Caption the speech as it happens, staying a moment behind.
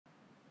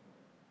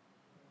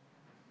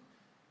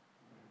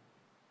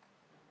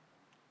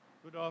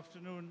Good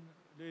afternoon,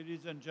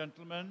 ladies and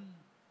gentlemen.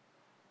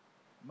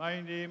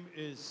 My name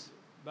is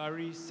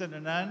Barry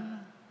Sinanan.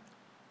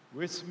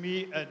 With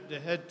me at the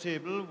head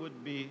table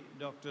would be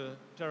Dr.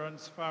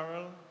 Terence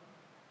Farrell,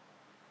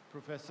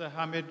 Professor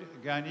Hamid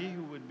Ghani,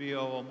 who would be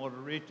our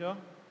moderator,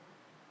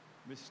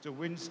 Mr.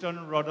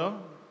 Winston Rudder,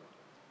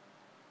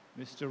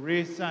 Mr.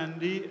 Ray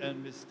Sandy,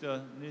 and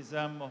Mr.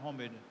 Nizam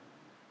Mohammed.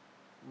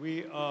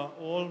 We are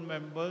all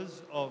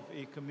members of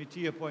a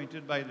committee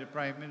appointed by the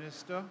Prime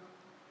Minister,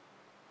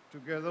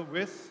 together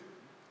with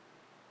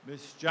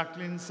Ms.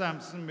 Jacqueline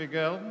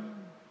Sampson-Miguel,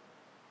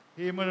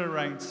 Hemant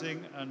Arine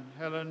Singh, and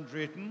Helen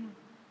Drayton.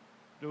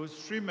 Those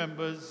three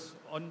members,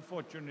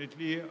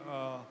 unfortunately,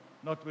 are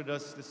not with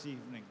us this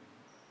evening.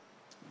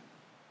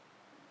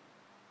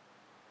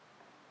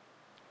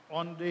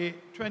 On the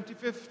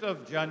 25th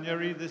of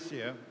January this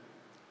year,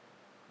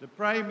 the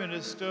Prime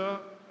Minister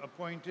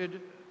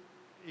appointed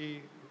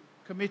a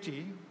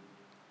committee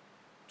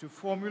to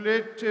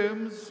formulate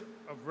terms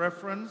of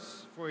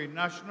reference for a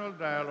national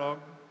dialogue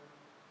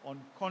on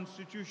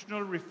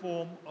constitutional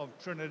reform of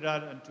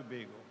Trinidad and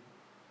Tobago.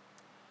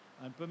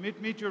 And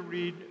permit me to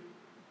read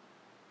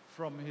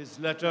from his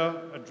letter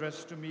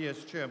addressed to me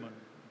as chairman.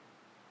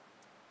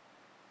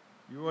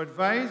 You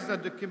advise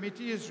that the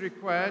committee is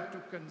required to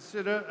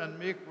consider and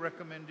make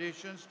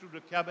recommendations to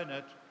the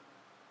cabinet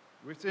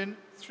within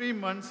 3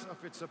 months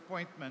of its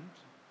appointment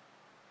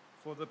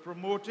for the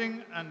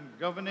promoting and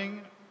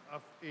convening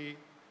of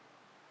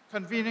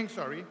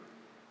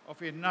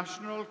a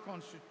national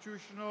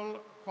constitutional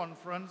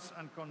conference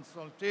and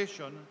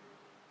consultation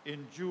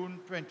in June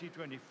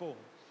 2024.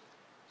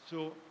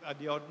 So at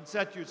the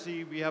onset, you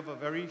see, we have a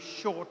very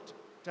short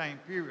time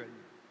period.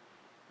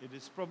 It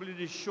is probably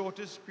the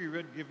shortest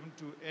period given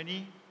to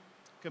any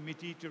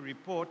committee to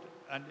report,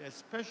 and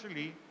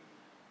especially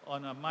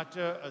on a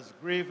matter as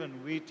grave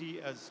and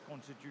weighty as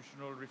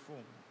constitutional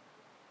reform.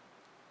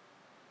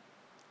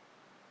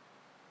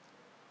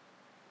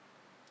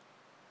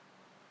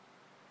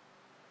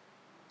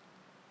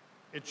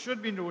 It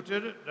should be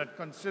noted that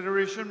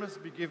consideration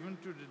must be given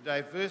to the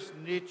diverse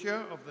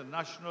nature of the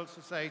national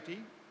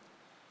society,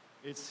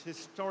 its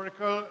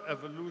historical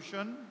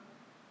evolution,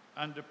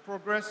 and the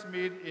progress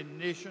made in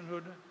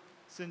nationhood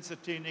since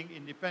attaining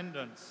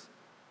independence,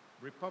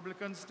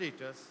 republican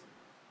status,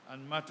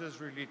 and matters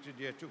related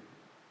thereto.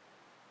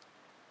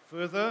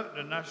 Further,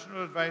 the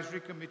National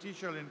Advisory Committee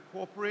shall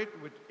incorporate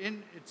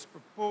within its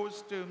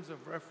proposed terms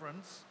of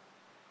reference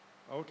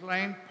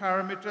outline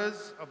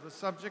parameters of the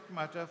subject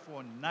matter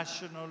for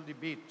national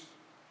debate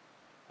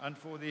and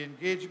for the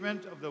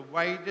engagement of the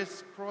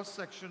widest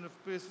cross-section of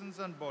persons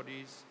and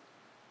bodies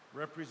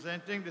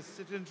representing the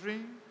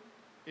citizenry,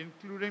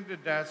 including the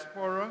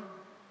diaspora,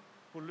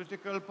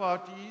 political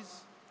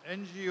parties,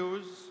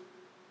 NGOs,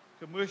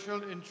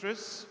 commercial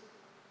interests,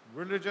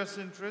 religious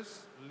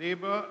interests,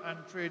 labor and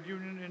trade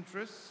union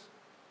interests,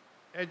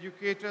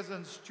 educators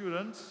and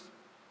students,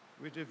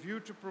 with a view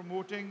to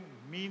promoting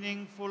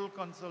meaningful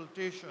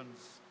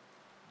consultations,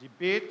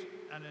 debate,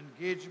 and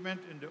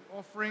engagement in the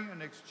offering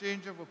and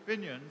exchange of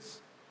opinions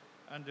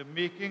and the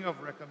making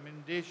of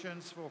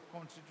recommendations for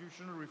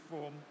constitutional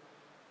reform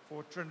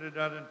for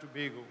Trinidad and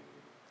Tobago.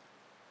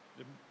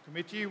 The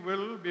committee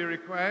will be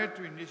required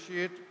to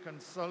initiate,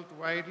 consult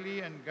widely,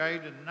 and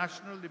guide a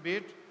national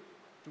debate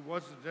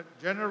towards the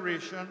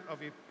generation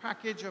of a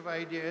package of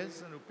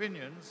ideas and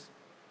opinions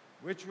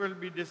which will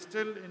be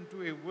distilled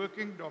into a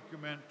working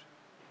document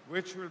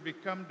which will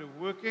become the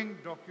working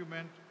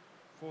document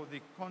for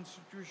the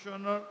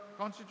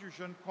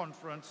Constitution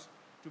Conference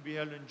to be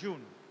held in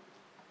June.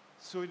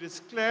 So it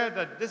is clear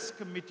that this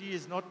committee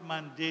is not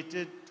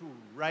mandated to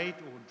write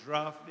or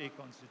draft a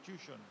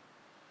constitution.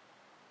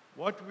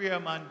 What we are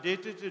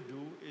mandated to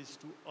do is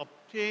to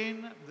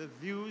obtain the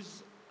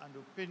views and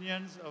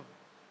opinions of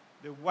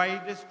the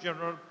widest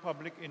general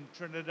public in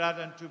Trinidad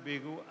and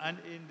Tobago and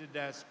in the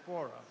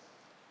diaspora.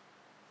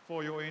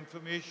 For your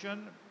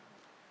information,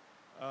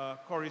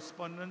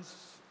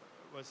 correspondence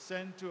was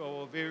sent to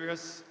our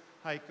various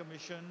high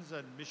commissions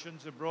and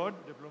missions abroad,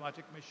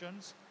 diplomatic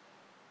missions,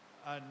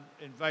 and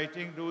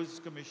inviting those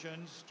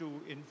commissions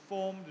to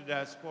inform the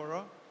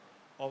diaspora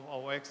of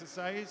our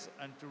exercise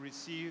and to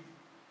receive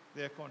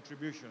their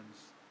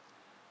contributions.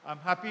 I'm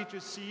happy to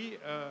see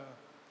a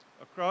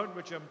crowd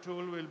which I'm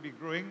told will be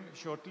growing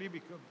shortly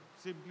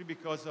simply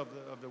because of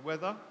the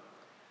weather.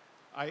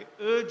 I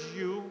urge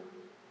you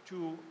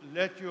to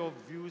let your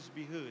views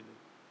be heard.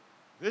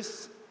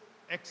 This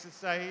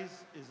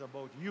exercise is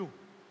about you,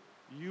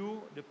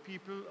 the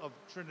people of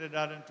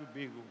Trinidad and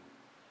Tobago.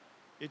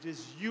 It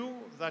is you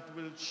that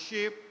will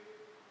shape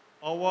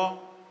our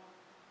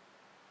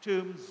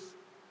terms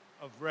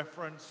of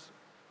reference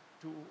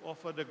to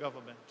offer the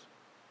government.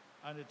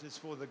 And it is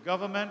for the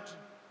government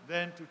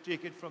then to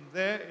take it from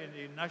there in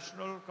a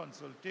national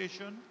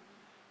consultation,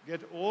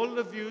 get all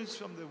the views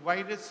from the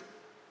widest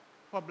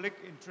public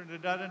in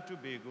Trinidad and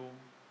Tobago,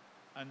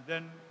 and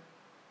then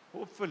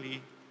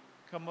hopefully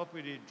come up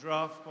with a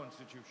draft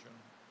constitution.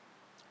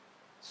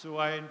 So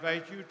I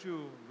invite you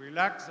to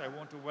relax. I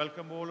want to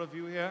welcome all of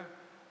you here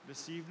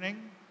this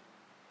evening.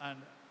 and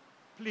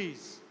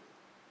please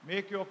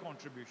make your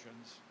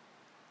contributions.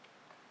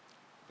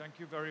 Thank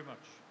you very much.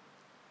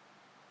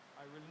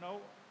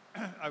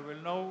 I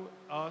will now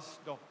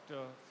ask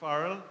Dr.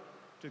 Farrell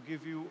to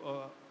give you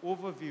an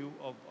overview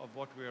of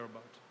what we're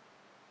about.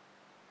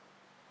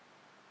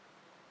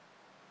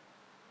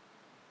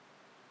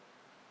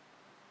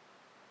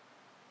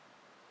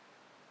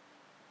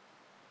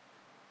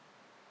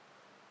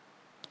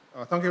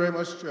 Thank you very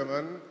much,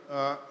 Chairman.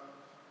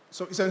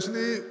 So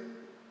essentially,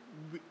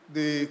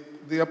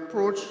 the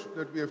approach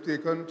that we have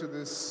taken to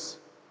this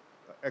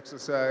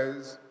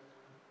exercise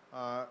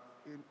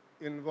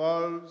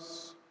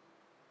involves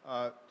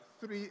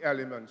three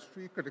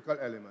critical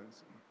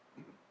elements.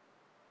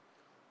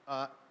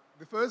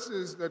 The first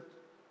is that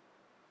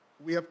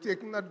we have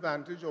taken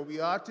advantage, or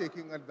we are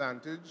taking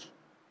advantage,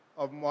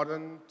 of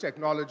modern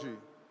technology.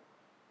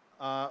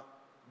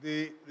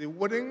 The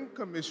Wooding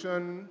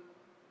Commission,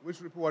 which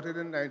reported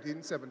in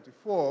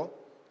 1974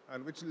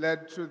 and which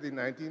led to the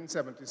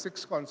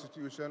 1976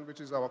 Constitution, which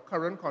is our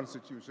current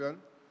Constitution,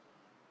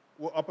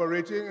 were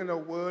operating in a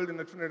world in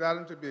Trinidad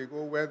and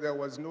Tobago where there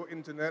was no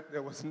internet,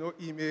 there was no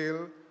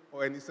email,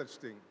 or any such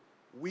thing.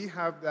 We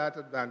have that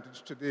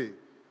advantage today.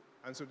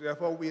 And so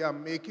therefore we are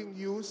making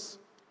use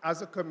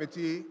as a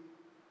committee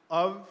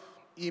of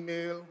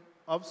email,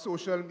 of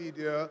social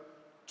media,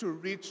 to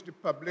reach the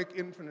public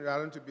in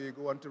Trinidad and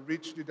Tobago and to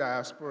reach the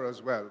diaspora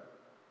as well.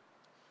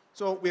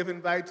 So we have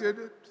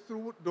invited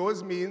through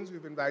those means,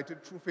 we've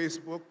invited through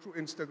Facebook, through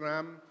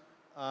Instagram,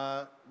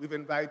 we've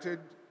invited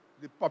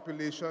the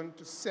population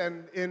to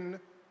send in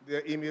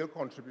their email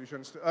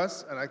contributions to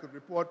us, and I could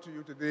report to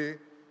you today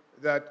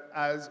that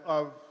as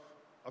of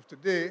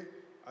today,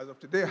 I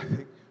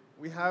think,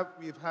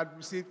 we've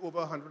received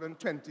over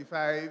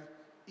 125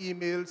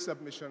 email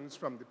submissions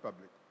from the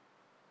public.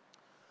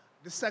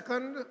 The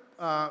second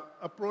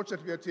approach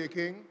that we are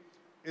taking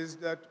is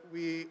that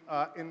we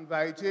are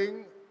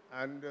inviting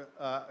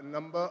a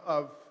number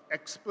of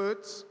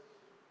experts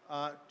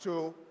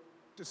to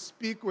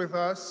speak with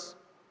us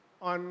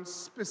on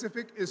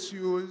specific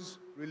issues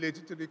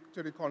related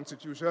to the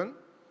Constitution.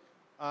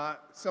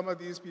 Some of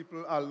these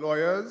people are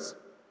lawyers,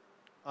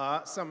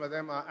 some of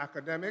them are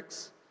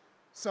academics,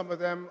 some of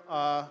them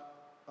are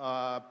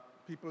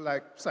people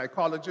like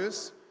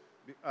psychologists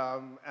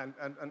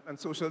and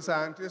social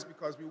scientists,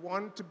 because we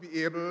want to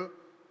be able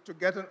to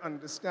get an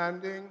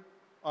understanding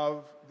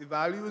of the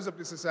values of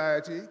the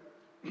society.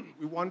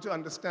 We want to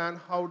understand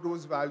how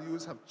those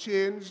values have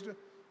changed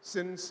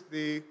since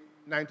the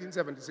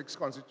 1976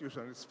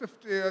 Constitution. It's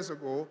 50 years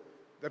ago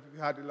that we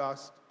had the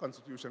last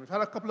Constitution. We've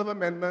had a couple of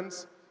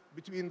amendments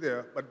between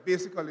there, but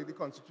basically the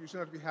Constitution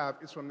that we have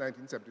is from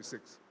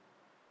 1976.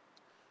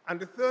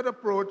 And the third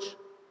approach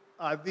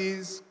are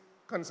these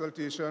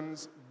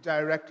consultations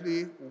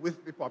directly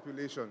with the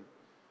population.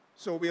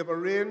 So we have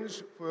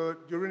arranged for,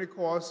 during the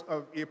course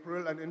of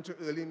April and into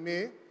early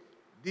May,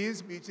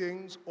 these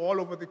meetings all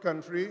over the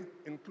country,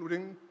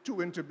 including 2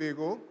 in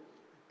Tobago,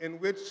 in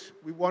which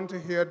we want to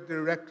hear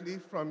directly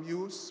from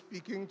you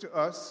speaking to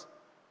us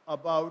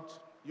about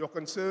your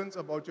concerns,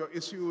 about your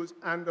issues,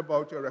 and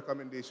about your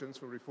recommendations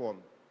for reform.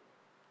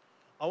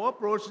 Our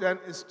approach then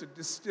is to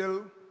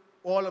distill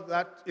all of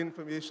that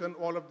information,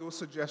 all of those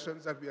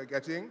suggestions that we are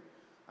getting,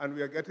 and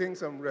we are getting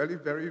some really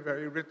very,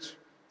 very rich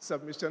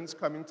submissions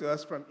coming to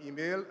us from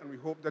email, and we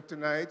hope that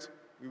tonight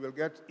we will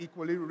get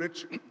equally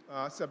rich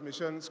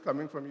submissions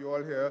coming from you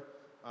all here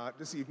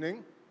this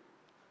evening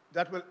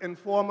that will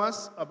inform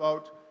us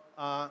about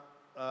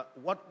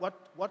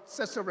what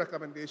sets of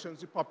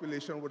recommendations the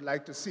population would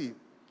like to see.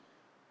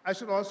 I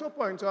should also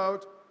point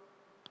out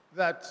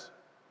that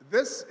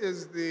this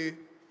is the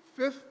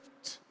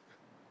 5th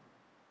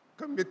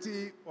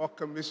committee or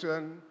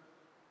commission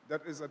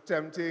that is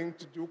attempting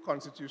to do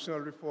constitutional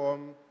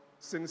reform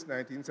since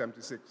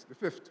 1976, the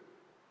 5th.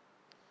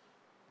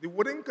 The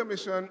Wooding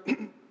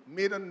Commission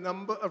made a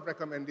number of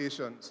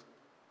recommendations.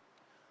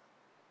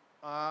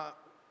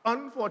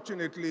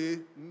 Unfortunately,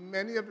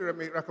 many of the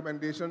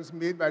recommendations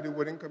made by the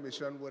Wooding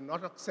Commission were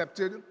not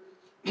accepted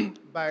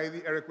by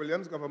the Eric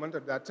Williams government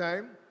at that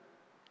time,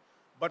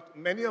 but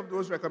many of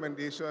those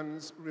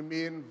recommendations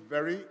remain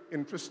very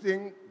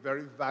interesting,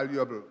 very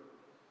valuable.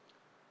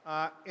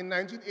 In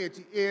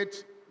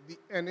 1988,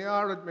 the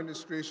NAR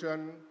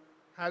administration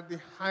had the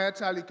Higher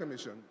Tally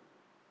Commission,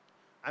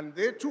 and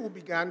they too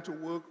began to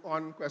work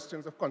on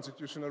questions of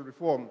constitutional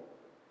reform.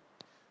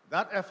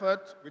 That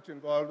effort, which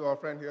involved our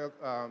friend here,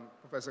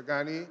 Professor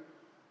Ghani,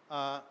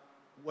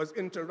 was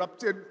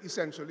interrupted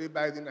essentially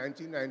by the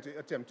 1990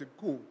 attempted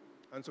coup,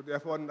 and so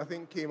therefore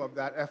nothing came of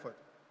that effort.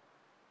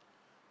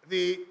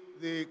 The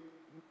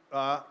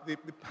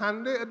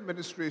Pandey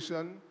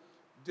administration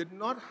did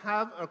not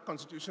have a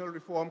constitutional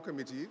reform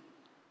committee,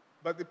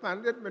 but the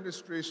Pandey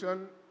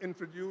administration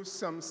introduced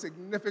some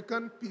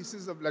significant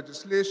pieces of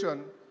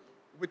legislation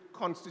with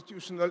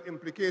constitutional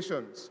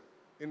implications,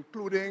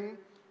 including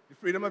the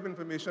Freedom of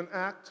Information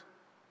Act,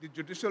 the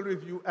Judicial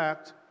Review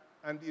Act,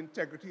 and the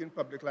Integrity in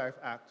Public Life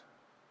Act.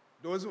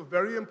 Those are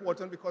very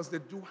important because they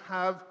do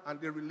have and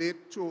they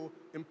relate to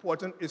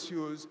important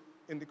issues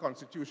in the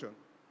Constitution.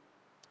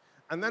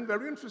 And then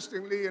very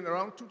interestingly, in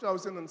around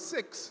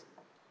 2006,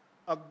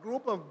 a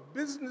group of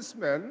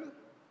businessmen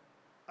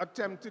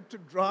attempted to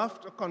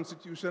draft a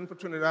constitution for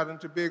Trinidad and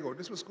Tobago.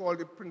 This was called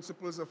the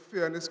Principles of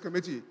Fairness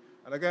Committee.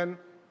 And again,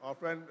 our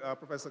friend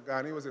Professor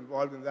Ghani was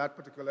involved in that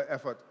particular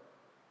effort.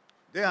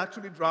 They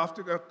actually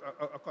drafted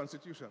a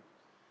constitution.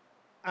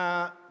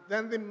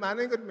 Then the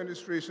Manning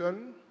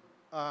administration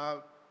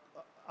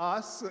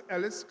asked Sir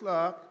Ellis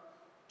Clark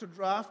to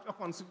draft a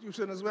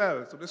constitution as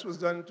well. So this was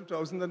done in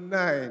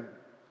 2009.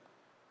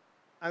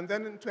 And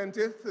then in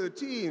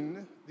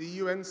 2013,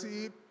 the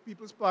UNC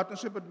People's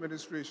Partnership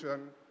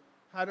Administration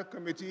had a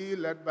committee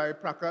led by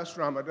Prakash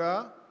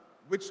Ramadar,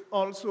 which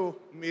also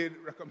made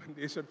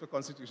recommendation for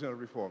constitutional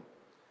reform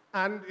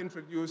and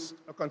introduced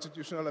a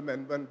constitutional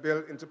amendment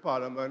bill into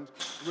Parliament,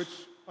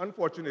 which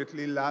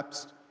unfortunately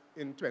lapsed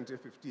in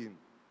 2015.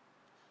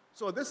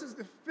 So this is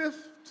the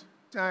 5th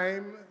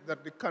time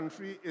that the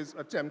country is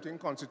attempting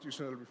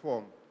constitutional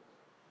reform.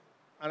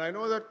 And I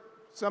know that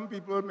some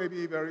people may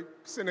be very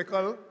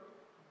cynical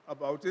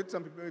about it,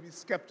 some people may be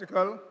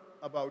skeptical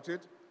about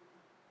it,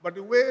 but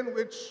the way in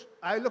which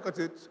I look at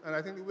it, and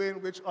I think the way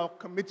in which our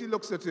committee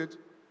looks at it,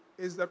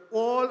 is that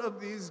all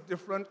of these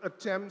different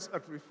attempts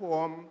at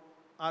reform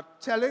are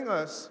telling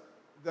us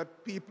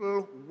that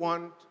people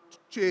want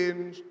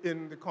change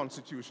in the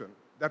Constitution,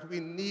 that we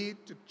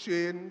need to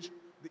change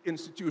the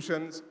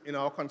institutions in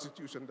our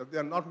Constitution, that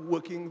they're not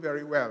working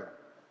very well.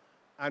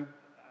 And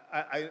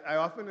I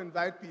often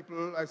invite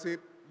people, I say,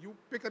 you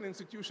pick an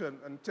institution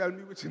and tell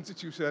me which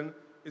institution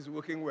is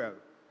working well.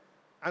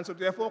 And so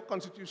therefore,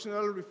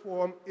 constitutional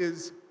reform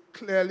is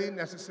clearly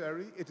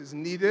necessary. It is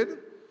needed.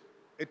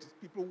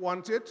 People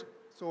want it.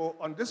 So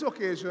on this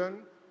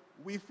occasion,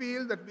 we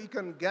feel that we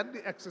can get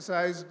the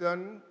exercise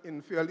done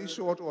in fairly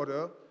short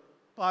order,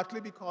 partly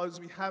because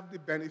we have the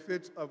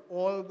benefit of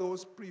all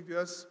those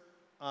previous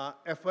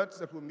efforts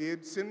that were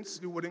made since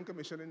the Wooding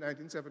Commission in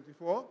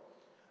 1974.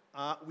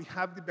 We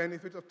have the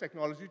benefit of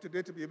technology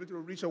today to be able to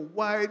reach a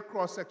wide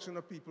cross-section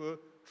of people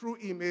through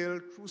email,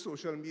 through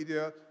social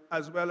media,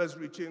 as well as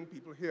reaching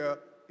people here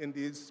in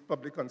these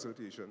public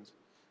consultations.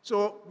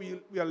 So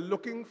we are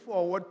looking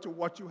forward to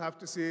what you have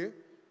to say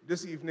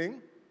this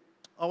evening.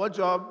 Our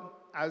job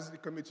as the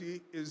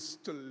committee is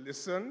to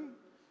listen,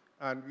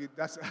 and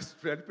that's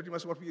pretty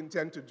much what we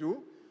intend to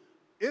do.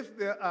 If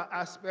there are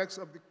aspects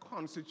of the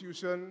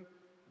Constitution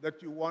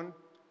that you want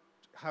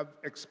to have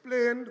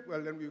explained,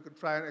 well, then we could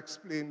try and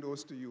explain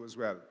those to you as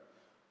well.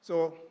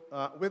 So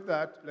with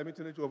that, let me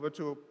turn it over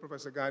to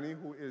Professor Ghani,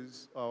 who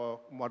is our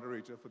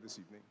moderator for this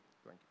evening.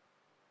 Thank you.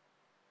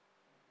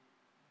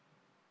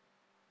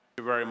 Thank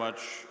you very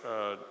much,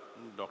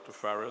 Dr.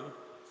 Farrell.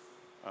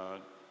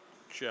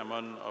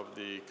 Chairman of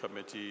the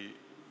committee,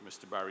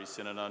 Mr. Barry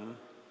Sinanan,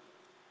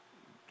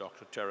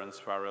 Dr. Terence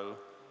Farrell,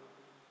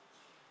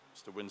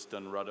 Mr.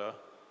 Winston Rudder,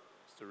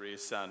 Mr. Ray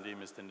Sandy,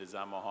 Mr.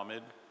 Nizam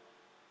Mohammed,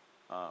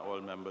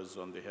 all members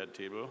on the head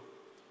table.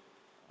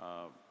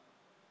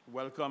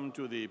 Welcome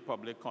to the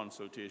public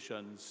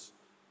consultations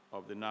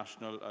of the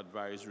National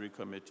Advisory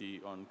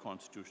Committee on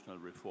Constitutional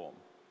Reform.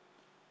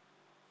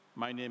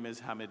 My name is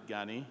Hamid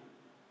Ghani,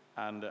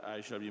 and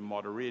I shall be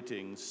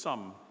moderating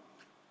some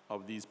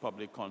of these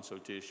public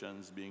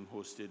consultations being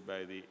hosted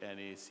by the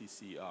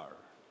NACCR.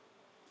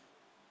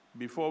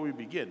 Before we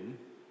begin,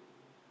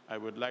 I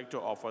would like to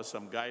offer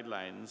some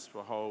guidelines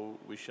for how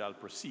we shall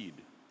proceed.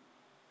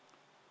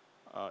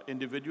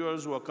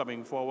 Individuals who are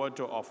coming forward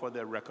to offer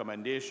their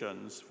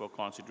recommendations for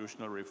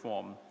constitutional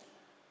reform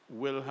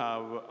will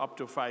have up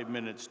to 5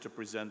 minutes to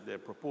present their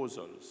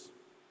proposals.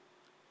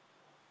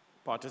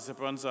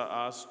 Participants are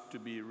asked to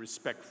be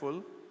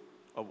respectful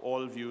of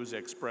all views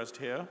expressed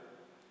here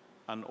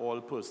and all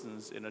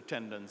persons in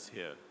attendance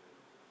here.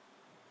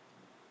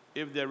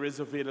 If there is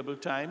available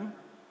time,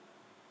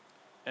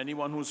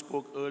 anyone who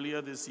spoke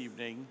earlier this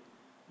evening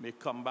may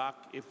come back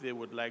if they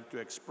would like to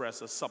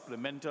express a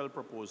supplemental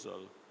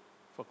proposal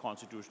for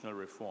constitutional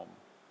reform.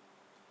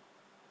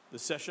 The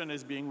session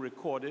is being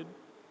recorded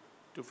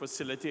to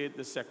facilitate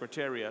the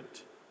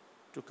Secretariat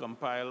to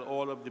compile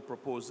all of the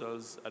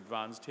proposals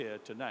advanced here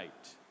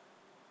tonight.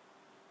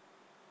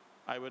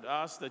 I would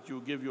ask that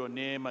you give your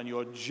name and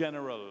your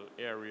general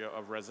area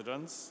of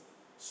residence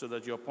so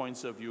that your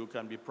points of view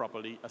can be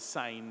properly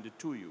assigned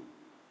to you.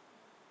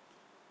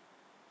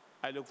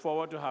 I look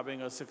forward to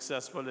having a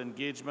successful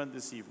engagement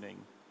this evening,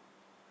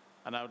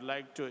 and I would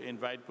like to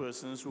invite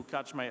persons who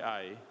catch my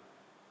eye,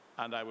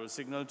 and I will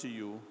signal to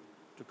you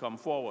to come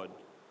forward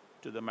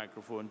to the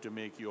microphone to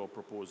make your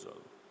proposal.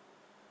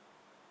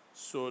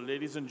 So,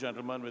 ladies and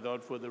gentlemen,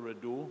 without further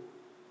ado,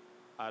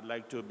 I'd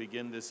like to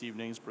begin this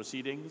evening's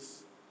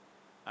proceedings,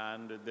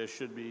 and there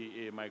should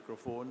be a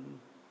microphone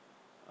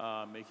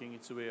making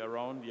its way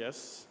around,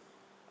 yes.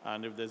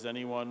 And if there's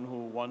anyone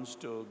who wants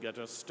to get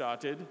us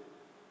started,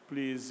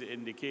 please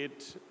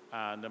indicate,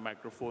 and the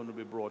microphone will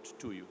be brought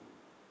to you.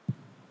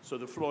 So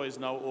the floor is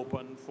now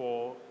open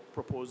for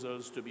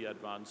proposals to be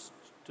advanced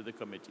to the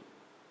committee.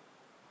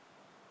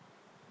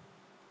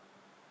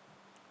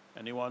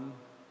 Anyone?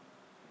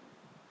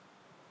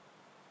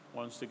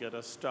 wants to get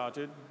us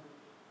started?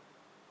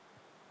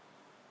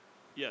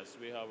 Yes,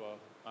 we have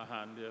a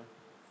hand here.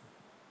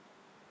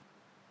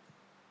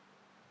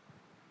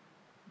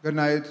 Good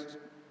night.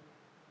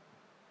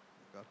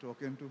 Got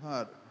talking too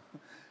hard.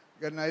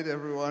 Good night,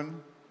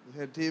 everyone. The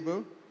head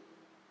table.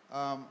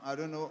 I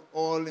don't know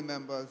all the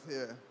members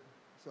here,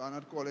 so I'm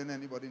not calling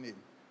anybody's name.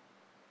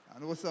 I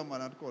know some, I'm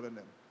not calling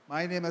them.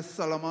 My name is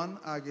Solomon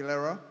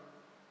Aguilera.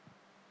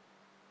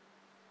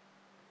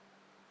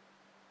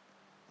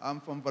 I'm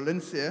from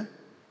Valencia.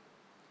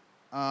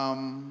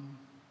 To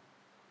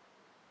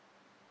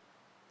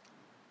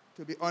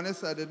be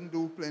honest, I didn't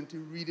do plenty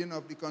reading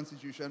of the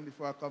Constitution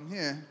before I come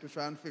here to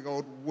try and figure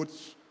out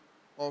which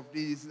of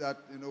these that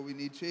we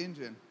need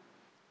changing.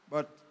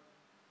 But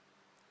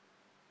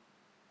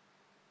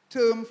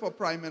term for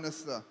Prime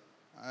Minister,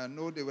 I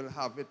know they will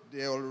have it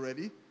there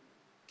already.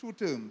 2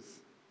 terms.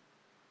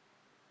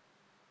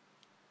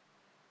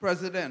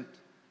 President,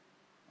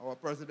 our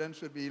president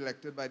should be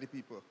elected by the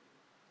people.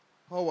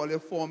 How will you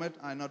form it,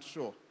 I'm not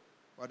sure,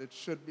 but it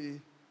should be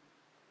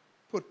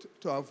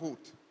put to a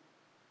vote.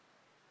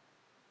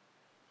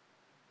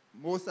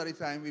 Most of the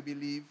time we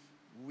believe,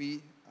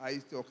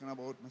 I talking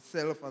about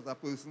myself as a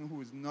person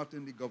who is not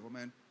in the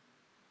government,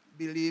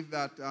 believe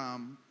that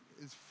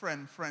it's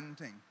friend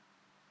thing.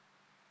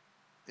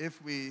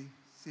 If we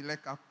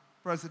select a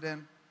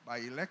president by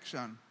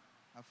election,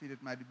 I feel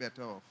it might be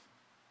better off.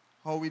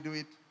 How we do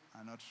it,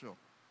 I'm not sure.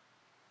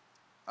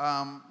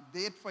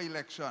 Date for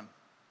election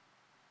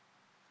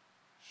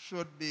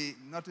should be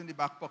not in the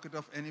back pocket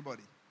of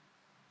anybody.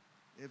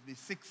 If the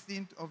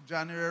 16th of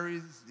January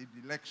is the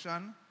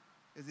election,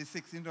 is the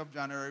 16th of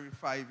January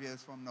 5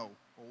 years from now,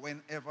 or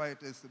whenever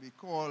it is to be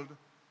called,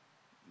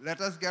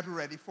 let us get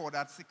ready for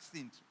that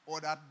 16th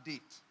or that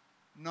date.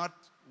 Not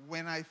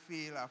when I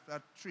feel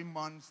after 3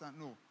 months,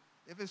 no.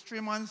 If it's 3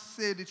 months,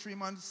 say the 3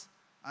 months,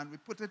 and we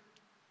put it,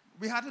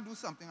 we had to do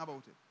something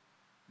about it.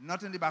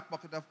 Not in the back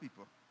pocket of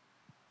people.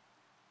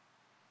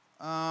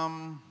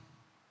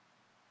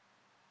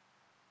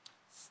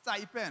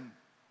 Stipend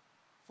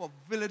for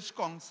village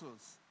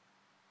councils.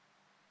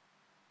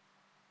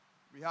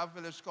 We have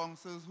village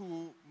councils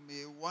who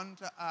may want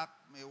to act,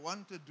 may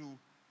want to do,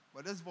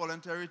 but this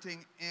voluntary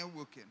thing ain't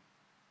working.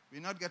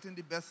 We're not getting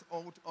the best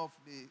out of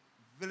the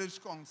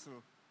village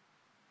council.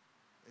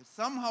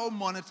 Somehow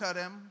monitor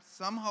them,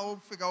 somehow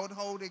figure out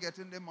how they're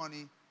getting their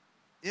money.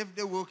 If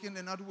they're working,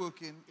 they're not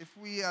working. If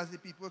we as the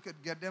people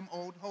could get them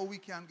out, how we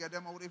can get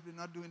them out if they're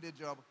not doing their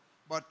job.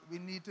 But we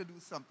need to do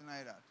something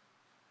like that.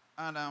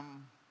 And,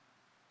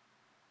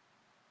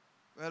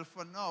 well,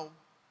 for now,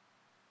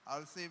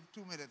 I'll save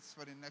 2 minutes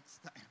for the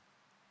next time.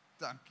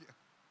 Thank you.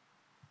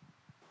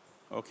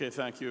 Okay,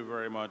 thank you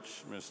very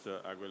much,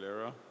 Mr.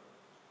 Aguilera.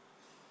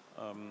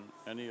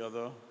 Any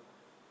other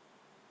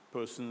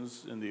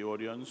persons in the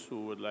audience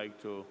who would like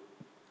to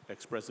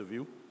express a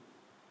view?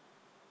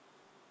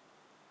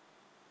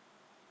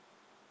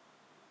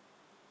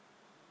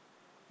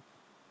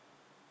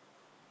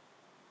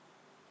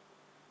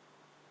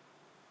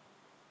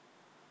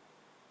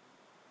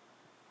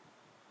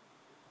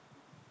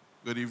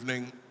 Good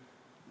evening.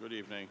 Good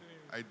evening.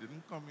 I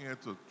didn't come here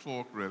to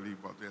talk really,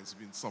 but there's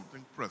been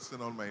something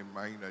pressing on my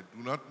mind. I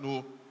do not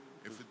know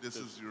if this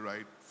is the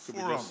right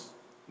forum. Just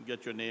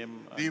get your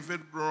name.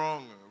 David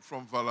Brown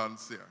from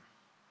Valencia.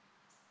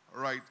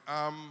 All right.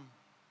 I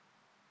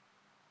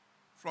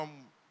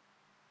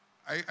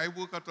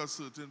work at a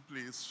certain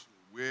place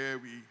where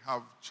we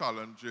have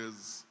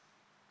challenges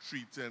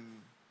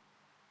treating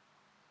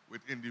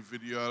with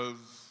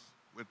individuals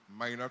with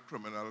minor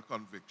criminal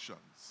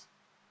convictions.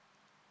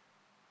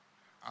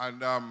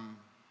 And the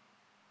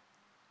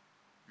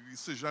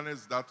decision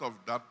is that of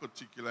that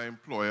particular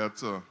employer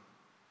to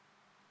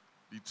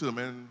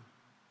determine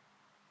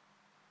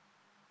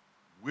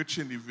which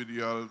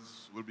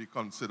individuals will be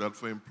considered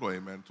for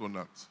employment or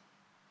not.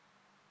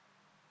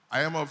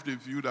 I am of the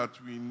view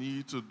that we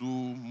need to do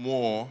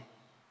more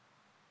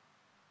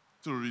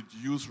to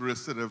reduce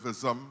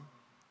recidivism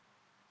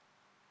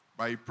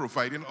by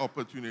providing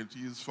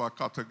opportunities for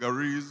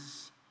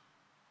categories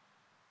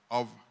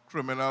of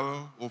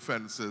criminal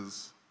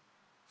offenses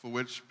for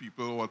which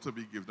people ought to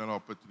be given an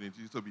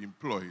opportunity to be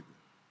employed.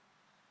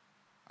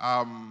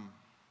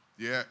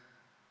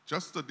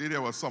 Just today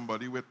there was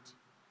somebody with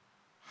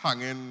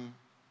hanging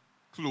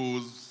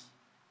clothes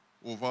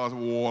over a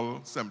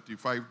wall,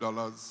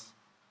 $75.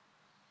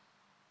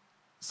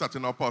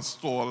 Setting up a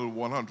stall,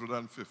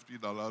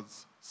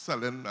 $150.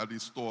 Selling at the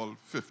stall,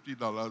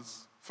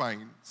 $50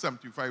 fine,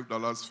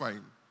 $75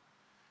 fine.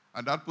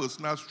 And that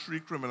person has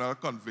 3 criminal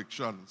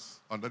convictions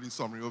under the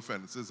Summary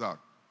Offences Act.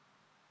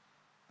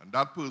 And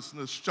that person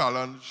is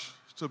challenged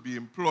to be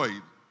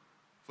employed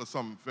for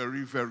some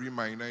very, very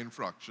minor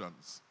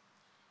infractions.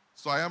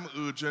 So I am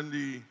urging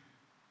the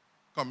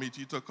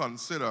committee to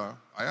consider,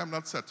 I am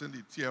not setting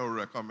the tier or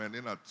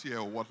recommending a tier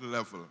or what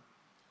level,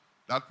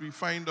 that we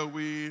find a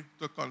way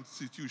to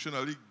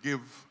constitutionally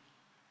give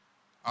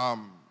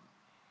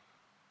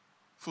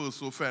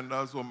first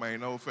offenders or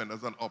minor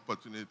offenders an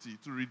opportunity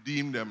to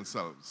redeem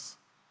themselves.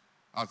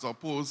 as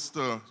opposed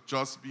to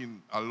just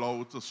being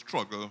allowed to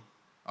struggle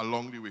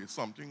along the way,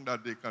 something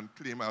that they can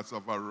claim as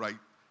of a right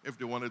if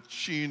they want to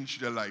change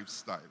their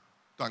lifestyle.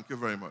 Thank you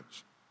very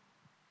much.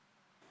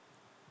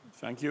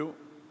 Thank you.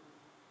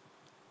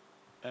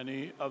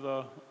 Any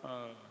other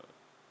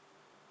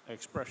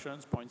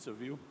expressions, points of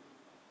view?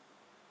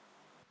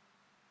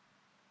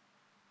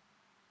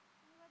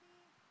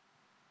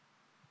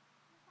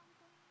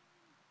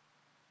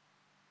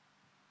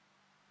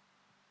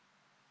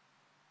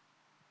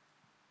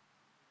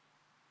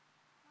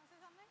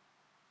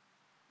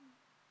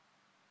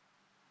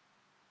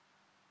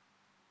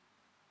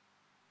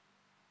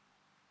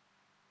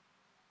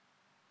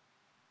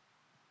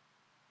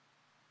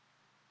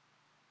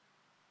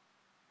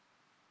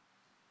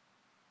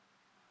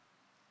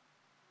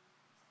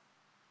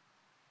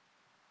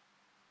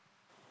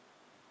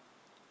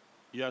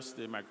 Yes,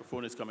 the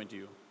microphone is coming to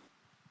you.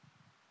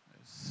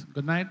 Yes.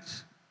 Good night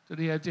to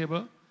the head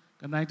table.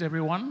 Good night,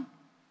 everyone.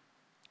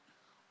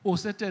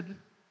 Hosted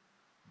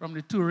from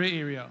the Ture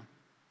area.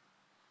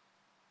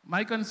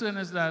 My concern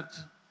is that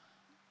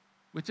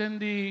within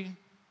the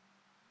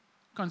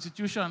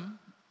Constitution,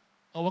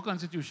 our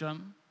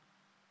Constitution,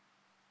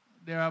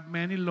 there are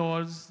many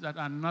laws that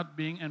are not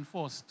being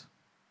enforced.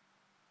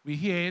 We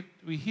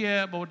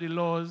hear about the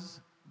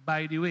laws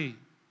by the way.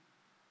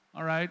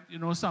 All right, you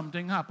know,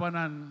 something happened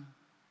and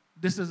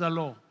this is a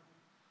law,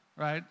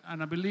 right?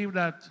 And I believe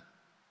that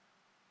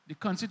the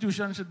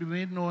Constitution should be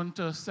made known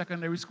to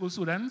secondary school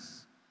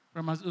students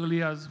from as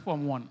early as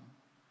Form 1.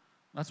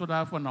 That's what I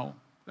have for now.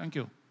 Thank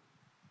you.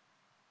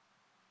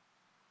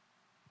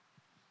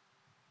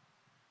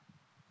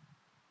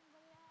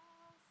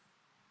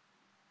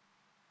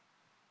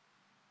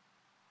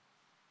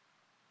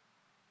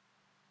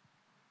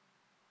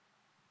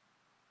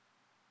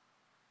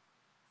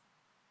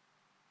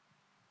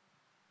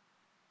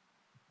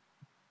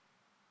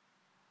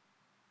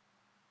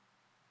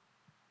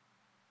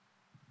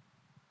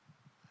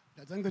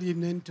 Pleasant good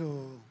evening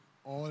to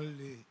all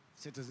the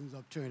citizens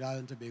of Trinidad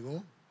and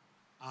Tobago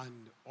and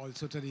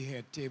also to the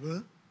head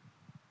table.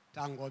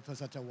 Thank God for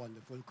such a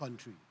wonderful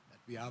country that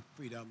we have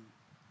freedom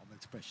of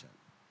expression.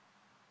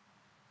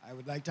 I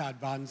would like to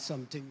advance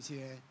some things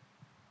here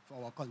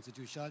for our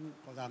Constitution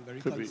because I'm very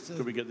concerned.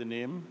 Could we get the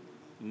name?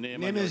 My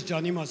name is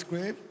Johnny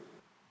Musgrave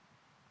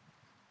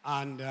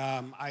and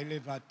I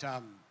live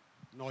at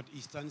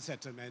Northeastern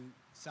Settlement,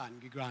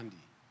 Sangre Grande.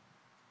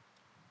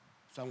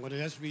 So I'm going to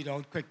just read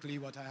out quickly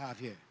what I have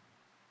here.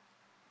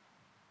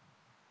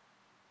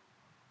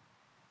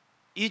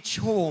 Each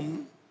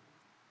home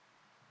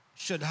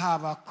should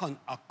have a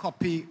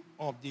copy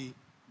of the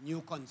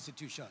new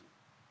Constitution.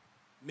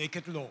 Make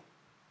it law.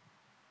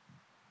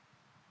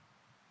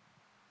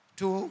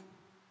 2,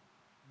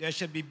 there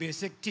should be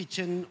basic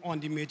teaching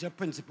on the major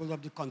principles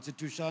of the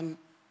Constitution,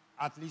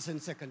 at least in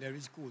secondary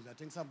schools. I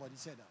think somebody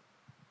said that.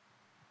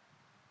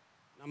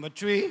 Number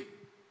 3,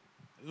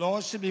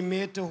 laws should be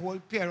made to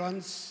hold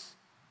parents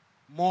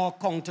more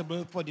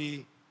accountable for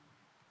the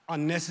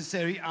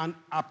unnecessary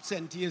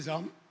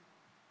absenteeism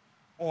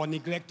or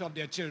neglect of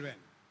their children.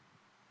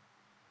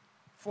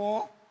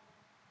 4,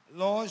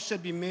 laws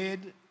should be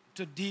made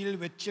to deal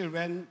with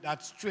children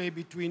that stray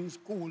between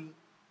school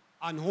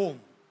and home.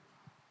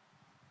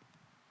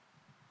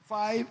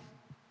 5,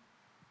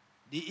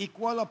 the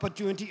Equal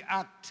Opportunity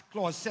Act,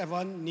 Clause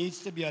 7, needs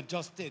to be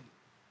adjusted.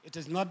 It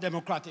is not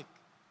democratic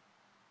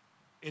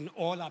in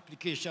all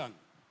application.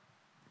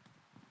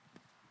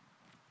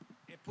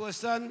 A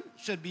person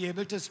should be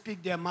able to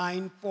speak their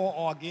mind for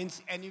or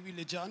against any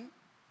religion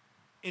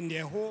in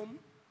their home,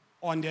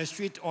 on their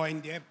street, or in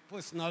their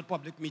personal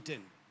public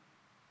meeting,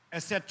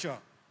 etc.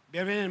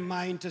 Bearing in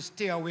mind to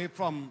stay away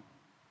from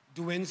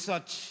doing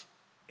such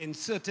in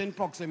certain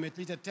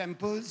proximity to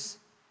temples,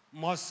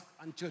 mosques,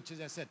 and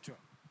churches, etc.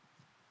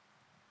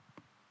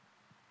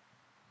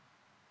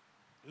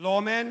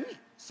 Lawmen,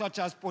 such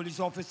as police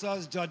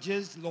officers,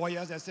 judges,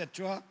 lawyers,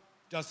 etc.,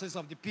 justice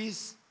of the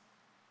peace,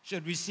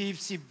 should receive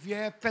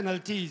severe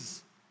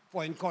penalties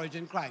for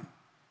encouraging crime.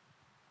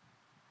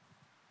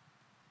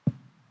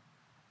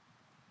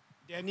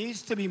 There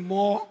needs to be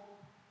more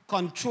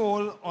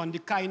control on the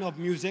kind of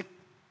music,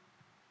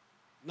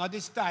 not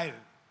the style,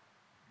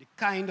 the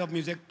kind of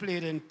music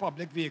played in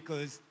public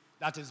vehicles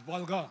that is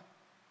vulgar,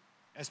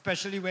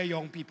 especially where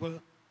young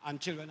people and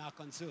children are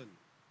concerned.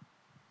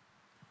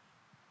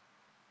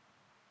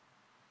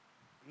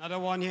 Another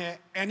one here,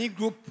 any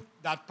group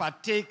that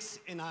partakes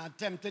in an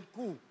attempted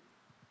coup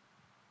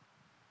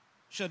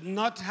should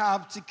not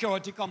have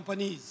security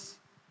companies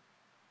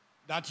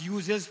that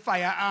uses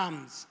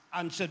firearms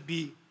and should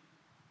be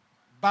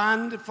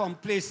banned from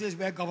places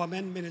where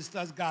government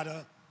ministers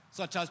gather,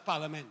 such as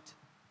Parliament.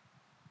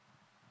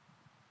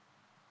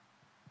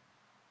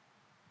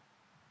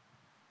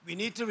 We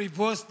need to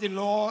reverse the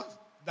law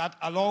that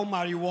allow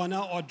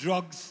marijuana or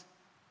drugs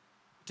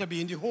to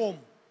be in the home,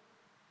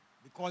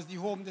 because the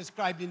home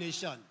describes the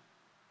nation.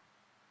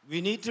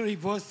 We need to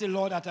reverse the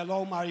law that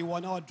allow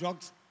marijuana or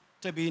drugs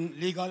to be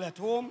legal at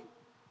home,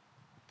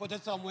 put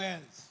it somewhere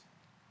else.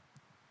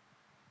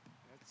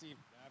 Let's see if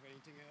I have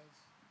anything else.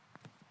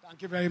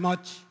 Thank you very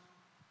much.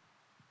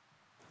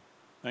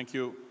 Thank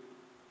you.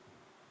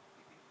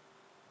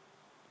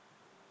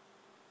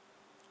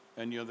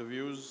 Any other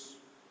views?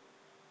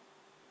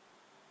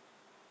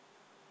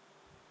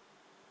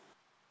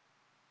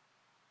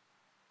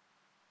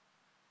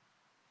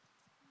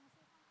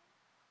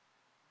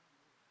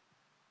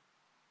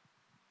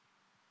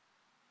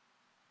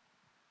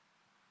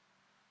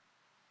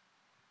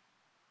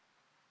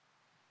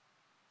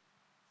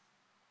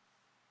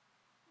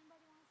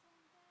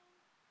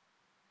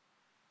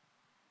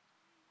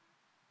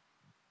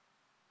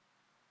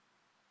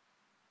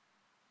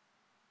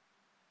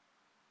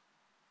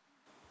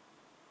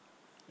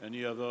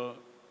 Any other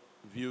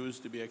views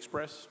to be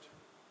expressed?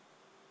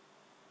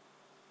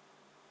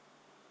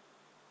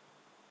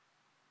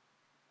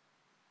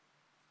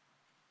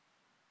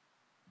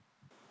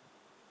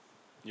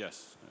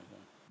 Yes.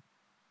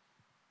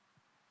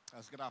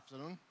 Yes, good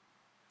afternoon.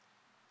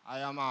 I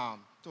am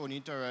Tony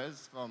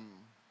Torres from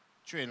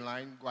Train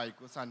Line,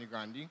 Guayco, Sangre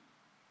Grande.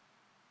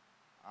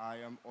 I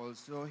am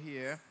also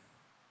here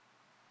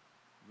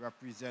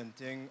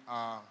representing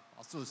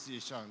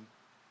association,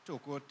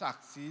 Toco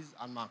Taxis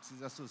and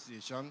Maxis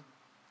Association,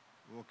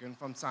 working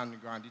from Sangre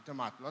Grande to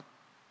Matlot.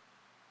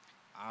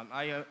 And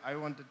I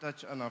want to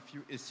touch on a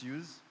few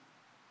issues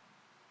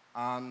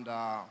and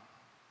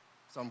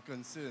some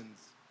concerns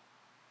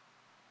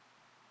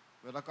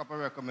with a couple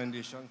of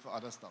recommendations for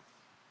other stuff.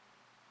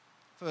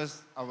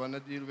 First, I want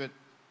to deal with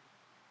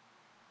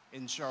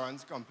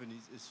insurance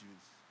companies'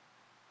 issues.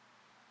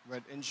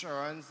 With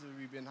insurance,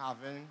 we've been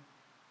having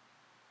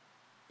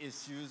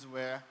issues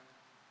where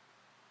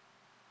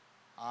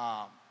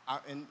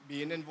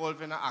being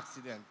involved in an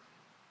accident,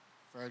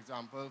 for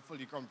example,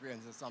 fully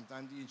comprehensive,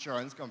 sometimes the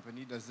insurance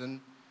company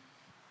doesn't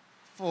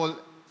fall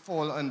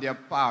on their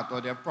part or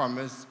their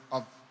promise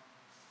of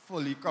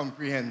fully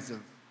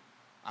comprehensive.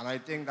 And I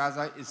think that's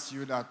an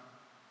issue that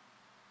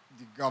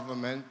the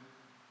government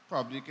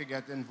probably could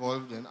get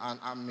involved in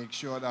and make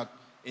sure that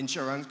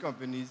insurance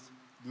companies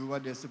do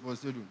what they're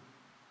supposed to do.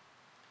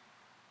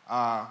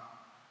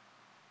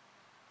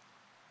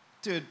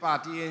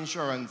 Third-party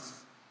insurance.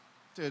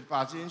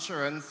 Third-party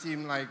insurance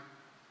seems like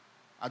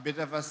a bit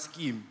of a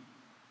scheme.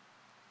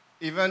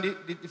 Even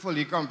the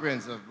fully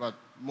comprehensive, but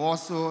more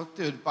so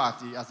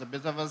third-party as a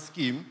bit of a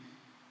scheme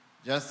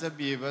just to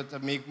be able to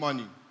make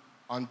money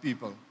on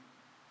people.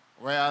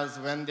 Whereas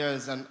when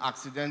there's an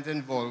accident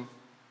involved,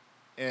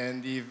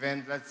 in the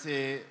event, let's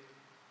say,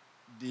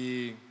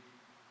 the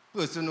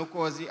person who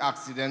caused the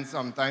accident,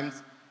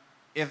 sometimes,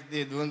 if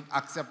they don't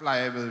accept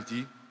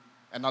liability,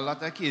 in a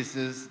lot of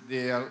cases,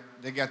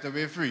 they get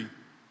away free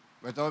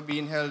without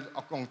being held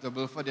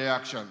accountable for their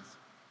actions.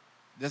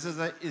 This is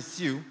an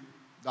issue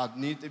that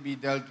needs to be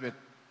dealt with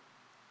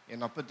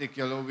in a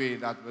particular way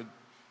that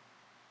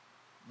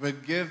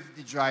would give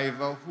the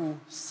driver who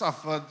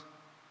suffered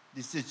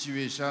the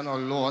situation or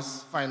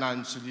loss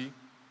financially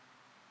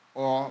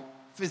or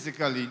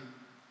physically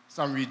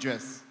some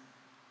redress.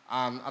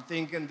 I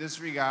think in this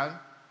regard,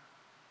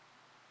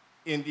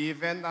 in the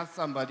event that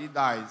somebody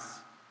dies,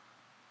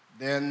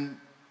 then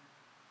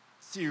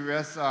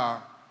serious,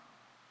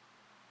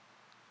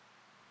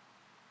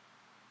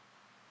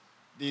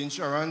 the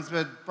insurance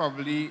would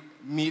probably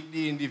meet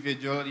the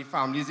individual, the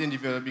family's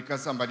individual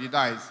because somebody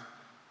dies.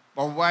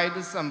 But why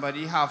does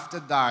somebody have to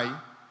die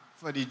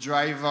for the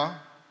driver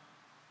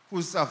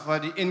who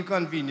suffered the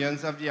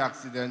inconvenience of the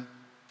accident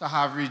to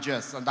have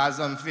redress? And that's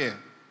unfair.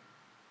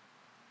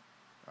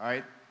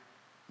 Right?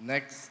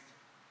 Next.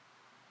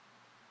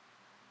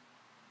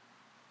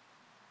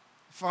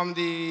 From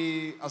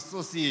the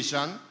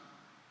association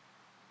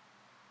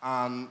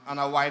on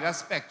a wider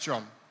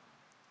spectrum,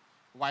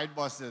 white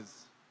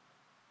buses.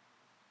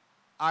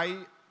 I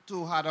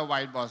too had a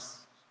white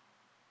bus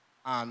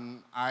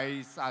and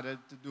I started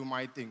to do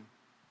my thing.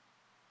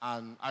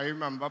 And I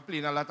remember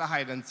playing a lot of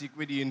hide and seek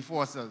with the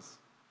enforcers.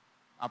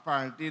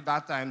 Apparently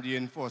that time the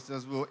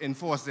enforcers were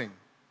enforcing.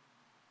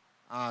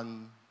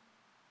 And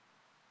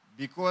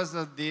because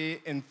of the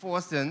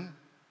enforcing,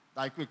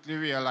 I quickly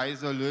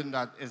realized or learned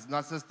that it's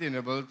not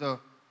sustainable to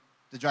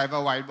drive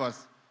a white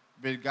bus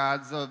with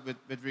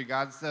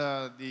regards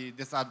to the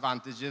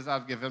disadvantages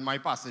I've given my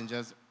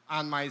passengers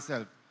and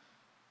myself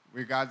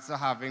regards to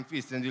having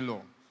facing the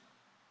law.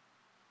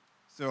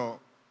 So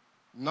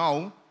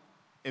now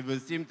it will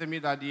seem to me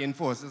that the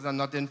enforcers are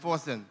not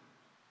enforcing.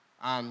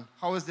 And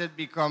how has it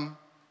become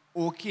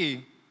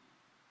okay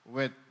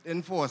with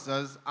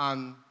enforcers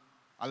and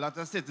a lot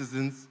of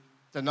citizens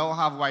to now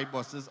have white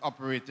buses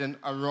operating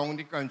around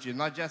the country,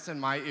 not just in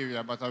my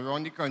area, but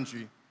around the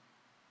country,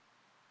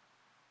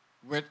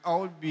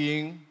 without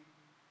being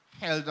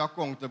held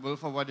accountable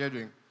for what they're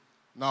doing?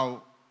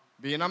 Now,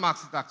 being a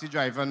maxi taxi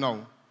driver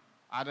now,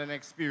 I had an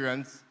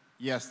experience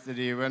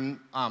yesterday,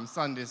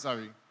 Sunday,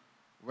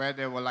 where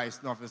there were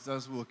licensed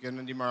officers working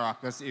in the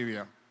Maracas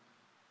area.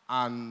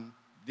 And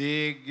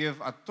they give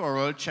a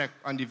thorough check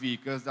on the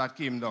vehicles that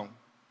came down.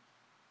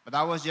 But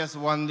that was just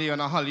one day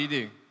on a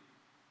holiday.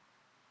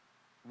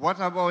 What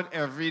about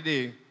every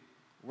day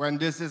when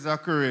this is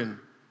occurring?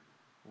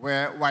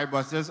 where white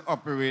buses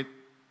operate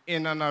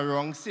in and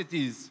around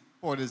cities,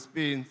 Port of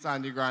Spain,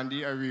 Sangre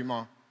Grande,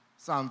 Arima,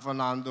 San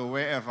Fernando,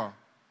 wherever.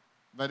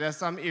 But there's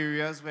some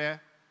areas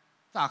where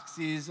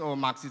taxis or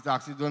maxi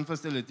taxis don't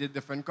facilitate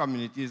different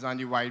communities, and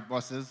the white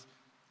buses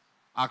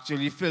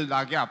actually fill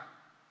that gap.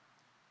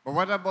 But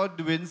what about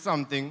doing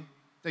something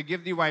to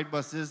give the white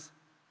buses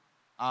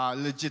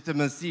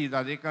legitimacy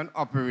that they can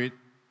operate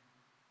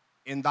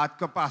in that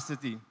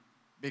capacity?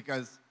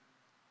 Because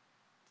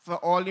for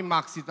all the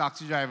maxi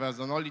taxi drivers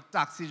and all the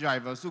taxi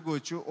drivers who go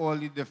through all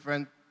the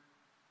different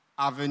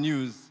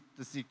avenues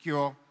to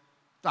secure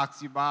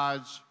taxi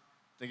badge,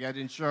 to get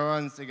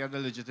insurance, to get a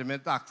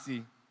legitimate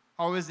taxi,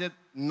 how is it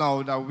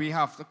now that we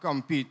have to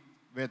compete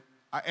with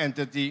an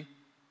entity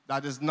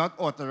that is not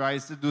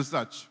authorized to do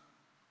such?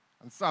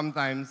 And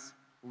sometimes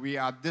we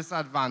are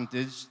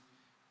disadvantaged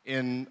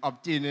in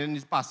obtaining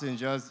these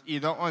passengers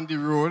either on the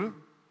road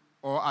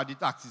or at the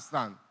taxi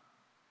stand.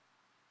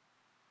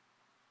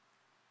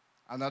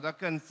 Another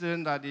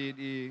concern that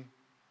the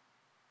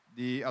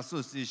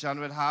association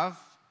would have,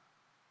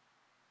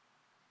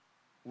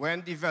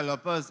 when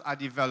developers are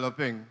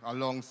developing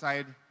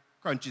alongside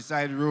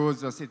countryside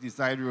roads or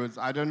city-side roads,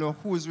 I don't know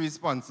who's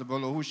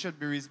responsible or who should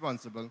be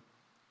responsible,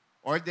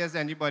 or if there's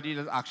anybody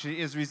that actually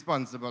is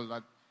responsible,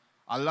 that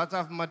a lot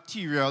of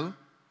material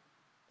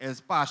is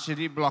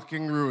partially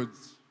blocking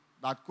roads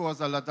that cause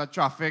a lot of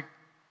traffic,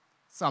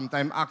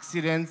 sometimes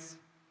accidents,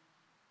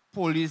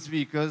 police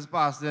vehicles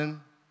passing,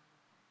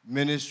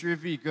 ministry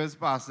vehicles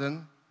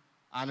passing,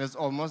 and it's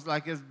almost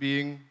like it's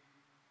being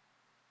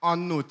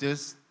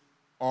unnoticed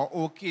or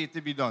okay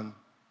to be done.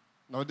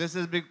 Now, this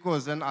is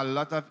causing a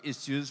lot of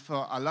issues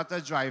for a lot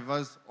of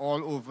drivers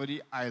all over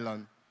the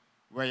island,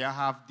 where you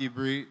have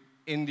debris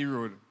in the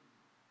road.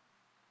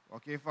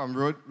 Okay, from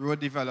road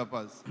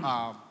developers,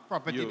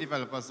 property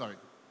developers, sorry.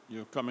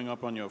 You're coming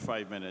up on your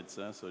 5 minutes,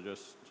 so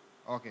just...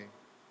 Okay.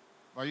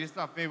 But you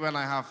stop me when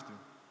I have to,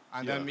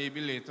 and then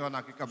maybe later on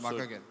I can come back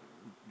again.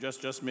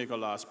 Just make a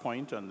last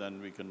point, and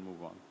then we can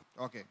move on.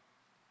 Okay.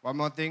 One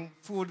more thing,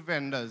 food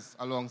vendors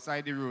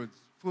alongside the roads.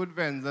 Food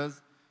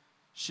vendors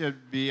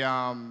should be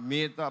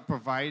made to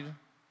provide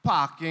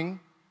parking,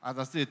 at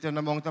a certain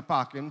amount of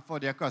parking for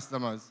their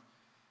customers.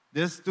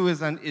 This too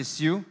is an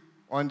issue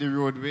on the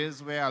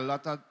roadways where a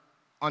lot of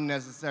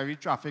unnecessary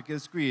traffic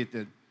is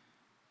created.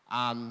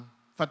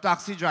 For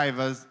taxi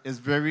drivers, it's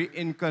very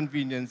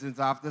inconvenient since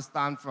I have to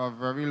stand for a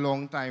very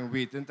long time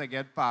waiting to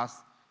get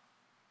past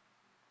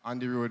on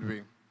the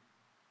roadway.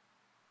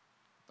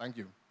 Thank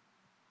you.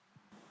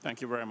 Thank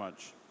you very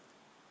much.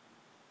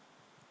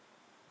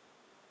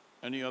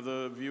 Any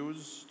other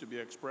views to be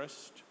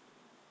expressed?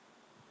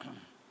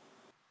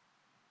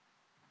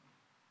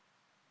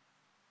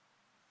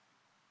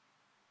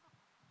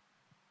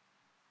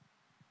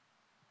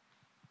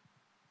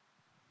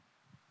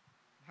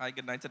 Hi,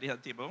 good night to the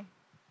head table.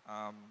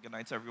 Good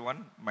night to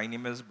everyone. My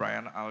name is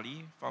Brian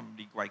Ali from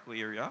the Guayco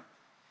area.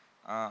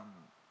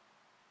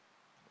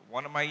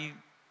 One of my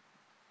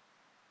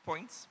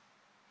points,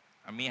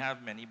 I may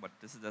have many, but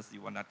this is just the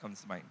one that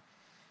comes to mind,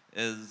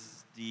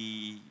 is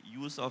the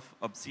use of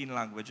obscene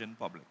language in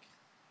public.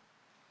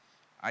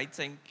 I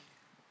think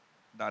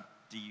that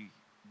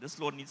this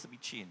law needs to be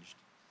changed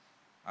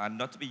and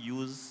not to be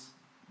used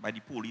by the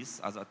police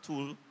as a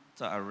tool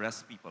to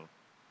arrest people.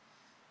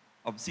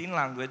 Obscene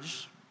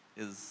language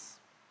is,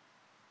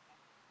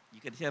 you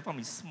can hear from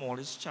the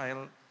smallest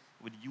child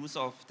with use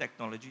of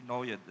technology.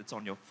 Now it's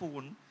on your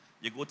phone.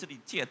 You go to the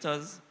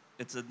theaters,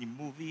 it's in the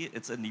movie,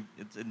 it's in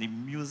the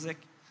music,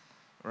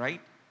 right?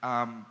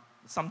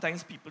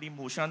 Sometimes people's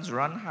emotions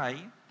run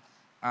high,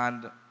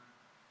 and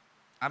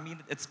I mean,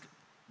 it's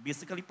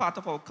basically part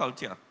of our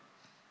culture,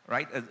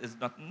 right? It's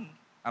nothing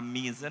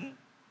amazing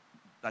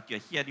that you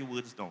hear the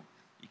words now.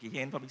 You can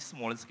hear it from the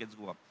smallest kids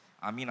go up.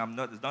 I mean,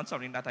 it's not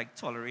something that I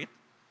tolerate,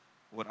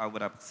 what I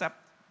would accept,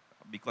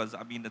 because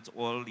I mean, it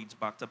all leads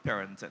back to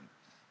parenting.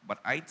 But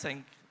I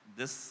think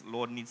this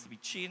law needs to be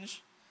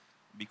changed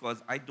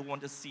because I don't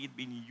want to see it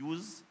being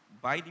used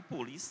by the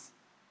police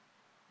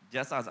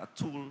just as a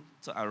tool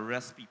to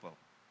arrest people.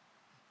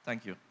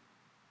 Thank you.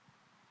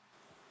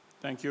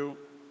 Thank you.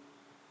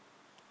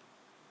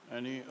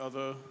 Any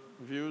other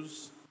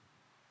views?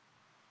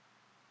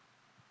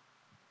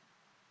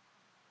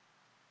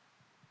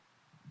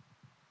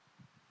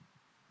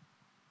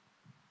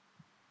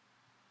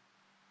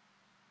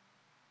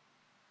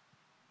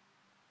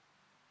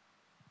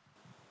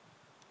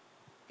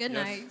 Good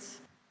night.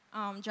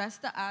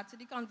 Just to add to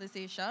the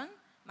conversation,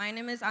 my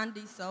name is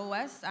Andisa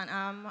West, and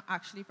I'm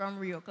actually from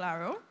Rio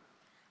Claro.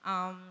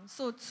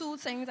 So two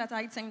things that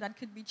I think that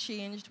could be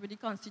changed with the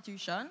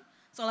Constitution.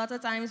 So a lot of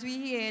times we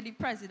hear the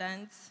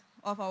president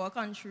of our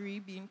country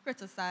being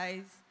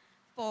criticized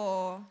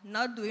for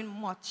not doing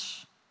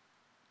much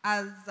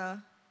as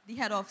the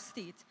head of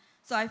state.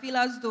 So I feel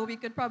as though we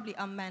could probably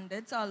amend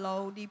it to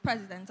allow the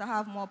president to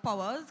have more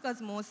powers,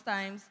 because most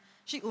times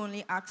she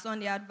only acts on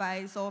the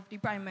advice of the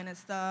prime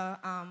minister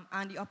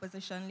and the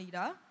opposition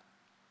leader.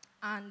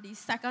 And the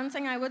second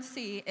thing I would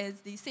say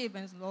is the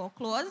savings law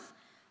clause,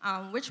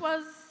 which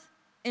was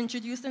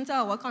introduced into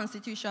our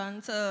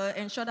constitution to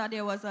ensure that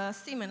there was a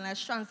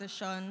seamless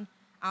transition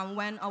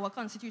when our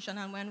constitution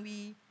and when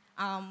we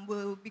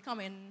will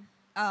becoming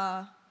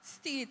a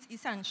state,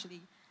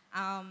 essentially.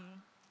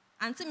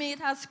 And to me, it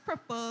has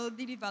crippled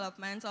the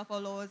development of our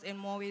laws in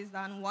more ways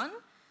than one.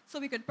 So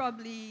we could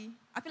probably,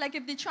 I feel like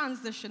if the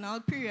transitional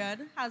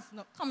period has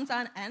not come to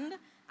an end,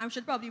 I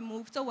should probably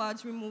move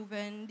towards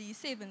removing the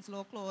savings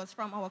law clause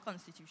from our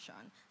constitution.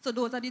 So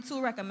those are the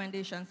two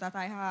recommendations that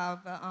I have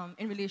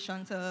in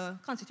relation to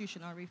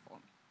constitutional reform.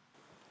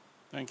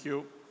 Thank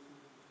you.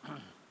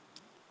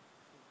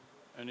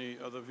 Any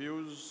other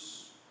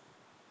views?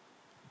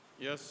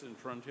 Yes, in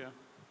front here.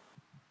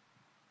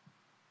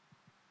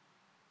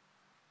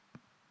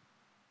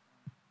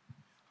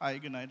 Hi,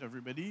 good night,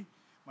 everybody.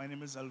 My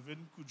name is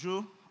Elvin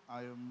Kujo.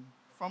 I'm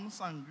from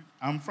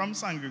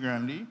Sangre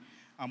Grande.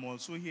 I'm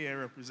also here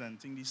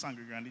representing the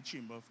Sangre Grande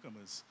Chamber of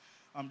Commerce.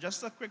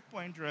 Just a quick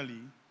point,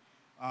 really.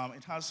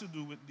 It has to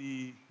do with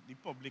the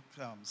public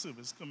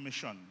service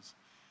commissions.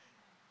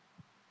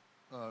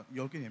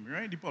 You all can hear me,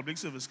 right? The public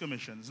service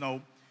commissions.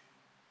 Now,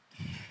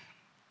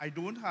 I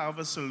don't have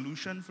a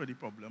solution for the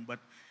problem, but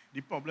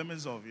the problem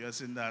is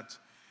obvious in that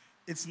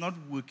it's not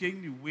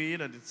working the way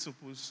that it's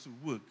supposed to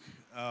work.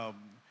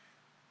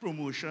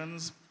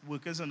 Promotions,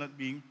 workers are not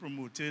being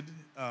promoted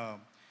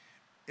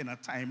in a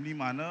timely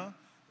manner.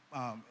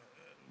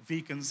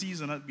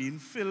 Vacancies are not being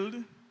filled.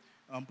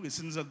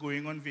 Persons are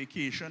going on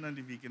vacation and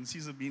the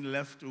vacancies are being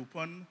left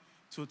open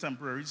to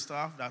temporary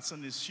staff. That's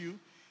an issue.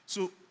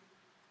 So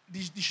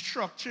the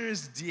structure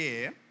is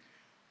there,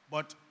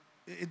 but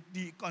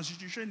the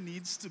Constitution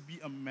needs to be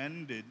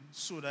amended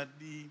so that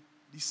the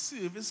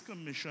Service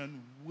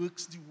Commission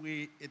works the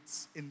way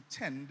it's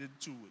intended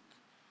to work.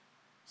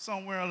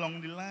 Somewhere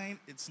along the line,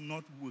 it's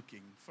not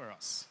working for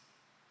us.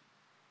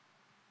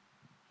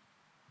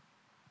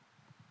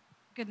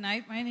 Good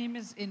night. My name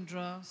is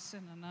Indra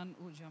Sinanan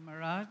Uja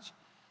Maharaj,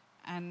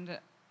 and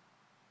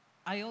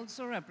I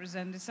also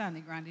represent the Sangre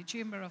Grande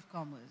Chamber of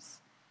Commerce.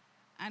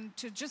 And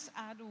to just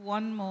add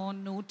one more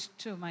note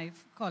to my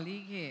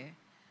colleague here,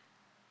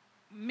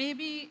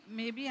 maybe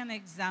an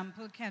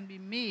example can be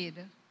made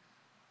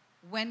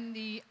when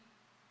the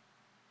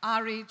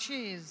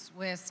RHAs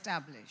were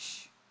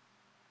established.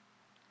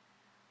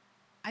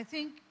 I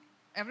think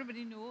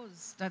everybody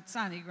knows that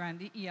Sangre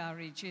Grande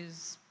ERH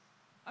is,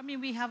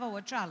 we have our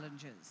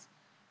challenges,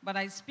 but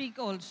I speak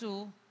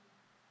also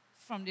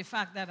from the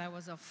fact that I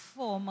was a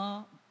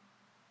former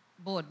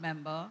board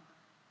member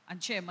and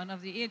chairman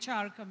of the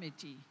HR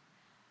committee.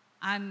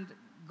 And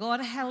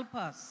God help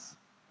us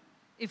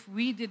if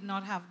we did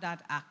not have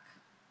that act.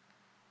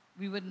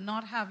 We would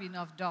not have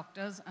enough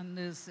doctors and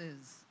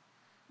nurses.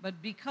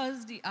 But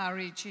because the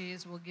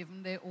RHAs were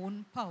given their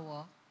own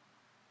power,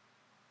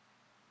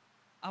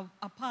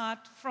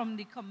 apart from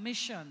the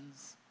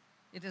commissions,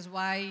 it is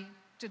why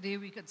today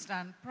we could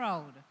stand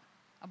proud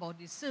about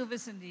the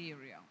service in the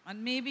area.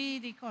 And maybe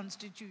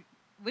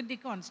with the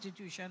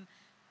Constitution,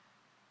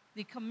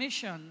 the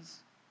commissions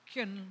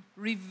can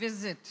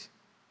revisit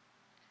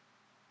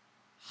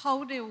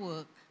how they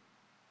work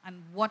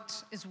and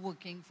what is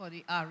working for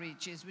the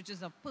RHAs, which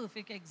is a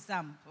perfect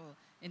example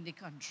in the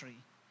country.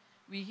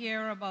 We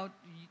hear about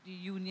the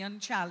union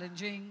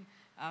challenging.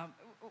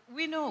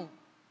 We know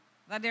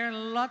that there are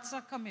lots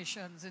of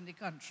commissions in the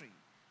country.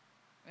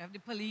 We have the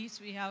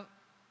police, we have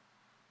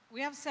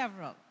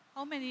several.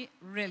 How many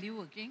really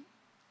working?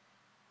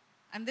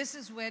 And this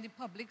is where the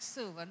public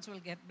servants will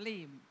get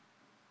blamed.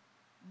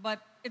 But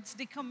it's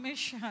the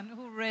commission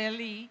who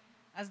really,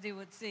 as they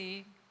would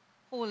say,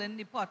 holding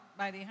the pot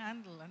by the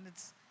handle, and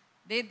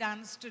they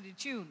dance to the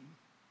tune.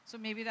 So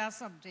maybe that's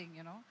something,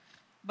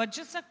 But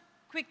just a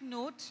quick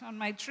note on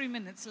my 3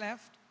 minutes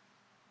left.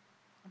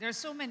 There are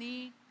so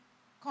many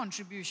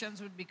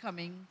contributions would be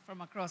coming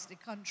from across the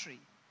country.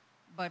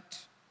 But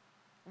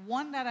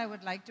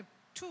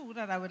two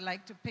that I would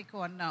like to pick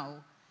on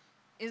now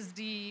is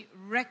the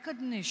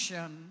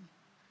recognition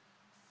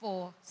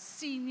for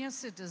senior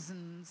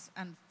citizens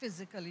and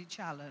physically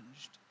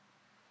challenged.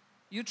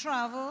 You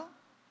travel,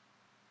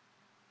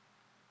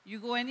 you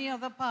go any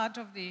other part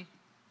of the,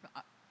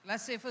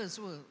 let's say first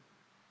world,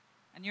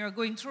 and you're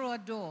going through a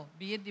door,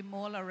 be it the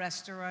mall or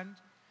restaurant,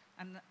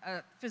 and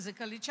a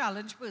physically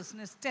challenged person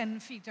is 10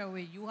 feet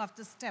away. You have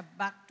to step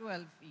back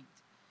 12 feet.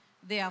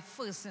 They are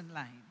first in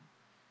line.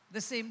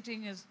 The same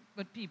thing is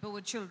with people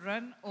with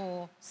children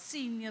or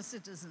senior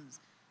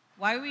citizens.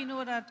 Why we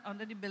know that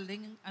under the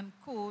building and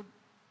code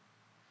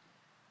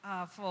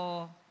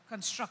for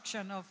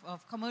construction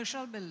of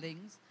commercial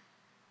buildings,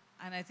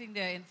 and I think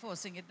they're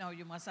enforcing it now,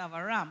 you must have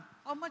a ramp.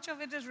 How much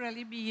of it is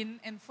really being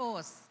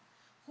enforced?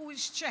 Who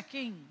is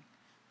checking?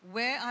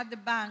 Where are the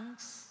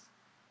banks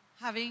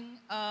having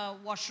a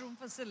washroom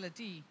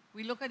facility?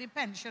 We look at the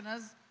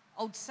pensioners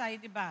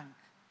outside the bank,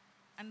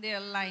 and they're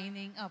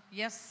lining up.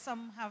 Yes,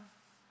 some have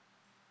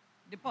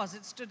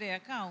deposits to their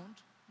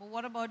account, but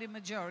what about the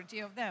majority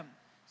of them?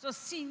 So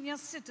senior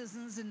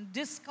citizens in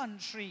this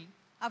country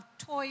have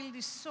toiled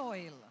the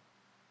soil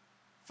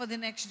for the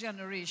next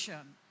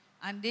generation.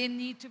 and they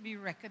need to be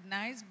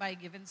recognized by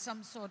given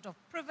some sort of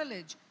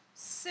privilege,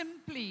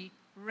 simply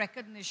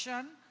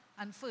recognition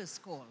and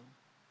first call.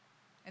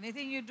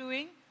 Anything you're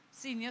doing,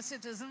 senior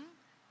citizen,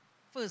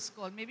 first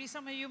call. Maybe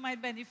some of you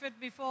might benefit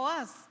before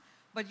us,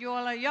 but you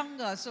all are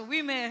younger, so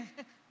we may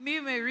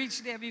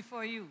reach there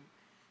before you.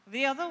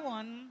 The other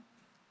one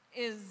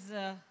is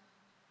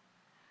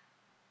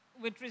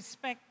with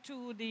respect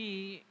to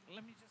the,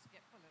 let me just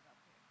pull it up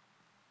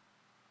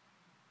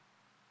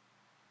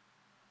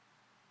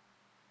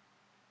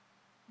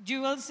here.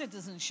 Dual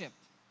citizenship.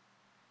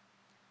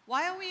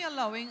 Why are we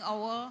allowing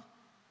our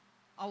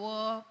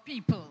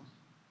people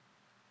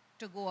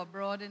to go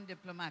abroad in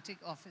diplomatic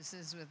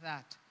offices with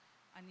that?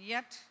 And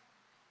yet,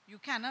 you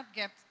cannot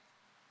get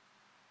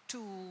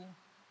to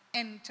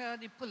enter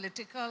the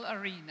political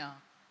arena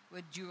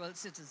with dual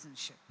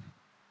citizenship.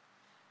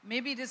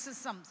 Maybe this is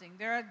something.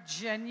 There are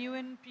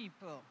genuine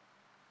people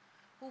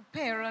who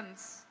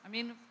parents, I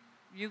mean,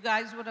 you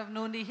guys would have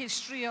known the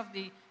history of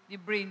the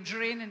brain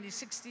drain in the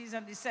 60s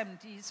and the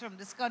 70s from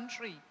this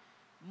country,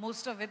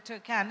 most of it to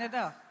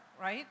Canada,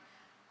 right?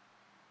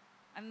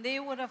 And they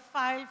would have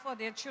filed for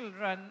their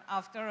children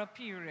after a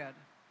period.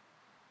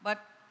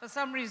 But for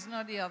some reason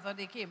or the other,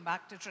 they came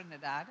back to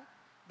Trinidad.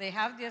 They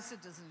have their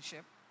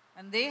citizenship,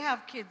 and they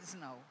have kids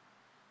now.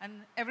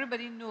 And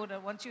everybody knows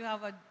that once you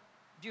have a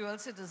dual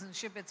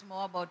citizenship, it's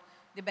more about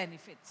the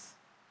benefits.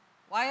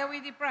 Why are we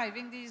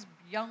depriving these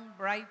young,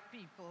 bright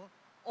people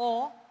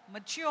or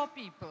mature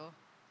people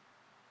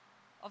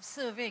of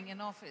serving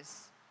in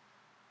office?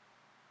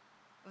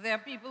 There are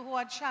people who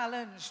are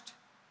challenged,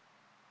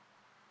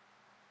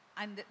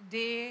 and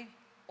they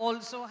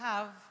also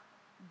have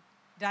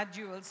that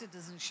dual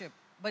citizenship,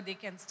 but they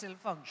can still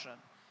function.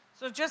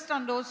 So just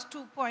on those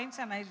 2 points,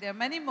 and there are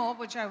many more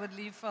which I would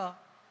leave for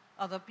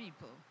other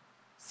people.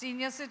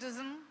 Senior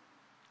citizen,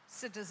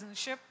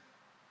 citizenship,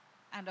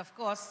 and of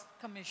course,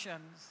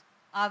 commissions.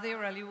 Are they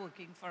really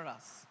working for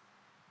us?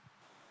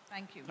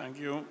 Thank you. Thank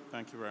you.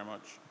 Thank you very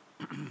much.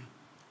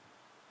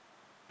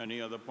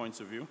 Any other points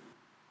of view?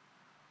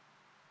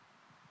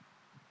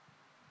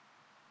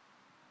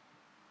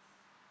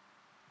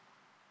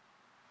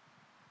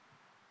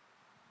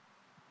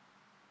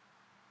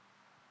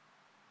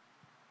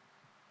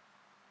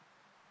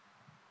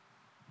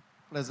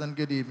 Pleasant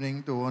good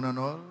evening to one and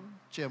all,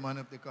 Chairman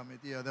of the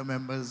committee, other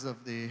members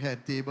of the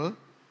head table,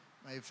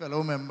 my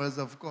fellow members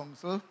of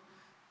council,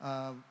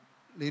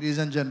 ladies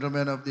and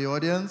gentlemen of the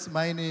audience.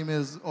 My name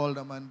is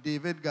Alderman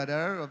David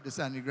Gadar of the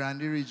Sangre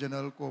Grande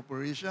Regional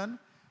Corporation,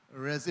 a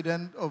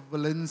resident of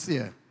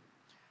Valencia.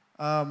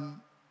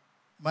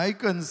 My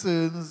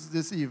concerns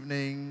this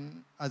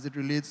evening, as it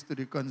relates to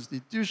the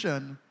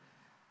Constitution,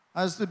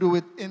 has to do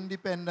with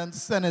independent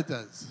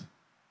senators.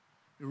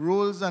 The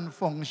roles and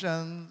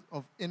functions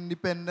of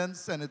independent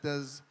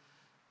senators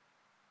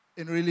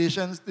in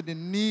relation to the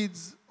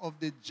needs of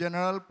the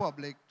general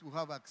public to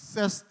have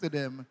access to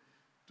them,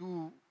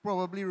 to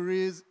probably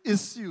raise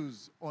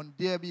issues on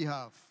their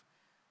behalf.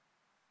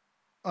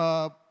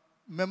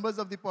 Members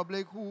of the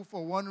public who,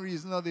 for one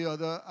reason or the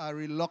other, are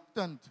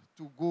reluctant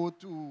to go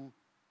to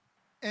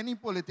any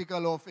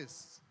political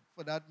office,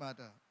 for that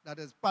matter, that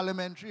is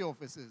parliamentary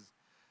offices.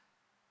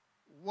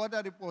 What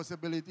are the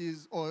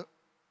possibilities, or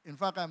in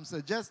fact, I'm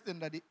suggesting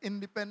that the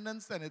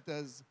independent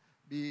senators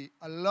be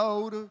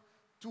allowed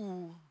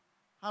to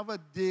have a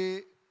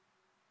day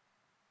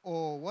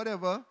or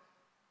whatever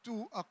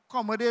to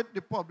accommodate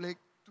the public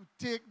to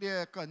take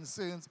their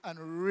concerns and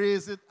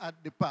raise it at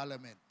the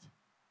parliament.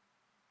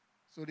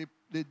 So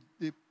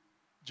the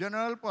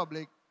general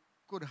public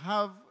could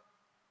have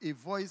a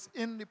voice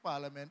in the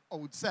parliament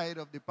outside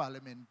of the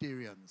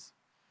parliamentarians.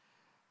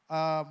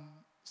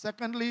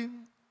 Secondly,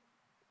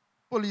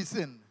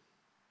 policing.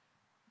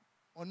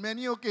 On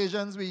many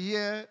occasions, we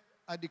hear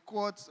at the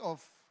courts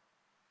of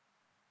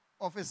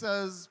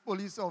officers,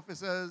 police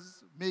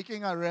officers,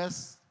 making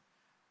arrests,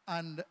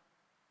 and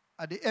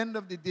at the end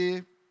of the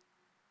day,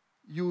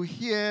 you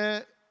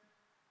hear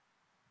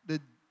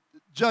the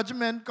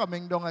judgment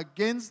coming down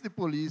against the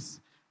police,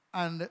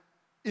 and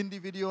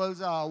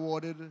individuals are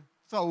awarded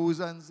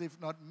thousands, if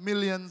not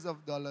millions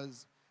of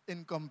dollars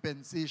in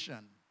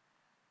compensation.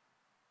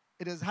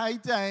 It is high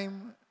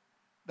time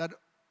that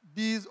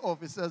these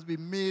officers be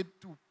made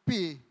to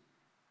pay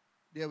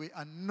their way,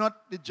 and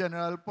not the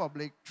general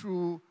public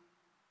through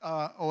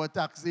our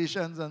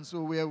taxations, and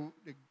so where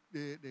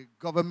the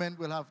government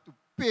will have to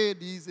pay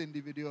these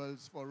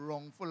individuals for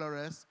wrongful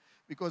arrest,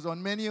 because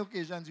on many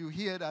occasions you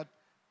hear that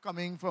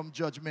coming from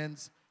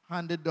judgments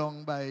handed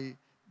down by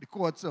the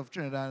courts of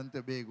Trinidad and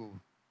Tobago.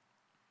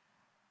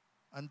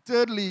 And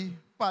thirdly,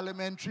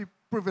 parliamentary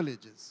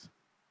privileges.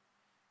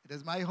 It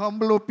is my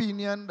humble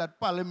opinion that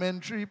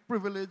parliamentary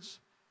privilege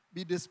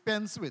be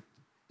dispensed with,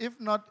 if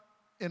not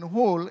in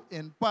whole,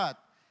 in part,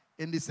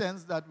 in the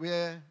sense that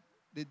where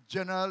the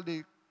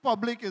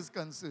public is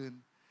concerned,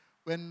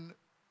 when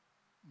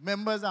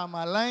members are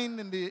maligned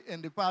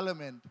in the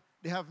parliament,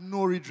 they have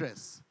no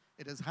redress.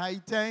 It is high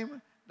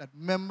time that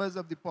members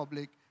of the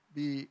public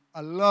be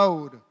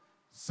allowed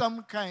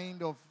some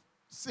kind of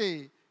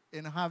say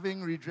in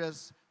having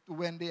redress to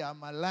when they are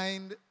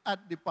maligned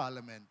at the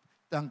parliament.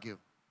 Thank you.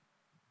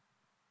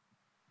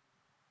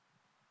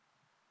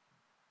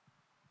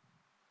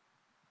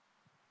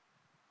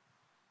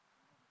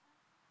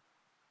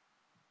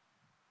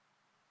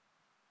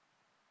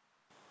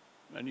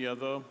 Any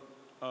other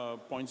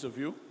points of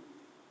view?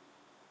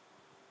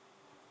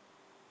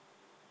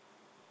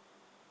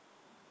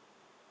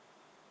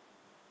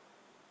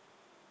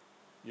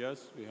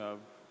 Yes, we have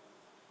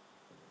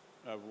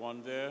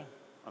one there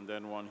and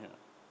then one here.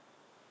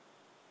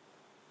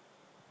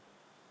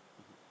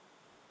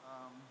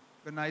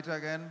 Good night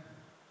again.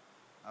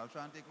 I'll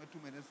try and take my 2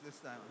 minutes this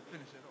time and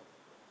finish it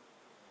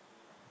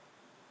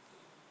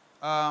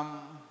off.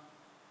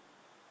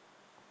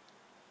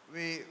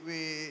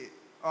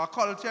 Our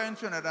culture in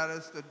Trinidad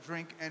is to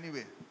drink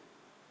anyway.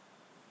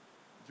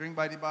 Drink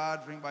by the bar,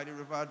 drink by the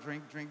river,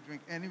 drink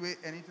anyway,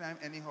 anytime,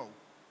 anyhow.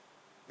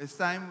 It's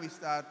time we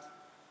start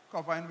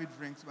covering with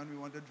drinks when we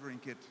want to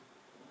drink it.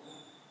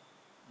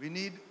 We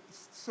need,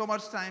 so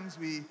much times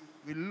we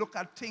look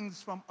at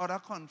things from other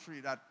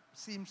countries that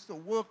seems to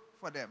work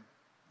for them.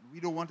 And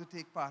we don't want to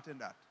take part in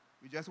that.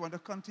 We just want to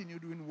continue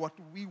doing what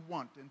we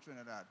want in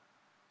Trinidad.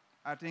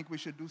 I think we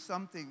should do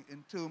something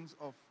in terms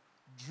of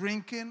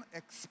drinking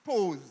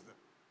exposed.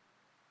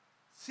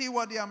 See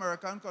what the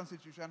American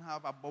Constitution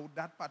have about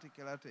that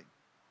particular thing.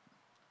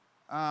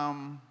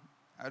 I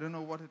don't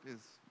know what it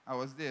is. I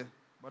was there,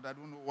 but I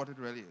don't know what it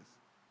really is.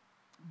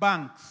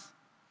 Banks.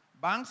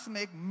 Banks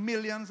make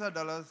millions of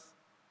dollars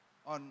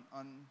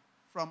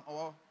from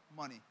our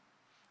money.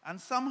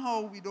 And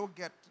somehow we don't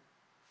get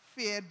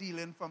fair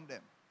dealing from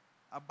them.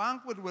 A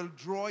bank would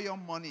withdraw your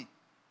money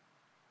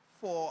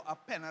for a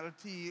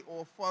penalty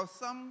or for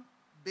some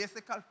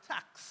basic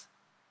tax.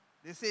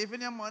 They save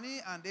in your money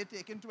and they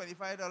take in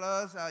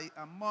 $25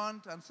 a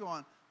month and so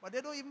on. But they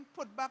don't even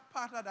put back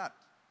part of that.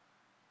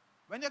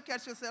 When you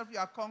catch yourself,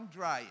 your account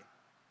dry.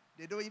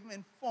 They don't even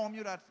inform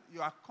you that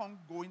your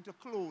account going to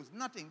close.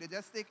 Nothing. They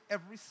just take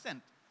every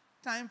cent.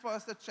 Time for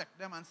us to check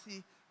them and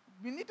see.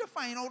 We need to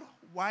find out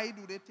why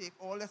do they take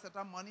all this set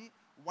of money,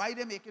 why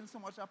they're making so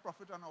much a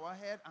profit on our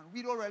head, and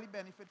we don't really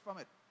benefit from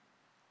it.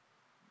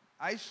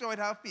 I sure it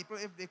have people,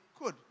 if they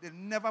could, they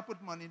never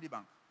put money in the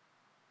bank.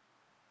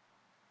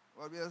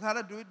 But we just had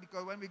to do it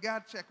because when we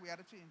got a check, we had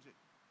to change it.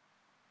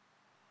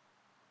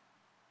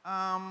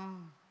 I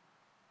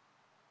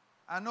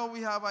know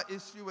we have an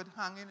issue with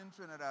hanging in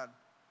Trinidad.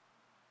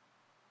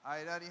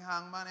 Either the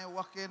hangman is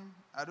working,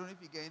 I don't know if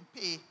he's getting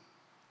paid.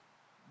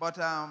 But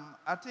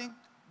I think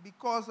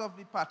because of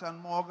the Pattern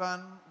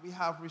Morgan, we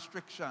have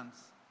restrictions.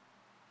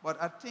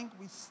 But I think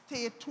we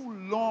stay too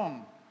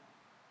long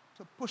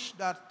to push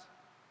that,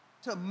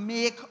 to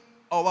make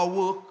our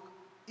work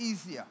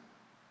easier.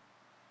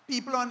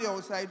 People on the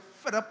outside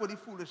fed up with the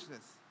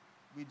foolishness.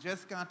 We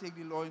just can't take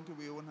the law into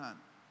our own hand.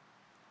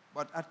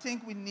 But I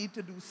think we need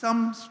to do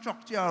some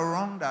structure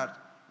around that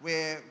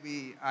where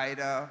we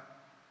either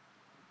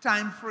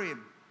time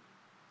frame.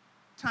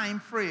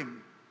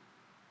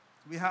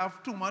 We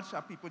have too much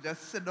of people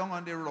just sit down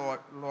on their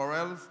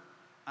laurels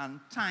and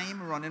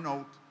time running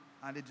out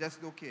and they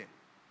just don't care.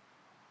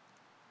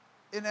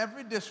 In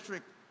every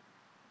district,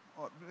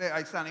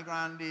 like Sangre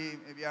Grande,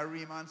 maybe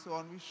Arima and so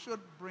on, we should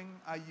bring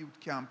a youth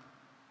camp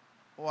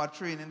or a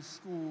training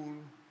school,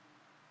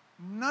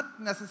 not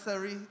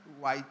necessarily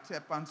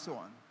YTEP and so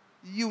on.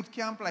 Youth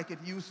camp like it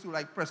used to,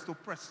 like Presto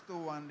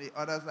Presto and the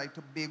others like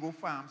Tobago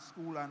Farm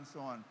School and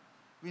so on.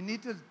 We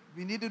need to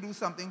do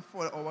something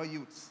for our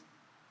youths.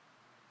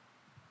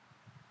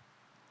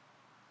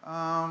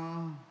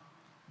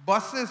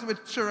 Buses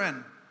with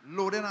children,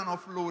 loading and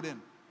offloading.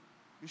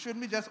 We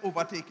shouldn't be just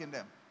overtaking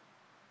them.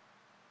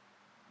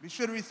 We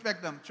should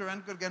respect them.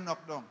 Children could get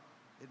knocked down.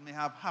 It may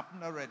have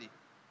happened already.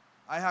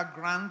 I have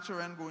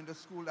grandchildren going to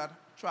school that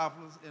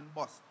travels in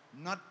bus,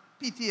 not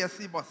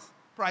PTSC bus,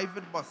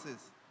 private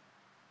buses.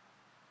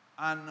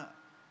 And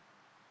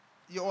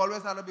you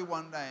always have to be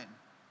wondering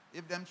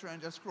if them children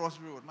just cross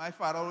the road. My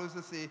father always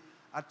used to say,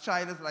 a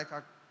child is like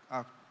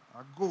a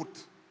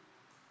goat.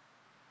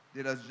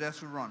 They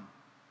just run.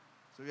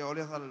 So we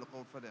always have to look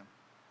out for them.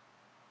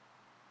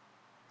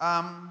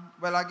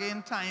 Well,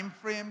 again, time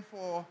frame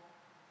for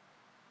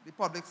the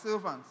public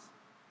servants.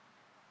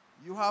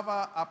 You have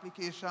an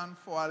application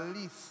for a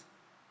lease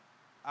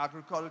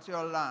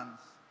agricultural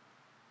lands.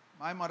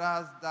 My mother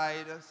has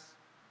died a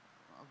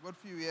good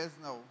few years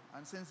now,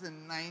 and since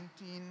in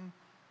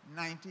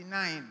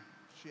 1999,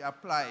 she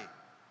applied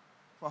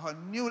for a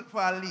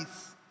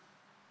lease.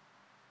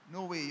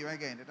 No way you're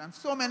getting it. And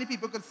so many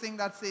people could sing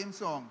that same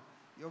song.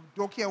 You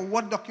don't care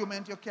what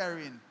document you're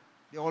carrying.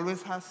 They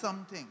always have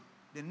something.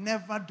 They're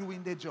never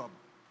doing their job.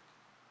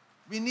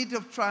 We need to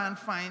try and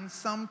find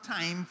some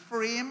time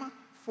frame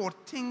for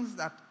things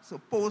that are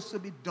supposed to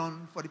be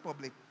done for the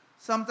public.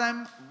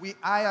 Sometimes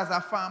I as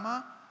a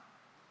farmer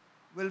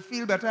will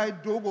feel better I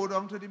don't go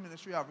down to the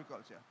Ministry of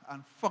Agriculture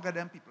and forget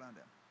them people and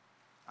them.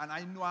 And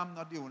I know I'm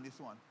not the only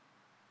one.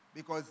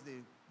 Because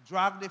they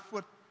drag their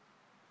foot,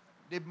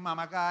 they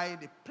mama guy,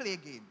 they play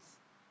games.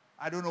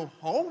 I don't know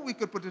how we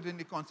could put it in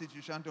the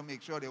Constitution to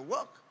make sure they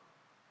work.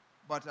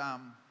 But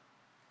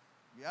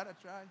we had a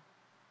try.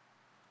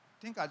 I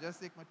think I'll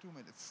just take my 2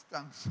 minutes.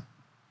 Thanks.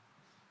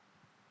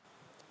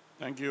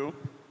 Thank you.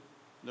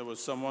 There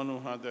was someone who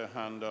had their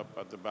hand up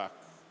at the back.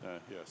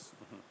 Yes.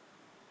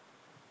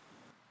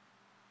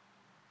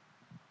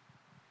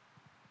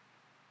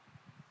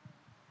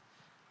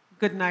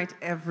 Good night,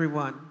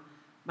 everyone.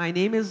 My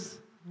name is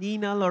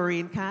Nina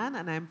Lorraine Khan,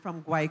 and I'm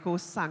from Guayco,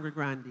 Sangre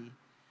Grande.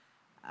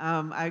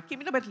 I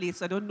came in a bit late,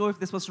 so I don't know if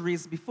this was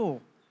raised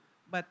before.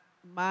 But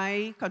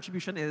my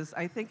contribution is,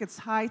 I think it's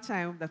high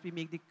time that we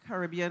make the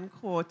Caribbean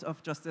Court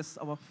of Justice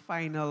our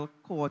final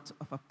court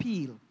of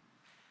appeal.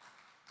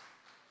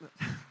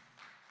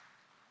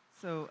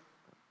 So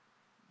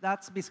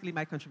that's basically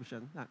my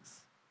contribution.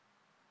 Thanks.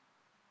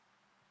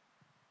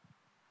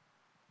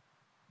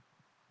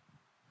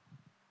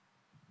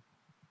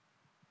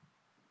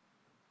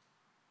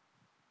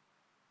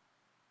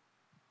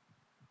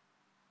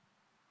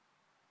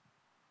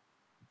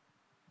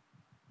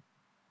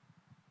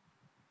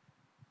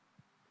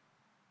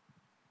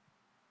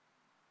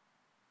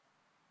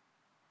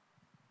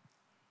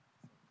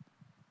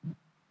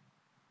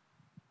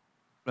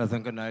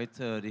 Pleasant good night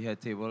to the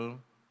head table,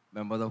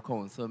 members of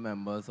council,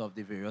 members of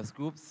the various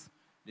groups.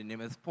 The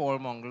name is Paul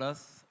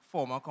Monglas,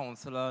 former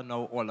councillor,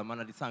 now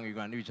alderman at the Sangre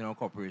Grande Regional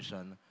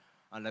Corporation.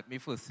 And let me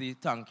firstly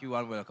thank you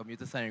and welcome you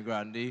to Sangre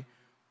Grande.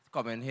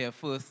 Coming here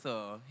first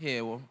to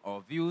hear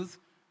our views,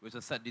 which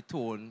will set the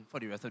tone for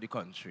the rest of the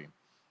country.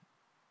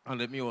 And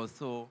let me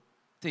also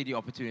take the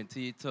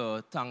opportunity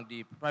to thank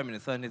the Prime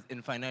Minister and his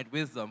infinite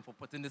wisdom for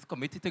putting this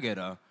committee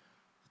together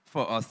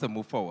for us to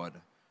move forward.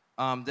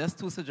 There's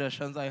two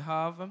suggestions I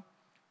have.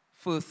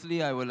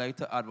 Firstly, I would like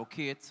to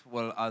advocate,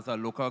 well, as a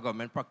local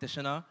government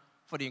practitioner,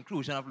 for the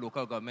inclusion of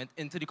local government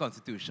into the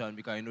Constitution,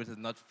 because I know it is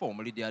not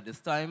formally there at this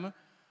time.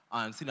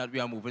 And seeing that we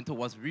are moving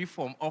towards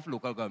reform of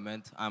local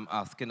government, I'm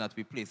asking that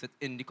we place it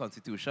in the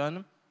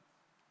Constitution.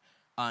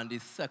 And the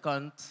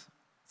second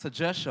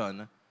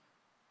suggestion,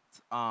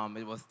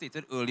 it was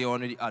stated earlier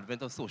on in the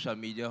advent of social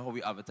media, how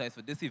we advertise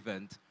for this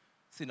event,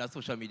 seeing that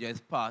social media is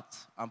part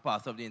and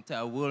parcel of the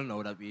entire world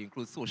now, that we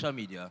include social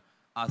media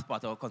as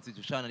part of our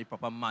constitution and the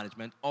proper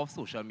management of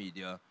social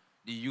media,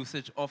 the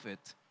usage of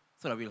it,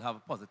 so that we'll have a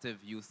positive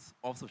use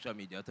of social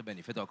media to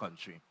benefit our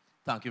country.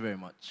 Thank you very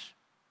much.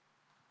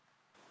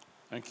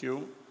 Thank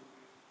you.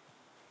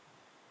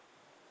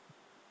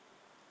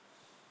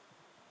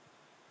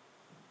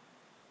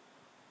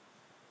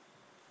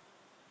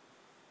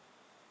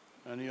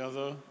 Any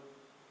other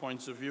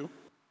points of view?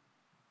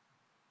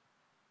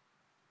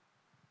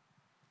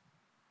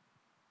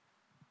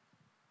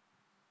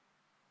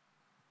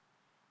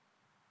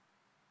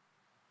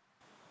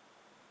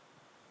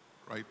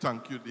 Right,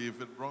 thank you,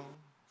 David Brown,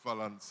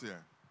 Valencia.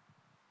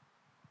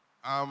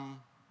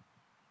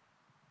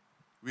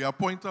 We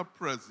appoint a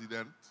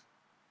president,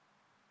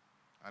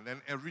 and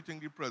then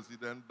everything the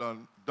president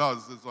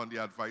does is on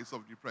the advice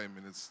of the Prime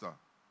Minister.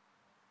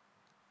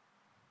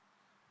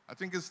 I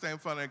think it's time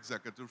for an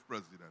executive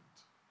president.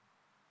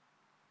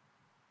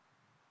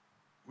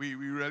 We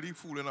really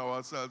fooling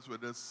ourselves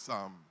with this.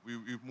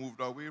 We've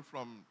moved away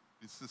from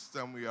the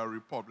system. We are a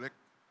republic.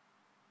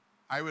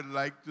 I would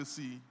like to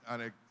see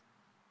an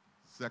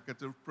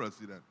executive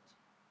president,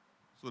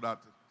 so that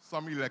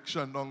some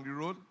election down the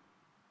road,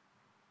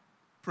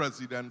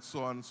 president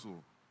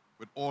so-and-so,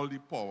 with all the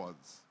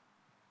powers,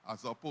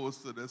 as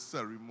opposed to this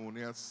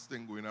ceremonious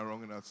thing going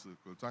around in a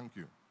circle. Thank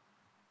you.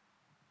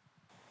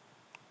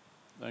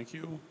 Thank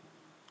you.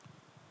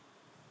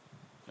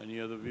 Any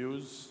other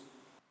views?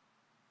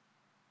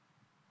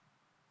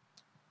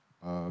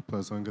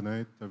 Pleasant good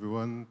night,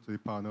 everyone, to the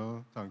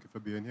panel. Thank you for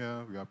being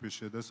here. We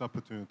appreciate this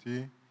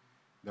opportunity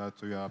that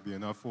we are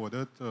being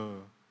afforded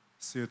to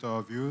state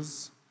our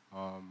views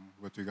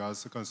with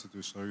regards to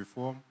constitutional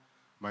reform.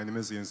 My name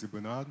is Yancy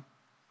Bernard.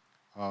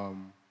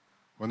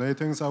 One of the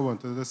things I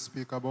wanted to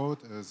speak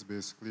about is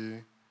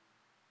basically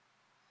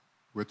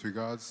with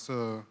regards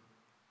to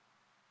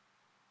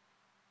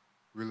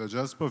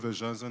religious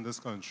provisions in this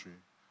country.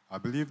 I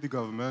believe the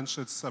government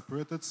should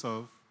separate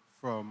itself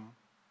from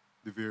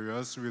the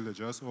various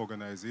religious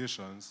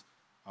organizations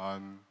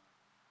and,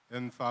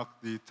 in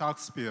fact, the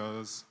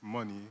taxpayers'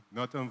 money,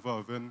 not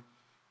involving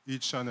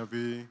each and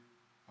every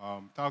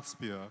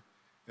taxpayer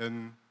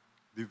in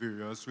the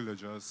various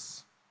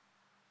religious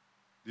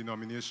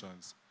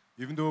denominations.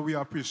 Even though we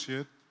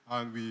appreciate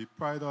and we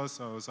pride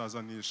ourselves as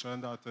a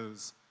nation that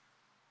is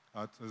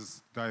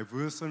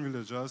diverse in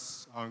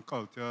religious and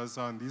cultures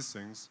and these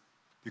things,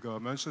 the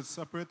government should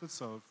separate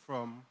itself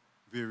from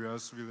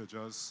various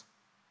religious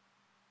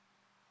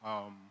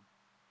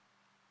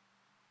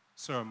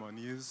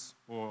ceremonies,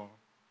 or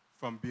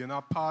from being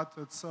a part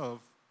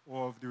itself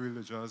of the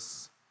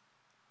religious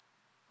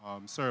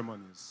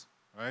ceremonies,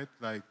 right?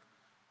 Like,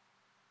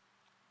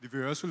 the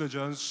various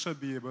religions should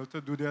be able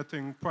to do their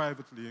thing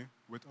privately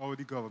without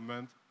the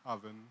government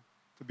having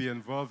to be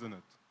involved in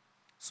it.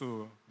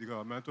 So the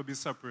government will be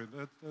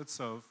separated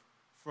itself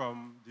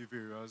from the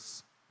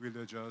various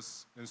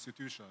religious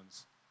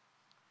institutions,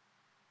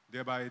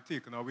 thereby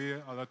taking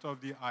away a lot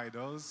of the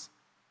idols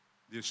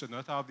They should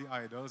not have the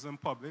idols in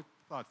public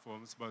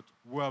platforms, but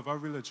whoever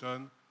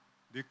religion,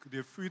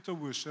 they're free to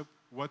worship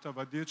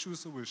whatever they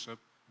choose to worship,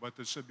 but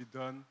it should be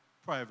done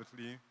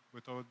privately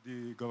without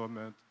the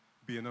government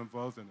being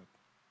involved in it.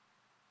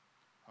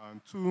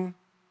 And two,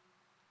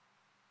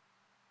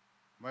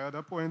 my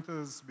other point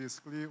is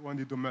basically on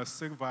the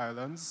domestic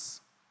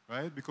violence,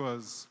 right?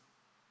 Because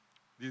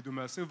the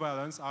domestic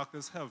violence act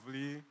is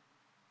heavily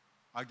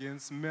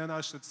against men,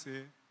 I should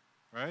say,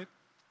 right?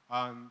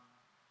 And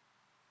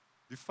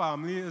the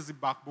family is the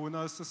backbone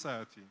of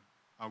society.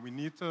 And we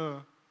need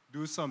to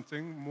do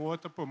something more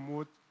to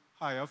promote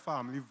higher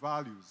family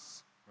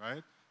values,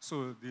 right?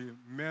 So the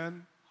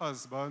men,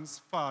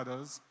 husbands,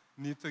 fathers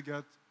need to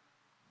get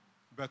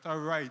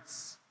better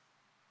rights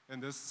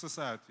in this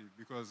society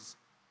because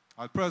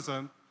at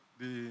present,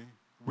 the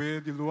way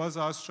the laws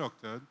are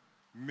structured,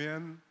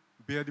 men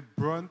bear the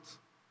brunt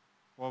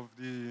of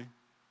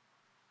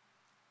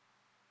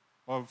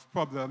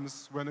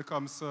problems when it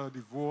comes to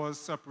divorce,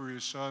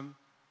 separation,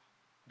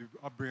 the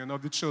upbringing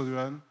of the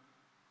children.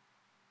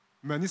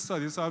 Many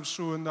studies have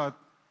shown that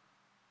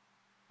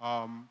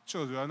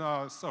children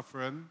are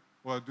suffering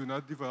or do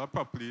not develop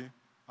properly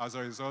as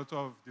a result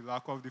of the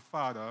lack of the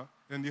father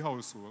in the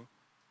household,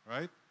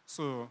 right?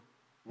 So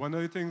one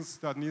of the things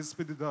that needs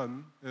to be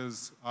done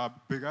is a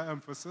bigger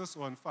emphasis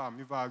on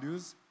family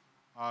values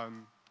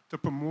and to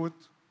promote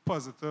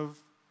positive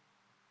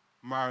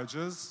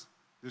marriages.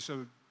 They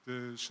should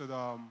be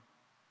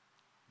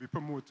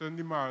promoting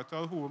the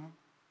marital home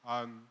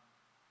and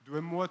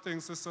doing more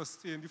things to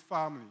sustain the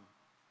family,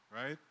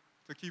 right?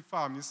 To keep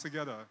families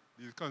together.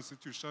 The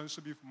Constitution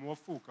should be more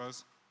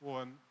focused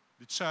on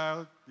the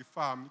child, the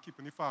family,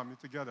 keeping the family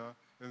together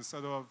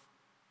instead of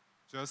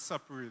just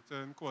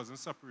separating, causing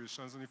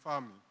separations in the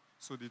family.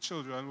 So the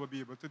children will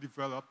be able to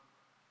develop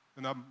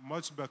in a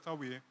much better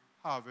way,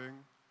 having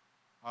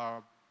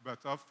a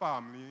better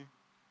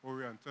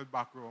family-oriented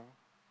background,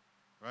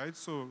 right?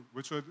 So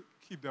which would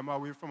keep them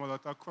away from a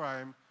lot of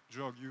crime,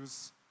 drug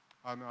use,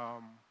 and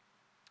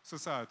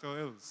societal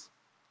ills.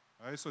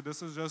 Right? So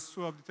this is just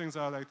two of the things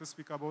I'd like to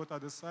speak about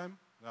at this time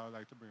that I'd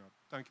like to bring up.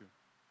 Thank you.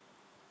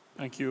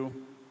 Thank you.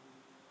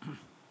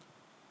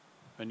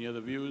 Any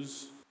other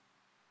views?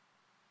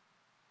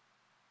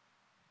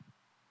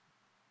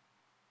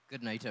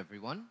 Good night,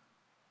 everyone.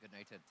 Good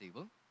night at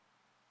table.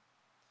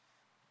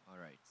 All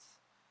right.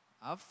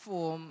 I have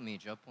 4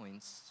 major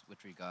points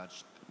with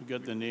regards.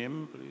 Get the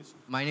name, please.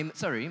 My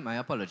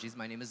apologies.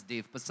 My name is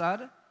Dave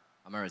Passad.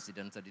 I'm a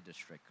resident of the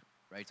district,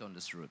 right on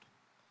this road.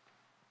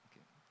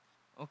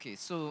 Okay,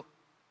 so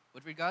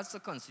with regards to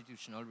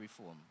constitutional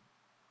reform,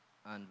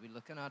 and we're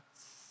looking at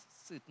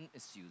certain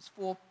issues,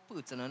 4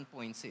 pertinent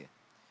points here.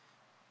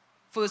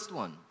 First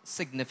one,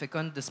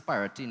 significant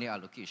disparity in the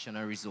allocation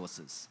of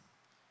resources,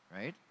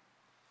 right?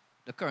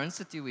 The current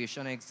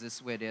situation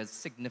exists where there's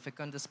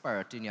significant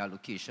disparity in the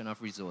allocation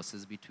of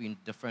resources between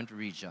different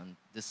regions,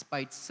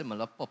 despite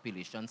similar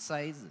population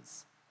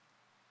sizes.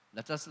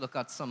 Let us look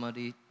at some of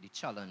the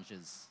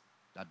challenges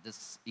that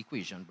this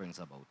equation brings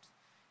about.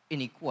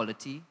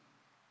 Inequality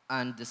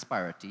and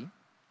disparity,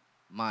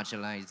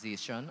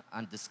 marginalization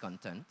and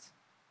discontent,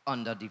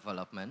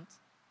 underdevelopment,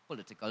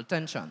 political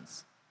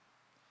tensions.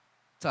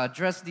 To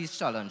address these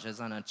challenges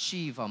and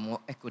achieve a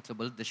more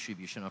equitable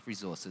distribution of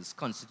resources,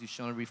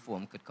 constitutional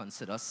reform could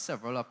consider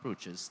several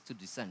approaches to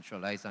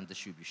decentralize and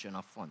distribution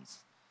of funds.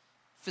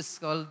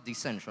 Fiscal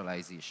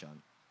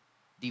decentralization.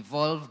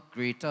 Devolve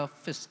greater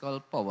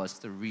fiscal powers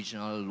to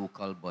regional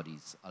local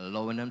bodies,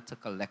 allowing them to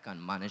collect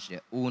and manage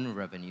their own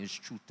revenues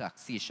through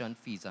taxation,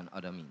 fees, and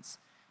other means.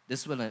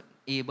 This will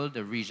enable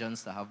the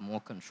regions to have more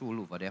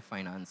control over their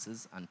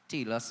finances and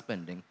tailor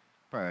spending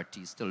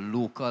priorities to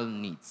local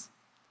needs.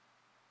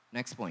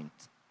 Next point,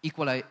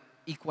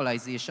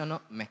 equalization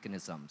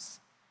mechanisms.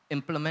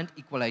 Implement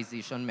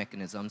equalization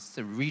mechanisms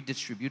to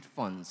redistribute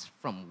funds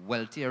from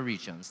wealthier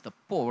regions to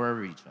poorer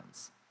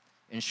regions,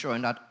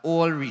 ensuring that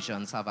all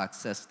regions have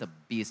access to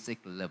basic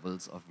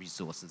levels of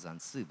resources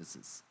and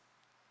services.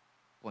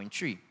 Point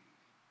 3,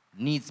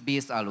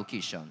 needs-based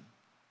allocation.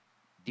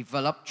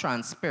 Develop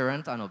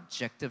transparent and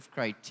objective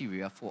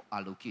criteria for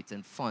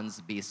allocating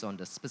funds based on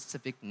the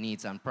specific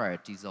needs and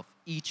priorities of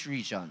each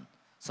region,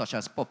 such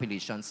as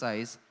population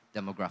size,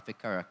 demographic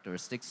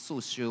characteristics,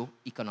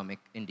 socio-economic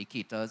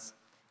indicators,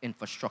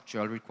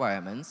 infrastructural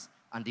requirements,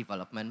 and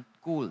development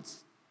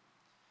goals.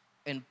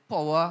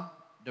 Empower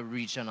the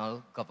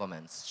regional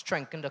governments.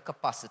 Strengthen the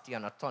capacity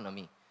and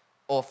autonomy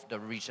of the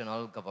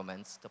regional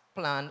governments to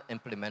plan,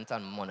 implement,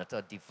 and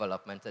monitor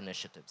development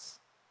initiatives.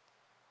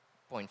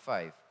 Point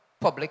 5,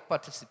 public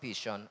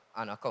participation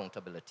and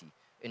accountability.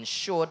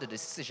 Ensure the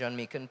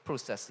decision-making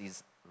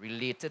processes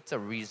related to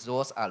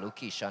resource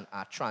allocation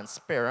are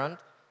transparent,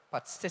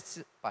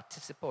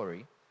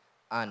 participatory,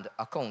 and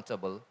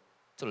accountable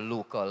to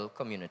local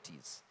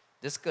communities.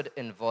 This could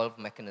involve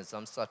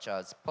mechanisms such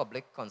as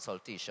public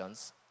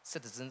consultations,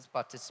 citizens'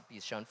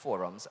 participation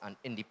forums, and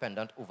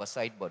independent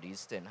oversight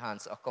bodies to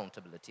enhance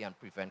accountability and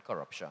prevent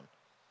corruption.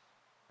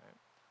 Right.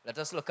 Let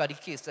us look at the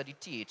case of the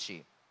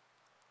THA.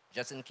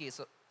 Just in case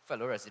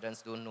fellow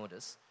residents don't know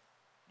this,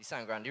 The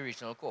Sangre Grande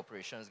Regional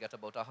Corporations get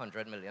about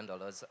 $100 million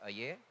a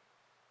year.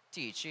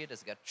 THA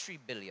does get $3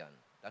 billion.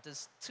 That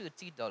is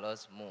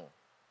 $30 more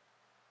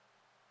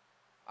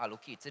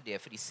allocated there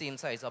for the same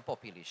size of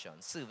population,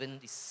 serving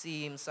the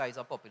same size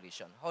of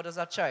population. How does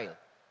a child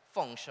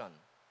function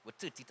with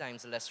 30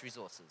 times less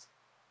resources?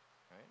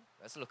 Right?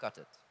 Let's look at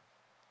it.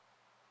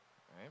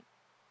 Right?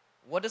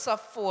 What this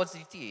affords the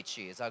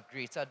THA is a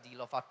greater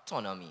deal of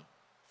autonomy,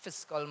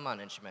 fiscal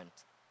management,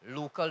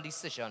 local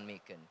decision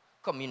making,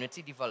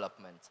 community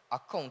development,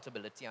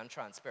 accountability, and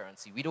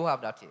transparency. We don't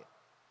have that here.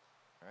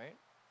 Right?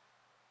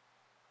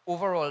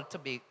 Overall,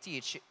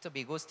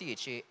 Tobago's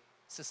THA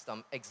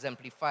system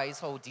exemplifies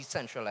how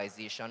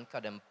decentralization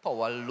can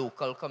empower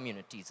local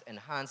communities,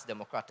 enhance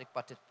democratic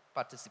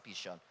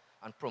participation,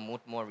 and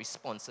promote more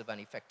responsive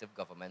and effective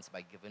governments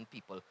by giving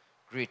people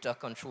greater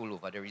control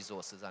over their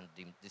resources and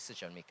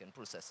decision-making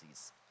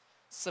processes.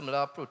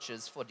 Similar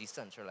approaches for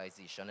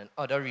decentralization in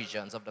other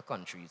regions of the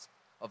country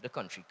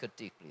could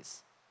take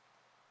place.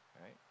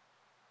 Right?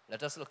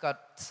 Let us look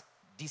at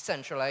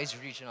decentralized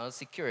regional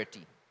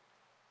security.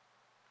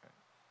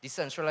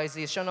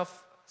 Decentralization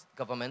of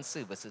government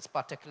services,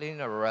 particularly in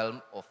the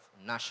realm of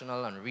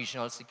national and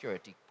regional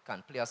security,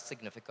 can play a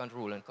significant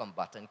role in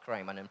combating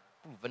crime and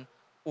improving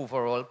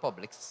overall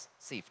public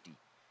safety.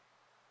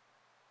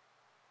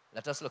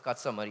 Let us look at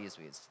some of these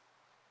ways.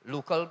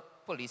 Local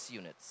police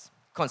units.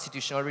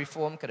 Constitutional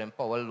reform can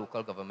empower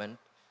local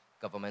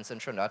governments in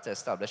Trinidad to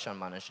establish and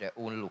manage their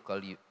own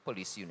local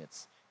police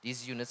units.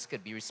 These units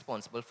could be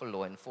responsible for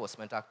law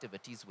enforcement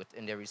activities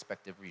within their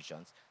respective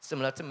regions,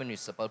 similar to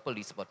municipal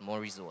police, but more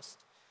resourced.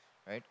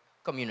 Right?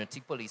 Community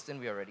policing,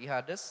 we already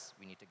had this.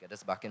 We need to get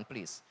this back in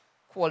place.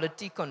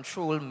 Quality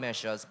control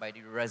measures by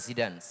the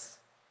residents.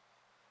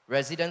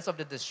 Residents of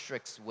the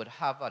districts would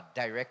have a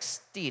direct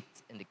stake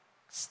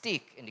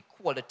in the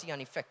quality and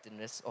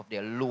effectiveness of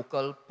their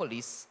local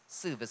police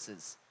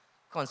services.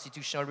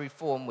 Constitutional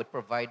reform would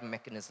provide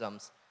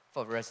mechanisms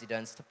for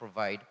residents to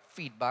provide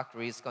feedback,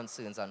 raise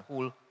concerns, and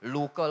hold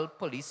local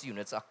police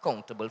units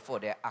accountable for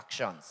their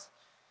actions.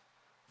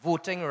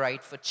 Voting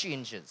right for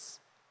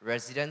changes.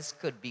 Residents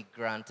could be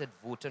granted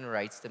voting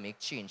rights to make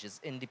changes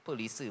in the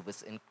police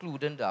service,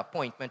 including the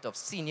appointment of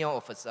senior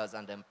officers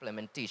and the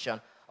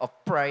implementation of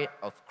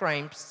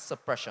crime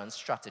suppression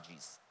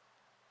strategies.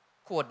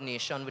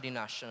 Coordination with the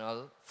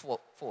national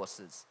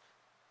forces.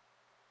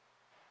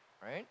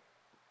 Right?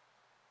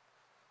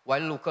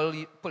 While local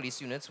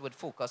police units would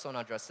focus on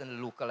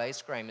addressing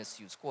localized crime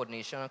issues,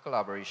 coordination and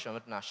collaboration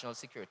with national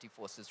security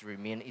forces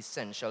remain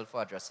essential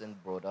for addressing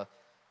broader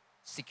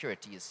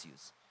security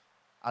issues.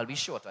 I'll be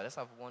short. I just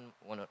have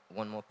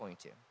one more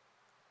point here.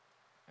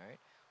 All right?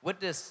 With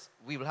this,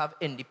 we will have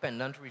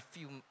independent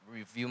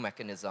review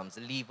mechanisms,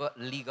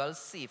 legal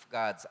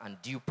safeguards and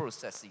due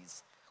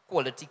processes,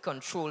 quality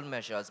control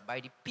measures by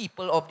the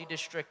people of the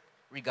district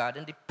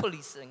regarding the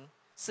policing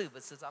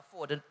services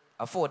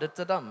afforded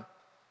to them.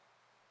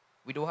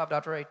 We don't have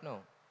that right now.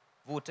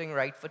 Voting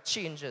right for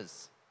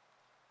changes,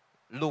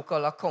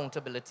 local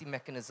accountability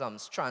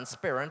mechanisms,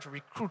 transparent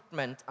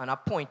recruitment and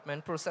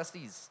appointment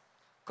processes,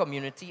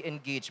 community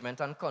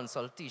engagement and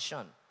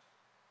consultation,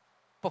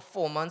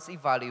 performance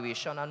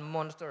evaluation and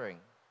monitoring.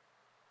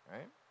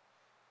 Right?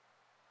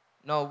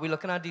 Now, we're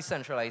looking at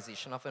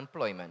decentralization of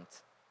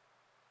employment.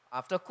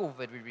 After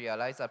COVID, we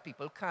realized that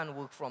people can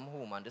work from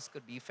home, and this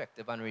could be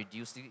effective and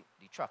reduce the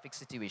traffic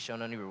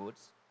situation on the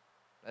roads.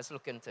 Let's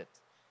look into it.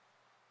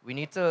 We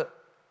need to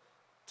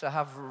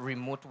have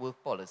remote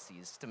work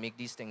policies to make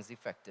these things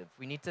effective.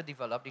 We need to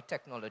develop the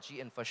technology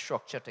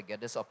infrastructure to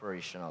get this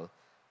operational.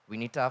 We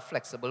need to have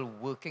flexible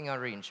working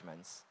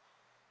arrangements.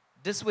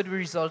 This would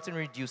result in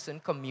reducing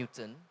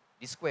commuting,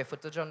 the square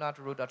footage on that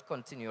road that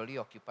continually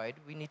occupied.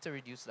 We need to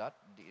reduce that,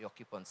 the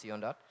occupancy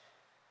on that.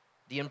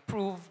 The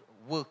improved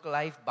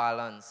work-life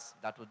balance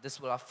that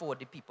this will afford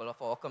the people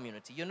of our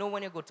community. You know,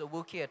 when you go to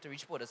work here to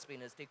reach Port of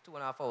Spain, it takes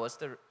 2.5 hours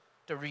to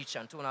reach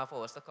and 2.5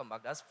 hours to come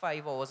back. That's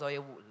 5 hours of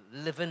your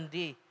living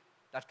day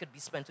that could be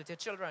spent with your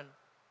children.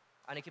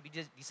 And it could be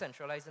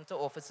decentralized into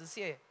offices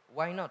here.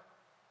 Why not?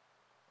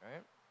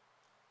 Right?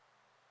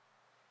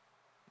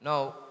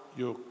 Now,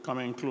 you're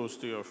coming close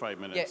to your 5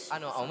 minutes. Yeah, I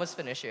know. I almost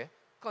finished here.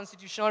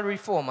 Constitutional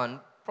reform and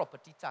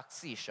property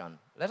taxation.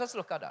 Let us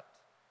look at that.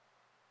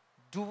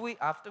 Do we,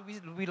 after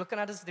we're looking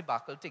at this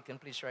debacle taking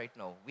place right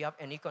now, we have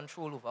any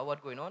control over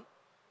what's going on?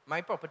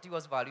 My property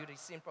was valued the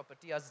same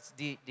property as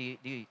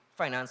the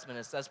finance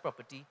minister's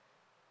property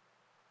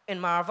in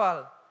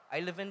Marval.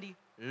 I live in the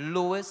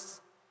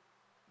lowest,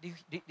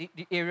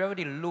 the area with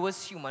the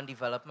lowest human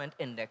development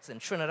index in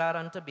Trinidad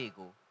and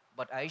Tobago,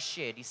 but I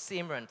share the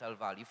same rental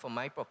value for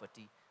my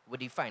property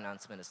with the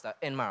finance minister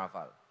in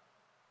Marval.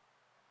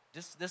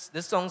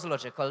 This sounds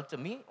logical to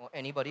me or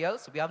anybody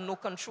else. We have no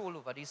control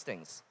over these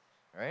things,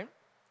 right?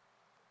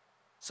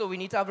 So we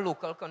need to have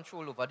local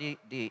control over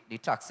the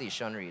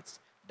taxation rates.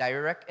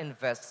 Direct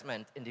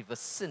investment in the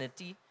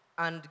vicinity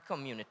and the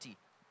community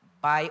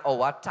by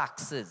our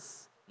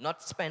taxes,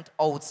 not spent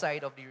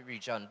outside of the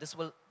region. This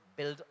will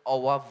build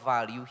our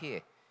value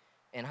here.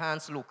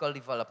 enhance local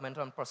development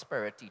and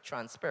prosperity,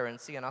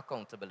 transparency and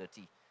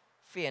accountability,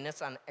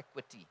 fairness and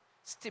equity,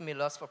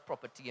 stimulus for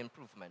property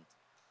improvement.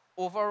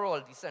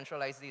 Overall,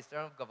 decentralization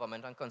of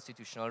government and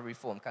constitutional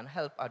reform can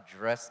help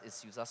address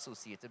issues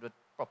associated with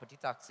property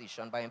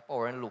taxation by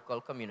empowering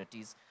local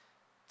communities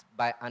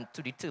and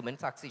to determine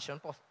taxation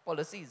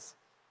policies.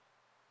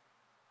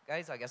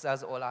 Guys, I guess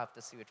that's all I have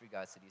to say with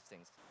regards to these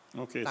things.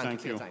 Okay, Thank you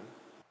for your you. time.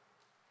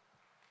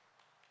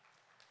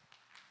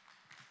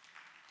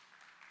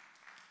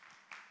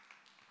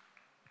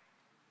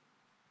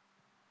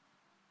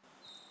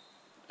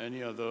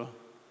 Any other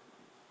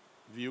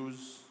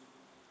views?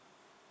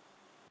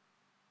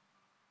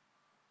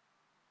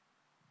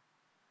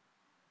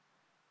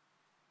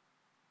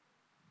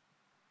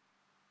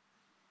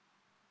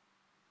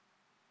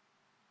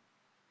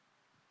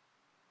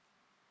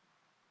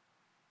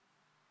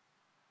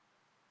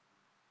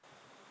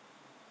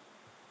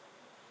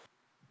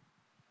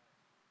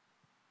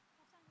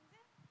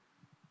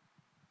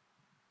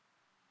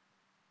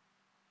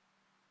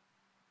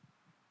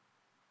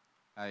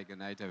 Hi, good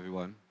night,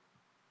 everyone.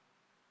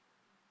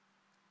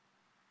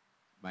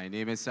 My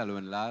name is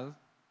Salwan Lal,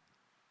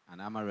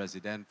 and I'm a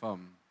resident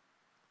from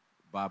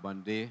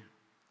Barbande,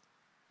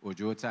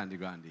 Ojo, Sangre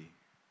Grande.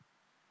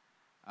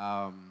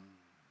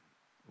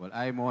 Well,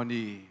 I'm on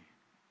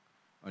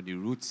the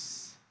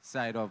roots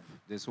side of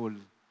this whole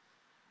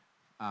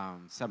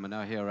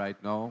seminar here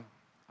right now.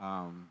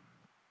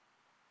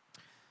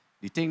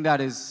 The thing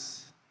that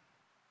is,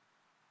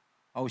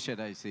 how should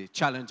I say,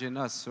 challenging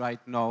us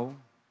right now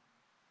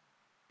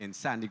in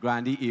Sangre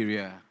Grande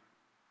area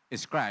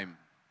is crime.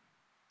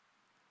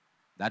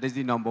 That is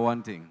the number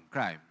one thing,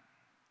 crime.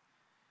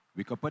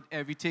 We could put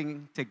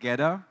everything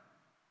together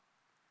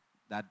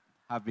that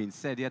have been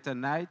said here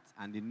tonight,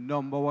 and the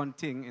number one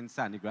thing in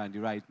Sangre Grande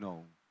right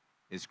now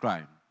is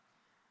crime.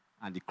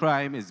 And the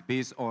crime is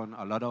based on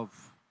a lot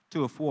of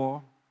turf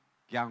war,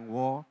 gang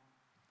war,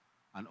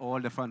 and all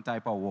different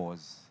type of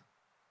wars.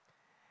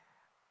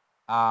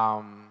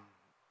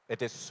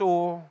 It is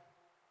so,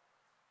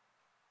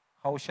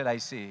 how should I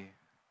say,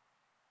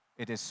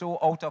 it is so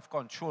out of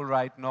control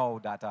right now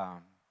that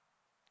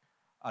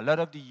a lot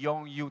of the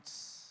young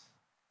youths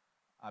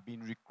are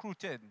being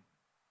recruited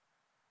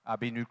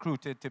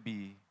to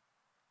be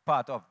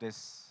part of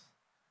this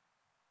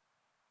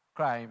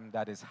crime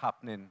that is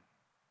happening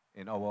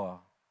in our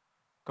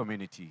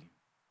community.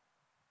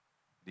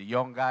 The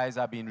young guys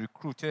are being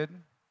recruited,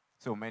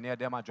 so many of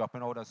them are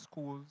dropping out of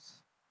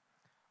schools.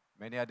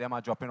 Many of them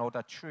are dropping out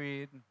of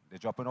trade. They're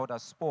dropping out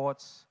of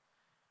sports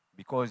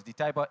because the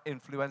type of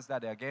influence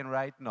that they're getting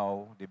right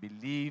now, they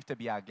believe to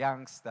be a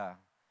gangster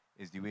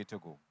is the way to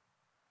go.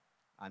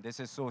 And this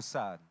is so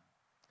sad.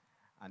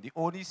 And the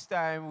only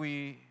time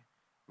we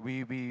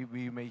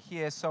may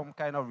hear some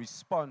kind of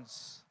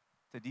response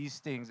to these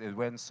things is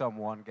when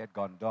someone get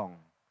gunned down.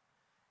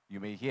 You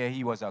may hear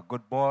he was a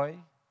good boy,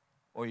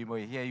 or you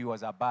may hear he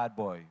was a bad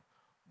boy.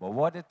 But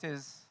what it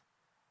is,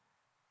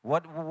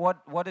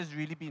 what is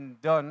really being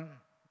done,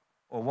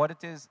 or what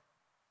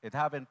it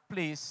have in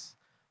place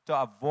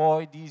to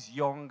avoid these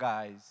young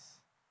guys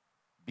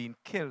being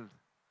killed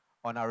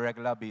on a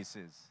regular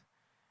basis.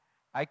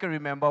 I can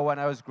remember when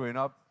I was growing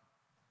up,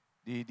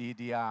 the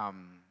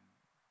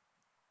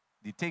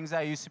things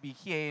I used to be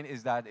hearing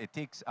is that it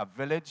takes a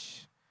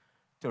village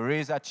to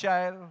raise a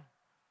child.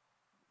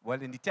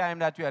 Well, in the time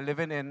that we are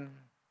living in,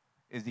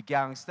 is the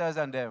gangsters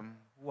and them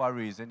who are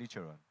raising the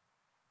children.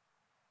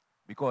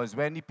 Because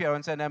when the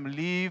parents and them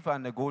leave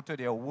and they go to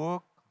their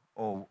work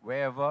or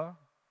wherever,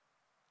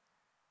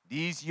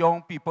 these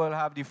young people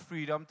have the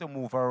freedom to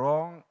move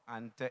around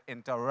and to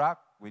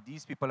interact with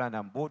these people, and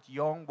them, both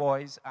young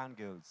boys and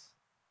girls.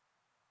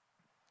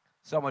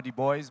 Some of the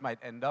boys might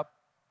end up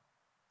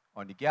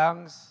on the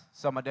gangs.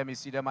 Some of them, you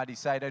see them at the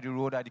side of the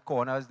road, at the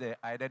corners.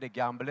 Either they're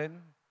gambling,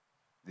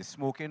 they're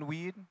smoking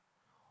weed,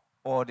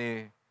 or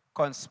they're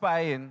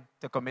conspiring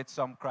to commit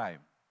some crime.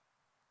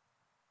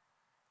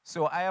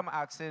 So I am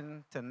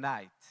asking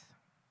tonight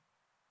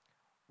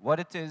what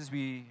it is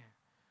we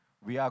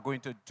are going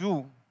to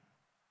do,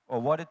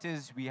 or what it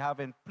is we have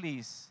in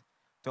place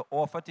to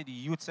offer to the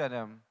youths and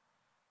them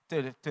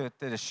to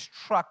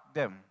distract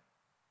them,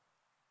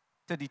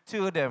 to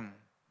deter them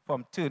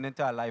from turning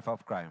to a life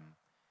of crime.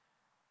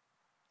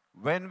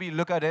 When we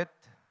look at it,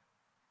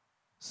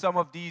 some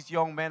of these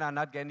young men are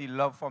not getting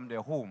love from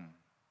their home.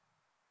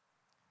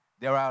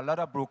 There are a lot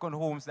of broken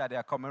homes that they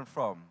are coming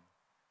from.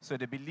 So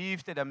they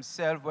believe to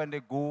themselves when they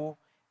go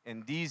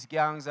in these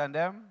gangs and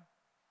them,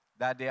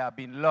 that they are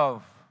being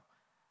loved,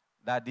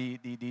 that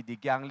the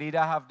gang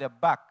leader have their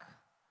back,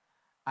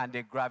 and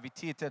they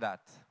gravitate to that.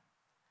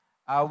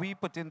 Are we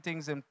putting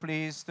things in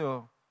place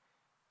to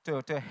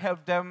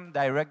help them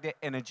direct their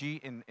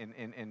energy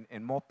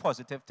in more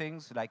positive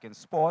things, like in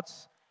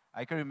sports?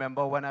 I can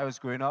remember when I was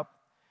growing up,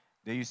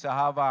 they used to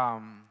have,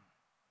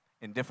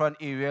 in different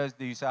areas,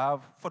 they used to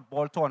have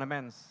football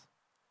tournaments.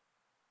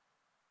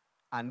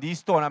 And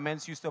these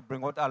tournaments used to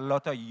bring out a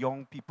lot of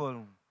young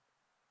people.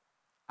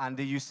 And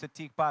they used to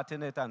take part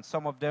in it, and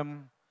some of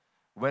them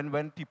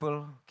when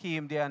people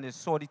came there and they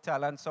saw the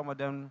talent, some of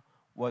them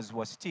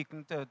was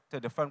taken to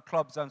different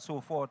clubs and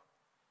so forth.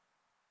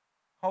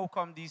 How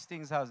come these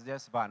things has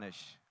just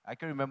vanished? I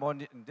can remember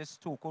on this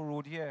Toko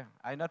road here.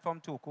 I'm not from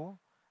Toko.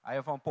 I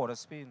am from Port of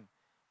Spain.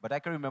 But I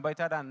can remember it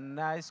had a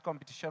nice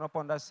competition up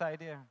on that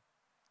side here,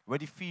 where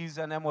the fields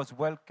and them was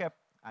well kept,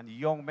 and the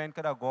young men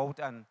could have go out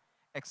and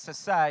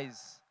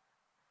exercise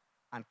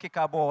and kick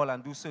a ball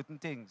and do certain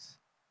things.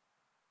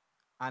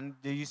 And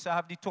they used to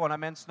have the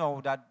tournaments now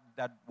that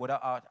would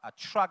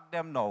attract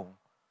them now,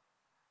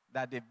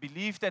 that they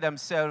believe to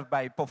themselves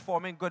by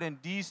performing good in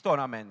these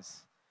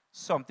tournaments,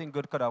 something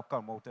good could have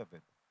come out of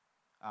it.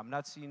 I'm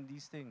not seeing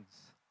these things.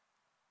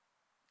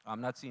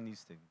 I'm not seeing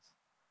these things.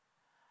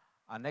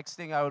 And next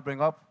thing I will bring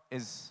up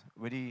is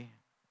with the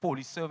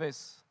police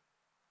service.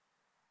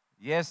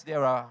 Yes,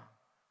 there are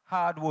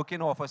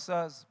hard-working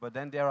officers, but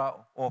then there are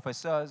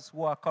officers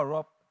who are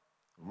corrupt,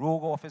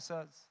 rogue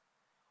officers,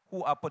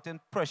 who are putting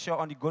pressure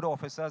on the good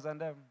officers and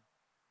them.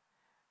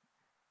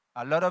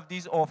 A lot of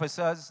these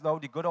officers, now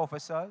the good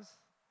officers,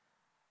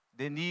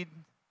 they need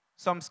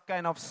some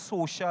kind of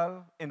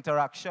social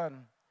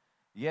interaction.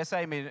 Yes,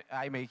 I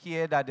may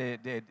hear that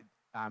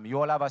you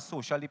all have a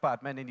social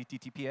department in the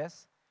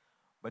TTPS,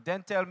 but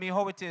then tell me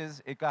how it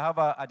is, it can have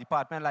a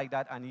department like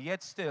that, and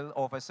yet still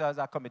officers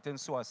are committing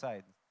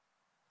suicide.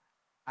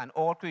 And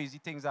all crazy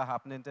things are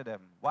happening to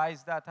them. Why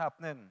is that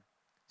happening?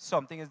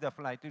 Something is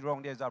definitely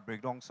wrong. There's a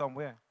breakdown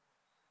somewhere.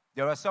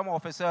 There are some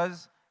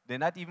officers, they're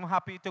not even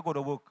happy to go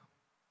to work,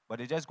 but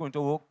they're just going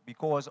to work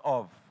because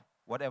of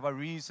whatever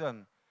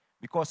reason,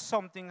 because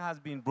something has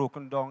been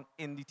broken down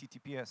in the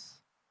TTPS.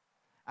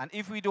 And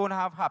if we don't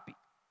have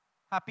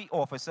happy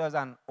officers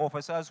and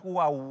officers who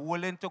are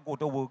willing to go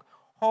to work,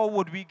 how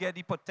would we get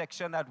the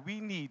protection that we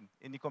need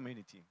in the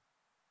community?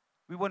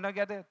 We would not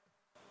get it.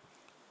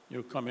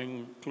 You're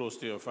coming close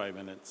to your 5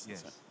 minutes.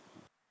 Yes.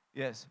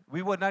 Yes,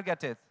 we would not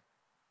get it.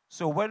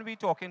 So when we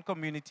talk in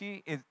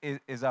community,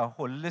 it is a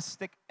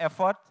holistic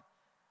effort.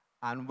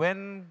 And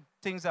when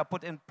things are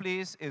put in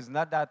place, it's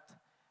not that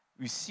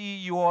we see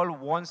you all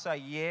once a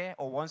year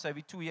or once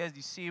every 2 years,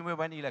 the same way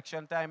when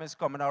election time is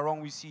coming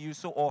around, we see you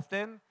so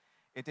often.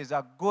 It is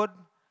a good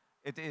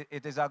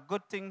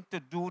thing to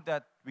do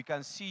that we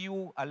can see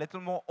you a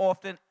little more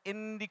often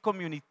in the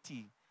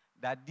community,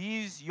 that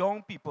these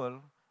young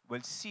people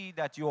will see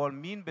that you all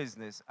mean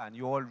business and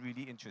you're all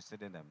really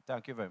interested in them.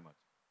 Thank you very much.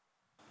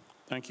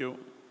 Thank you.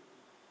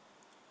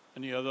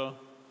 Any other?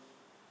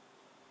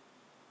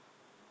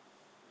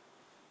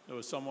 There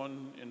was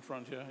someone in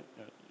front here.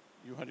 Yeah.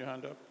 You had your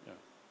hand up? Yeah.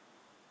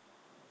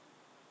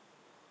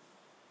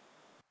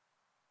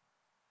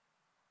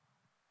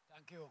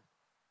 Thank you.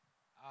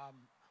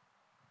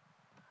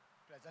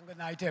 Pleasant good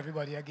night to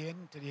everybody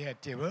again, to the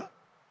head table.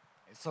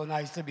 It's so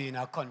nice to be in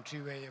a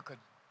country where you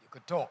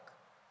could talk.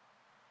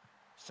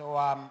 So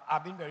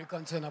I've been very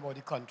concerned about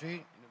the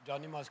country.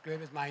 Johnny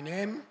Musgrave is my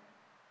name,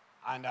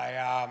 and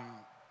I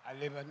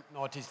live in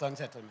Northeastern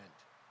Settlement.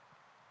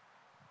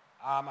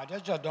 I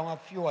just jot down a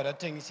few other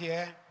things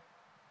here.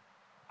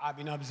 I've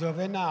been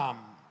observing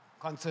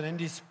concerning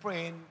the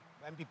spraying,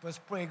 when people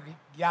spray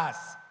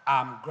grass,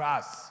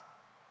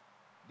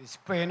 the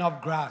spraying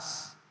of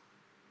grass.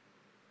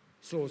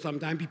 So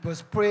sometimes people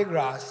spray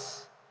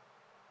grass,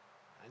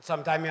 and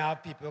sometimes you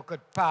have people could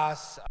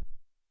pass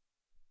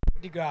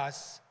the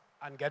grass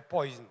and get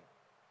poisoned.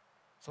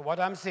 So what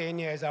I'm saying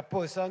here is a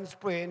person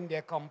spraying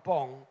their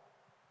compound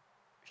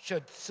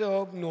should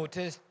serve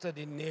notice to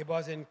the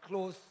neighbors in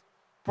close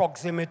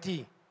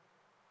proximity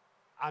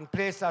and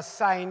place a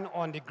sign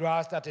on the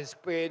grass that is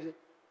sprayed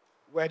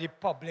where the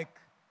public,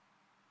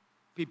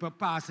 people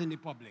pass in the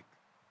public.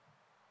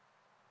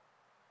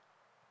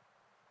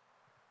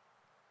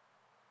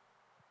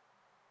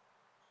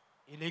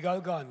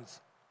 Illegal guns.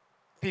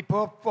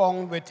 People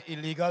found with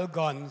illegal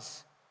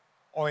guns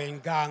or in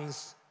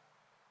gangs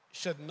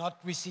should not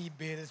receive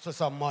bail for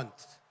some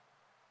months.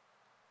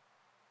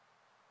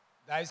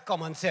 That is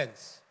common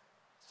sense.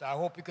 So I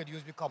hope you could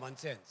use the common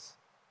sense.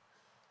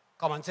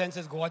 Common sense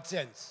is God's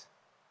sense.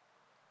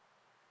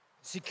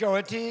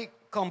 Security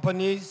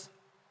companies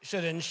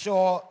should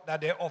ensure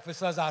that their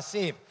officers are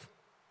safe.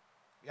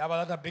 We have a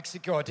lot of big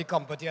security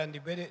companies and the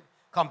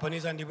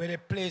way they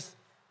place,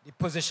 the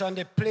position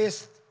they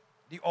place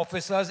the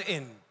officers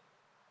in,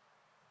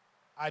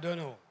 I don't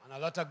know, and a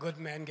lot of good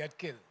men get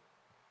killed.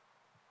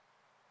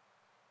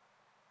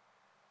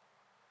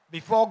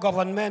 Before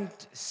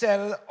government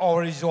sell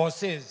our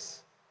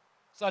resources,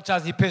 such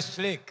as the pitch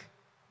lake,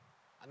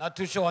 I'm not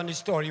too sure on the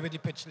story with the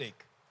pitch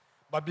lake,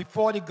 but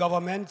before the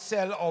government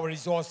sell our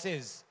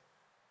resources,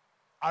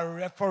 a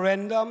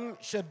referendum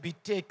should be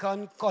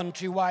taken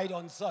countrywide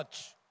on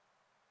such,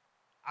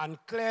 and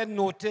clear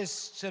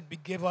notice should be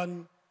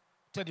given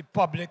to the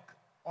public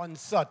on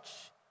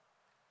such.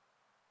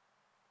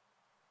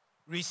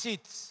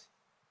 Receipts.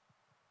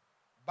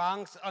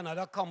 Banks and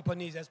other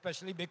companies,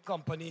 especially big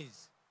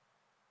companies,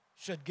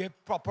 should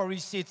give proper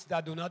receipts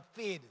that do not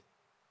fade.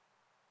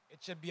 It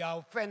should be an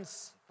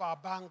offense for a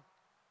bank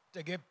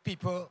to give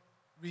people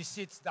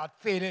receipts that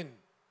fade in.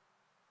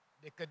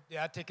 They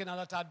are taking a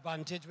lot of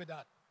advantage with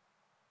that.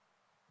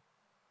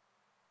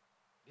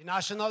 The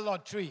National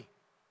Lottery.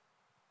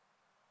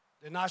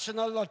 The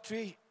National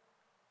Lottery,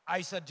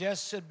 I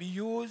suggest, should be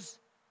used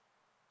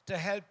to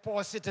help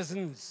poor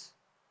citizens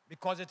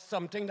because it's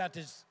something that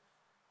is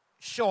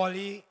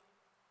surely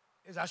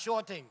is a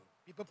sure thing.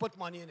 People put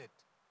money in it.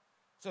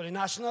 So the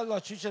National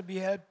Lottery should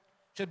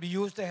be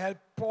used to help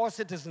poor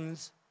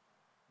citizens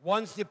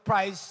once the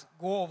price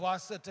go over a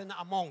certain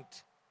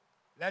amount.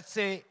 Let's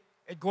say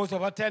it goes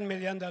over $10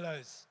 million.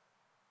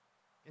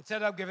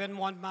 Instead of giving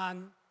one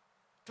man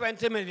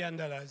 $20 million,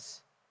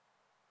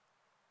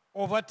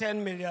 over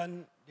 10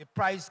 million, the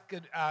price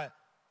could,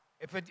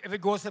 if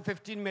it goes to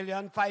 15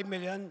 million, $5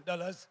 million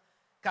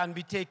can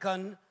be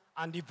taken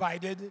and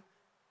divided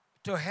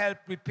to help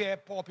repair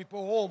poor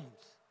people's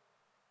homes.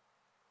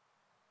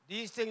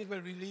 These things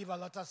will relieve a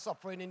lot of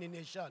suffering in the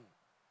nation.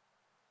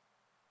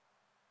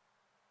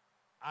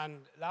 And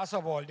last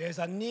of all, there's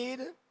a need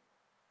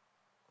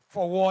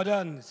for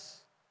wardens,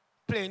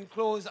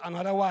 plainclothes and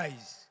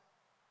otherwise,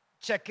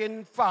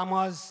 checking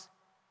farmers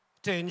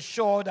to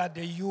ensure that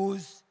they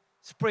use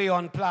spray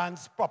on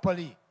plants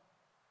properly.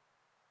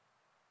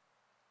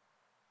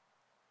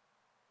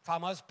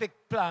 Farmers take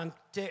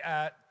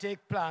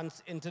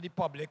plants into the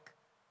public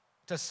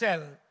to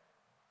sell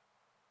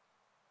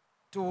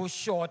too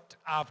short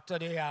after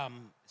they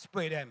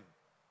spray them.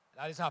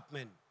 That is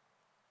happening.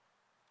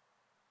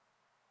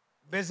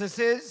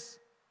 Businesses,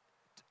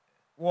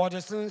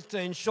 wardens to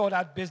ensure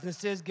that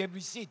businesses give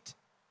receipt.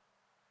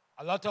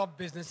 A lot of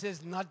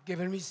businesses not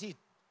giving receipt.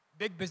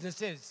 Big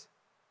businesses.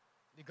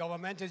 The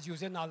government is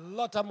using a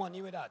lot of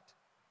money with that.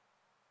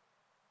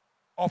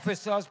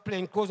 Officers,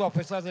 plainclothes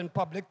officers in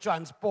public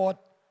transport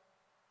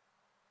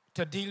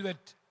to deal with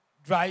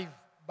bad.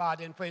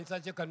 For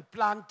instance, you can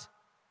plant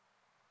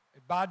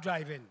bad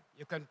driving.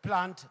 You can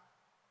plant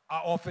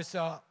an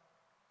officer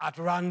at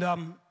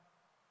random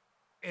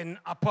in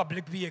a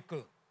public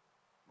vehicle.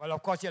 Well,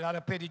 of course, you'll have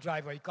to pay the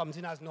driver. He comes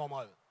in as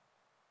normal.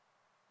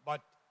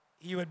 But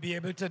he will be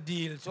able to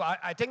deal. So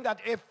I think that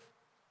if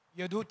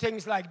you do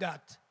things like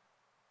that,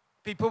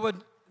 people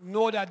would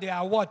know that they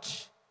are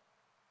watched.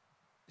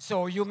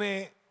 So you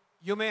may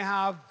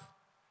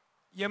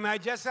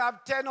just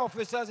have 10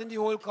 officers in the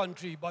whole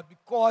country, but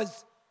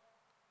because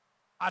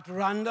at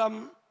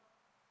random,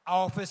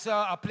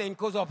 a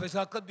plainclothes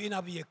officer could be in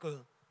a vehicle,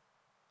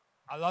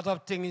 a lot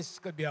of things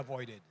could be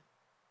avoided.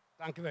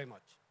 Thank you very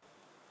much.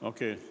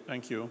 Okay,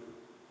 thank you.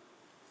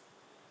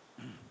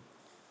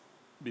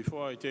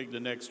 Before I take the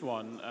next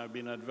one, I've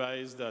been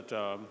advised that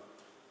a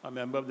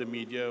member of the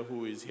media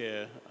who is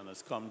here and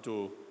has come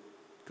to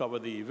cover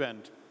the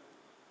event,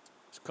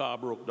 his car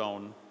broke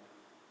down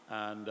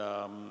and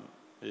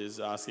is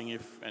asking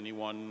if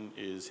anyone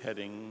is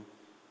heading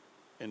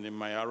in the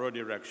Mayaro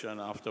direction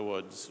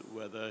afterwards,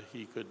 whether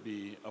he could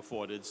be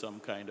afforded some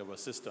kind of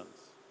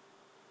assistance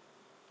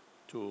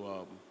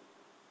to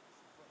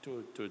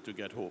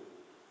get home.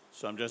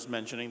 So I'm just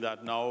mentioning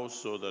that now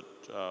so that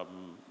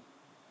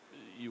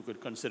you could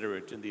consider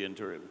it in the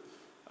interim.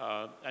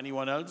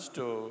 Anyone else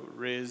to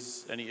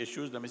raise any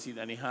issues? Let me see,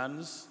 any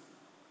hands?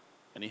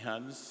 Any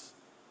hands?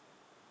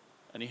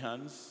 Any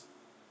hands?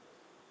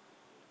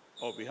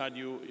 Oh, we had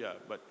you, yeah,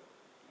 but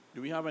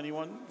do we have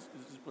anyone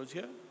was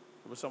here?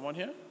 Was someone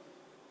here?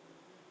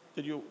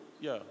 Did you,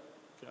 yeah,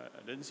 okay.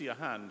 I didn't see a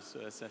hand, so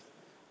I said,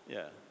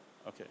 yeah,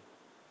 okay.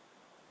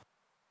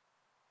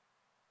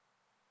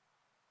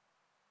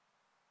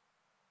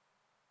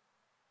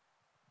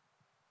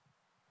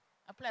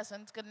 A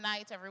pleasant good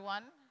night,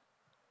 everyone.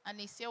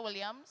 Anicia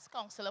Williams,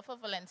 Councillor for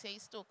Valencia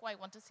East Toco. I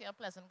want to say a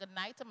pleasant good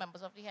night to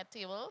members of the head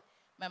table,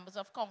 members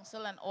of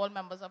council, and all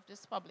members of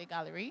this public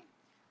gallery.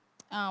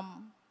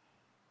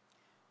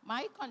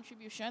 My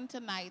contribution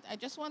tonight, I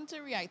just want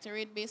to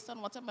reiterate based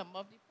on what a member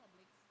of the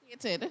public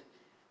stated.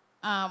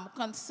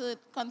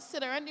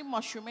 Considering the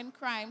mushrooming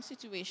crime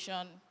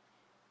situation,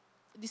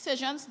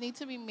 decisions need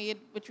to be made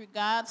with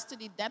regards to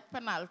the death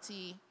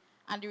penalty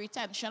and the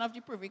retention of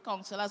the Privy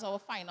Council as our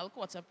final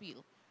court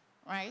appeal,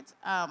 right?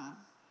 And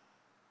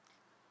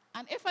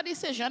if a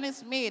decision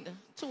is made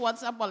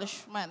towards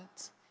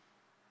abolishment,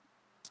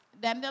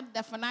 then the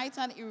definite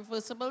and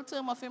irreversible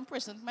term of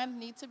imprisonment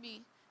need to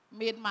be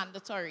made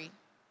mandatory.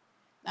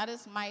 That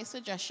is my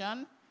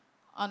suggestion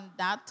on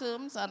that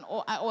terms. And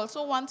I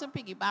also want to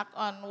piggyback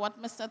on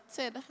what Mr.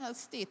 Tid has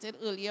stated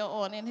earlier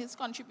on in his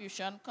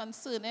contribution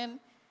concerning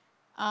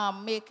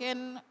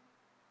making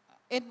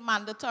it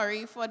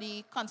mandatory for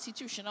the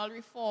constitutional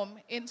reform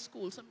in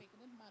schools, so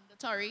making it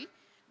mandatory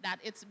that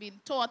it's been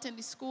taught in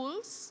the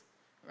schools,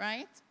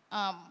 right?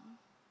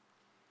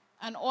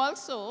 And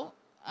also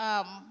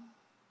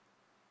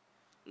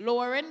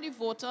lowering the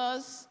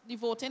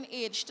voting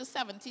age to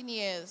 17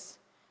 years.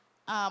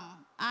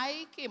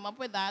 I came up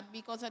with that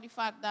because of the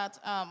fact that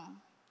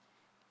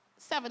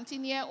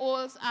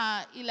 17-year-olds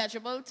are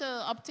eligible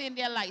to obtain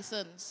their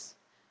license.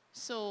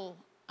 So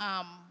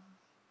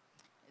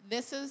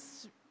this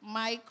is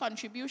my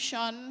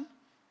contribution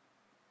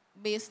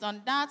based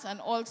on that, and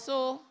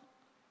also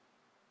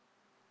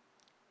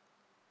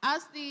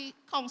as the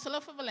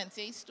councillor for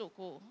Valencia East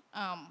Toko,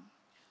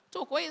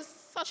 Toko is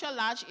such a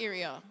large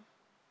area.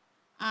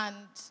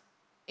 And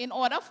in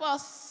order for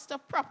us to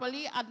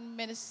properly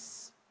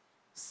administer,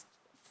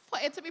 for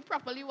it to be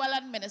properly well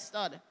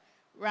administered,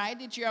 right,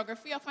 the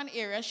geography of an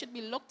area should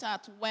be looked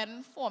at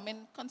when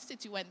forming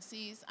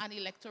constituencies and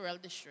electoral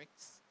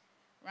districts,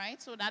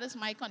 right? So that is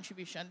my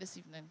contribution this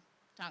evening.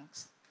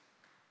 Thanks.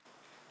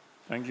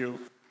 Thank you.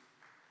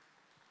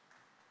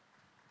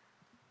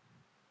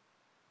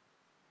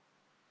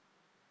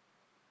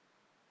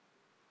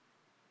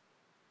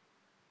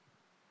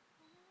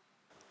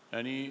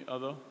 Any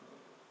other?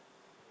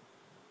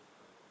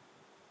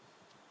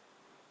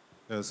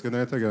 Yes, good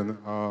night again.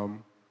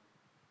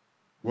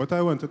 What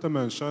I wanted to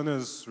mention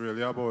is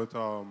really about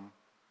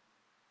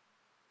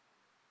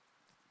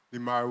the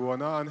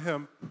marijuana and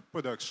hemp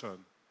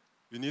production.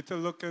 You need to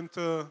look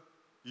into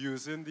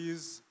using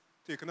these,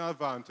 taking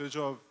advantage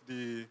of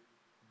the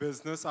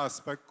business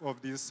aspect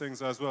of these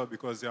things as well,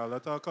 because there are a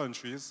lot of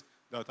countries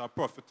that are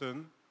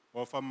profiting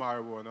off of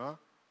marijuana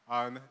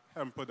and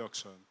hemp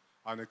production.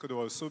 And it could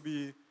also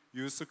be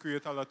used to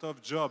create a lot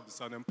of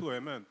jobs and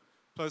employment.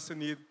 Plus, you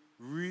need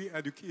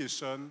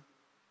re-education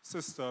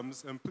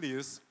systems in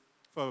place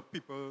for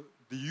people,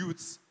 the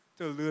youths,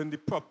 to learn the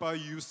proper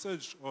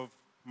usage of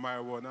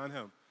marijuana and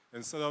hemp.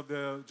 Instead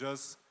of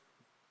just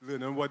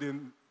learning what they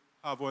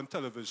have on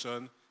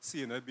television,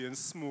 seeing it being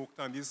smoked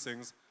and these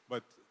things,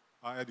 but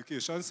our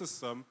education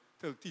system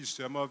to teach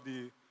them of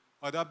the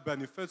other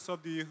benefits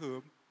of the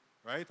herb,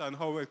 right, and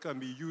how it can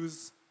be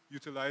used,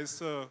 utilized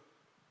to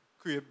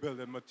create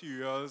building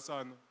materials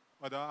and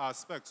other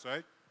aspects,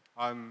 right?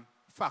 And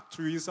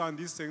factories and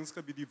these things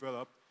can be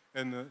developed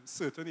in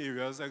certain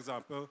areas,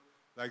 example,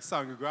 like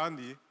Sangre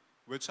Grande,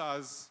 which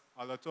has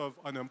a lot of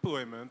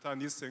unemployment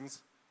and these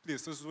things,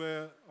 places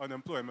where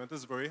unemployment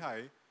is very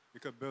high. You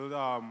could build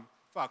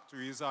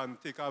factories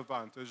and take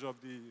advantage of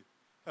the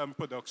hemp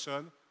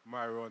production,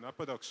 marijuana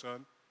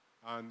production,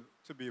 and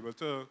to be able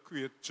to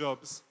create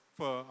jobs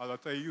for a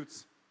lot of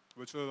youths,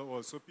 which will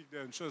also pique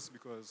their interest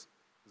because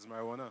it's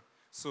marijuana.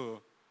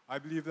 So I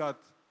believe that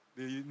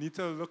they need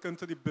to look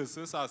into the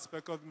business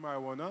aspect of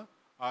marijuana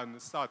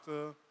and start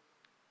to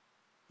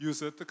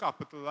use it to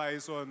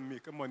capitalize on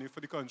making money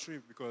for the country,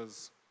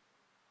 because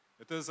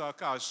it is a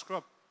cash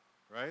crop,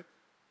 right?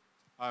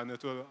 And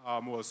it will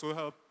also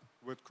help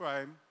with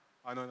crime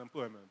and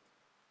unemployment.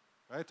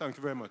 Right? Thank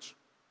you very much.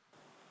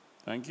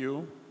 Thank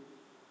you.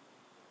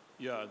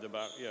 Yeah, at the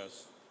back,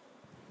 yes.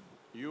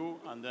 You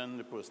and then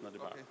the person at the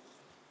back.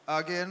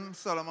 Again,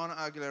 Solomon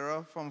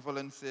Aguilera from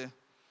Valencia.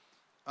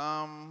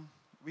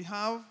 We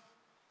have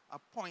a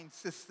point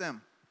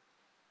system.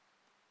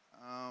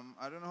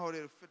 I don't know how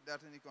they'll fit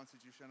that in the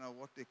Constitution or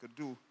what they could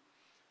do.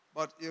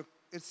 But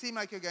it seems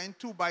like you're getting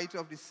 2 bites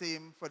of the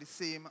same for the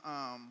same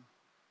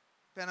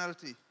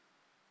penalty.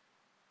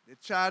 They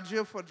charge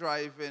you for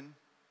driving,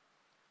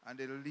 and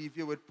they'll leave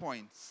you with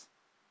points.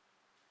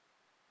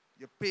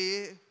 You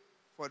pay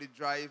for the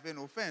driving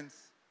offense,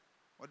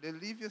 but they'll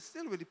leave you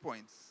still with the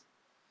points.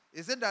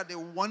 Is it that they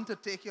want to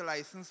take your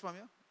license from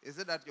you? Is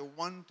it that you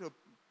want to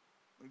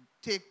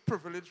take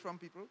privilege from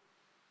people?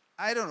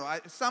 I don't know.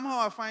 Somehow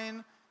I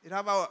find it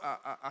have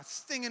a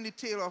sting in the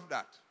tail of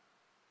that.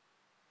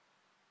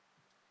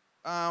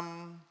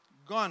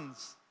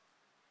 Guns.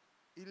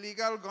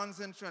 Illegal guns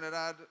in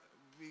Trinidad,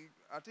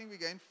 I think we're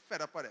getting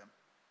fed up of them.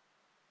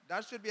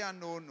 That should be a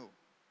no-no.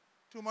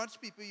 Too much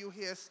people, you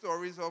hear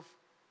stories of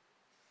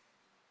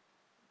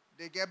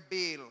they get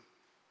bail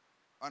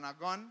on a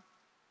gun.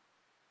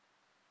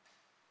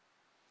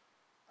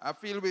 I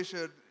feel we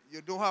should,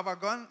 you don't have a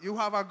gun, you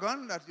have a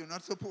gun that you're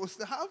not supposed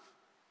to have.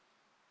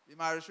 The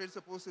magistrate is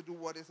supposed to do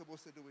what they're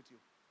supposed to do with you.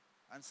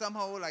 And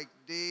somehow, like,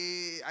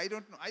 I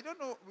don't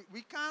know,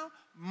 we can't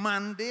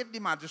mandate the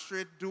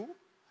magistrate do,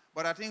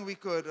 but I think we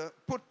could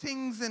put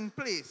things in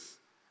place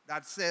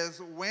that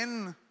says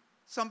when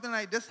something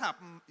like this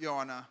happens, Your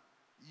Honor,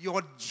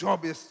 your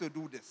job is to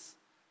do this.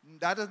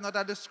 That is not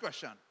a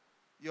discretion.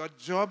 Your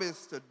job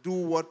is to do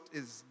what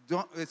is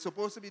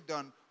supposed to be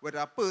done with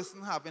a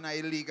person having an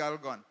illegal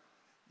gun.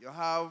 You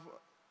have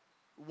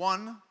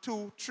 1,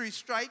 2, 3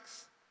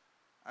 strikes.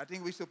 I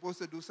think we're supposed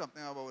to do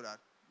something about that.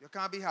 You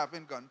can't be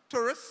having guns.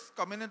 Tourists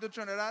coming into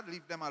Trinidad,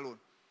 leave them alone.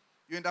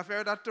 You interfere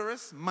with that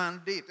tourist,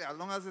 mandate, as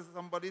long as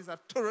somebody's a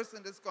tourist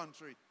in this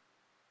country.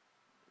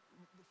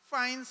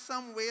 Find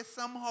some way,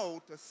 somehow,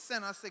 to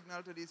send a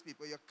signal to these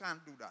people. You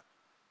can't do that.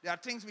 There are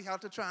things we have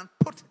to try and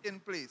put in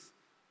place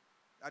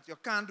that you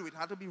can't do. It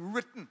has to be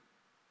written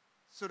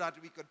so that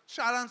we could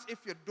challenge. If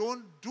you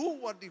don't do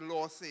what the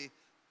law say,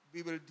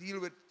 we will deal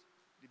with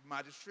the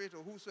magistrate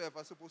or whosoever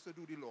is supposed to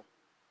do the law.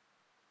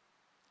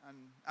 And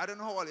I don't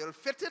know how you'll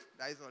fit it.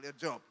 That is all your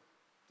job.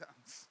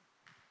 Thanks.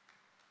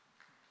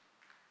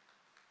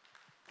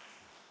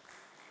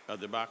 At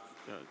the back,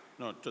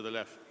 no, to the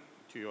left,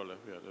 to your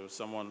left. Yeah, there was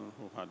someone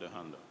who had a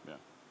hand up. Yeah.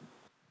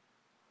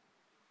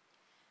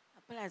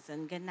 A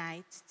pleasant good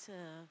night to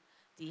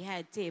the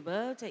head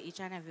table, to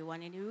each and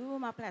everyone in the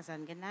room. A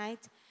pleasant good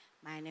night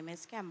My name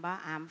is Kemba.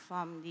 I'm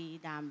from the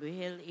Danbury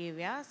Hill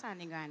area,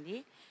 Sangre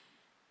Grande.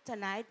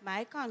 Tonight,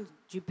 my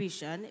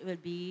contribution will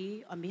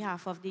be on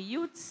behalf of the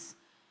youths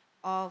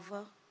of,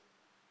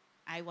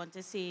 I want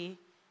to say,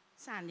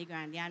 Sangre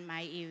Grande and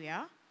my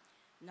area.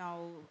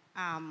 Now,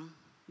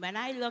 when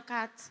I look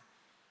at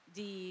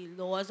the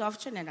laws of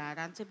Trinidad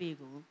and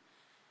Tobago,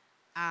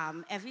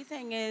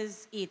 everything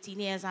is 18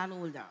 years and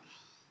older.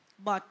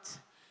 But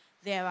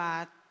there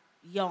are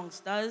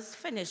youngsters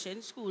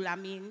finishing school,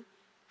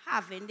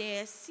 having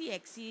their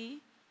CXE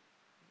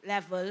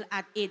level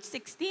at age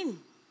 16,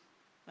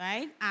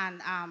 right?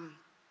 And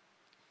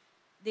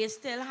they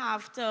still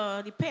have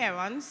to, the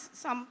parents,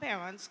 some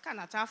parents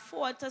cannot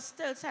afford to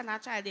still send a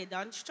child. They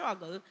don't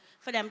struggle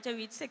for them to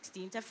reach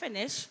 16 to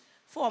finish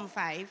Form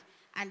 5,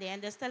 and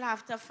then they still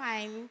have to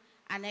find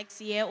a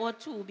next year or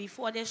two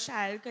before the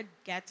child could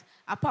get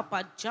a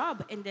proper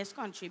job in this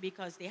country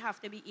because they have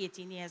to be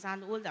 18 years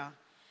and older.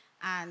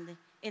 And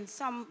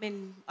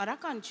in other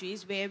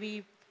countries where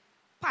we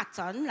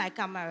pattern, like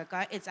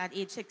America, it's at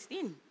age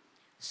 16.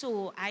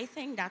 So I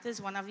think that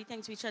is one of the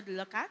things we should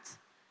look at.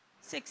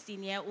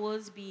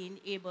 16-year-olds being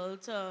able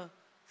to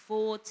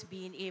vote,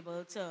 being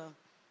able to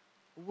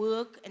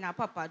work in a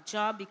proper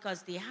job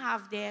because they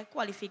have their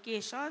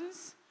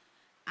qualifications,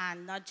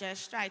 and not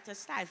just try to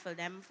stifle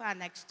them for the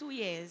next 2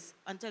 years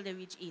until they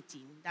reach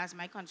 18. That's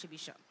my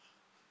contribution.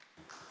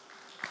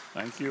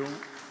 Thank you.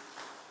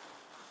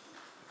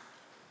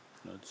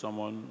 There's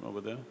someone over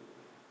there.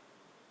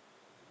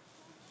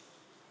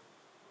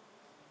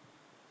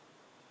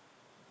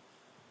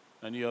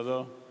 Any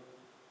other?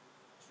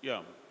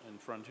 Yeah, in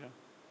front here.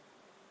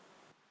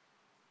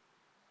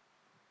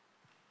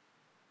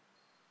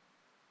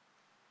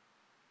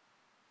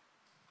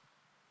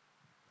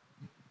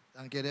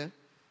 Thank you there.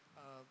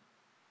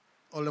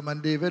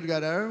 Alderman David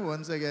Gaddar,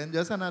 once again,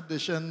 just an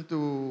addition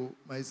to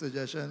my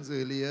suggestions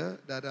earlier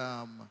that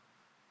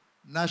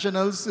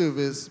national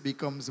service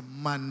becomes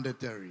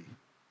mandatory.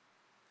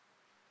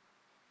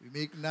 We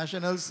make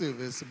national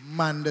service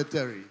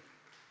mandatory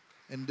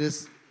in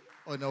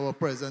our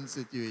present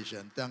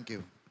situation. Thank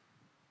you.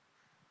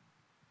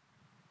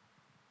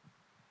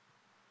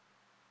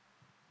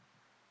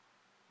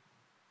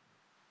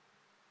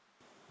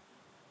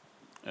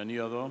 Any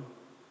other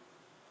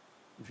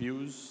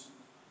views?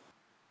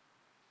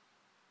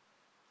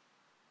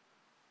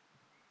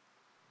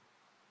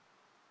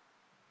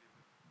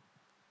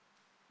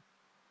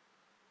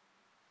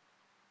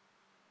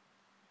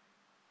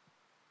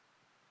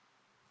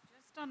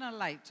 On a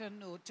lighter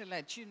note, to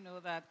let you know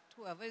that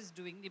whoever is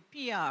doing the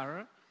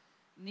PR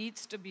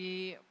needs to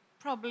be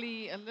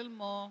probably a little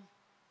more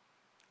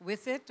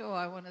with it, or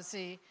I want to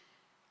say,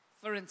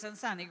 for instance,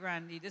 Sangre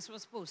Grande, this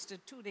was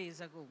posted 2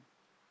 days ago.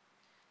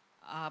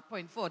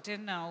 Point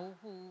 14 now,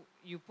 who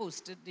you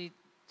posted the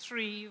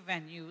 3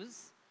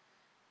 venues,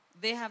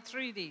 they have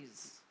 3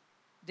 days.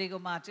 Diego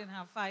Martin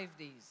have 5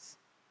 days.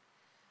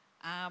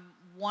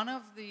 One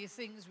of the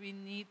things we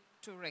need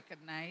to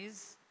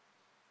recognize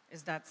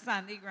is that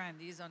Sangre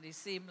Grande is on the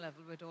same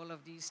level with all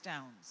of these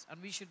towns,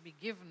 and we should be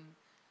given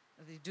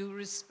the due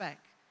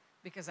respect,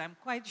 because I'm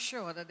quite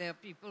sure that there are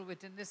people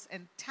within this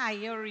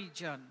entire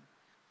region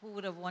who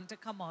would have wanted to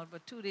come out,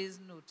 but 2 days'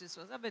 notice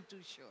was a bit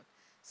too short.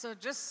 So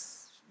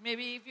just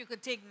maybe if you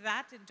could take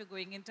that into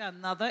going into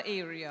another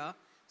area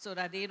so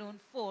that they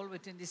don't fall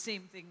within the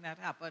same thing that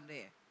happened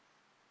there.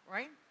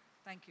 Right?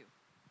 Thank you.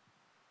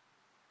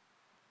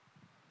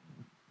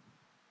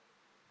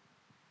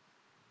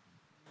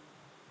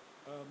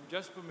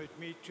 Just permit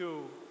me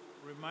to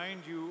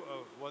remind you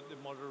of what the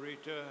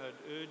moderator had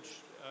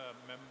urged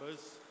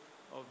members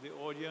of the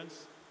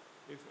audience.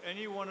 If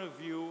any one of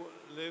you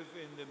live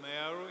in the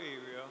Mayaro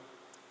area,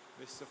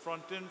 Mr.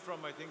 Frontin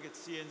from, I think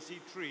it's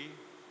CNC3,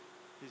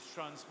 his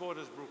transport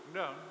has broken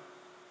down,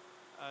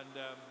 and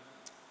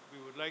we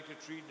would like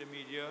to treat the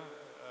media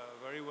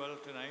very well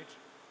tonight.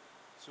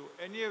 So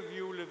any of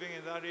you living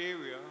in that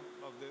area,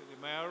 of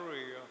the Mayaro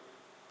area,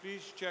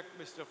 please check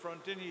Mr.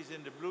 Frontin. He's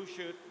in the blue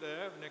shirt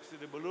there next to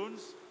the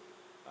balloons,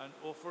 and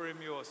offer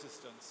him your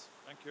assistance.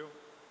 Thank you.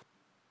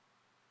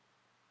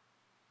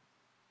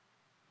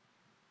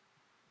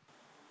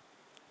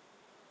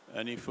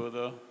 Any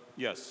further?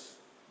 Yes.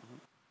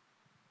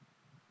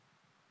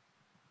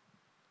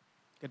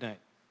 Good night.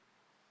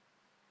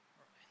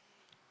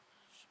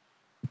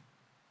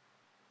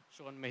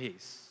 Sean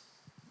Mahis.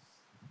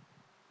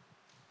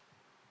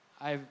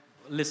 I've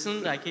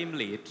listened, I came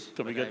late.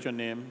 Can we get your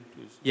name,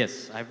 please?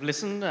 Yes, I've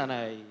listened and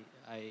I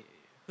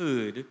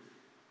heard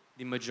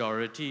the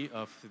majority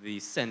of the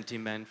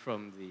sentiment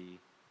from the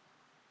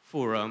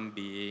forum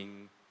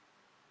being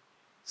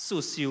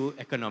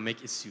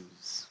socio-economic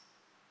issues.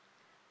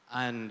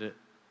 And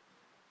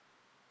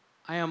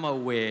I am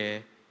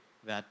aware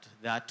that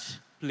that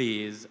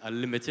plays a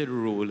limited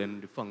role in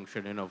the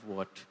functioning of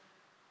what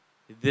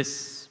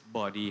this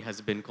body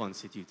has been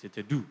constituted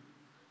to do.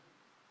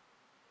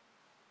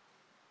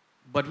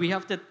 But we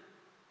have to...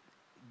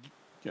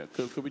 Yeah,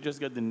 could we just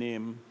get the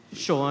name?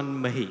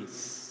 Sean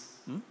Mahis.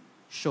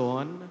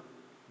 Sean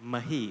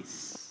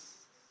Mahis.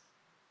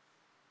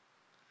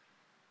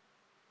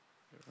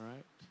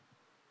 right?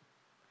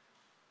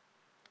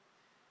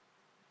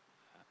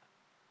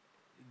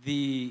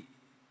 The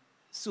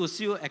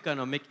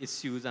socio-economic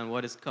issues and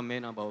what is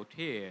coming about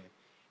here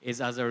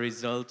is as a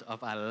result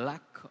of a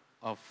lack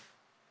of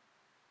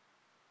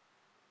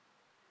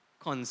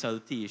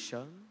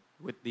consultation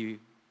with the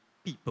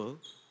people,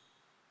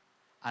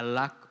 a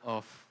lack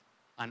of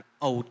an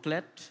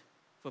outlet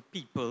for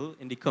people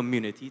in the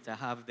community to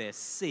have their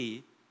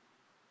say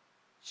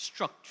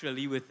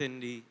structurally within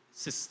the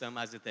system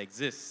as it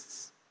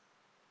exists.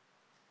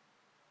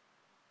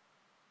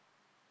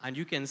 And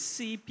you can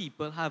see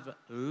people have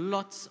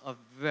lots of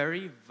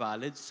very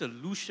valid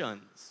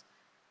solutions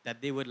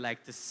that they would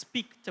like to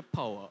speak to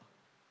power.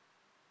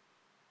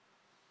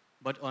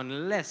 But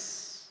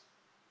unless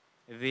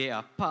they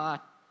are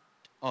part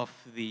of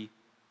the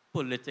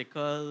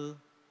political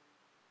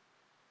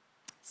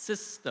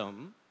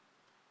system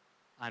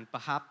and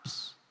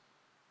perhaps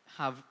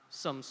have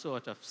some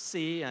sort of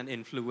say and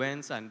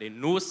influence and they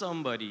know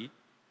somebody,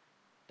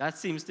 that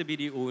seems to be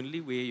the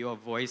only way your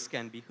voice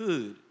can be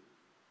heard.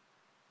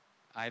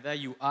 Either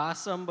you are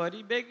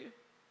somebody big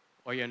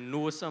or you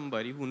know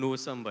somebody who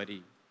knows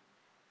somebody.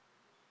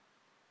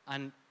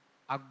 And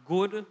a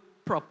good,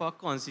 proper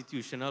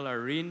constitutional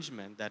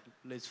arrangement that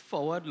is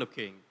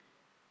forward-looking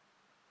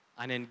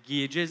and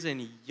engages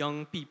in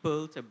young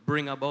people to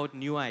bring about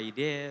new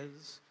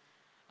ideas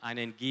and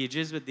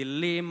engages with the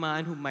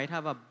layman who might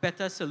have a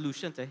better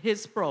solution to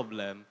his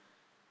problem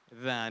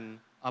than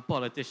a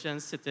politician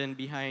sitting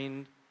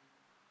behind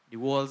the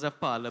walls of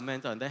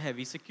Parliament under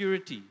heavy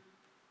security,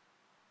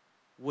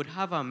 would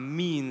have a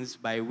means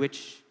by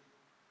which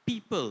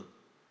people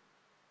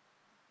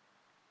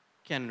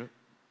can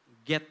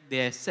get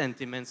their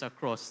sentiments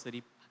across to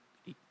the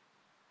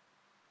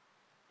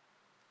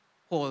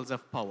halls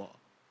of power.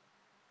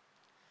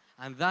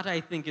 And that,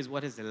 I think, is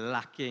what is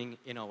lacking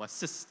in our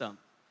system.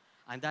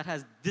 And that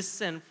has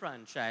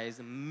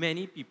disenfranchised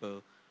many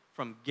people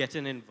from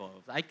getting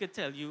involved. I could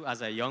tell you,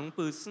 as a young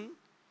person,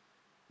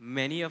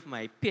 many of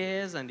my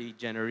peers and the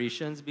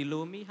generations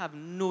below me have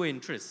no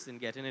interest in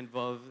getting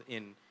involved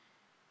in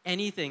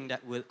anything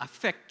that will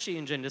affect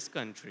change in this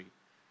country.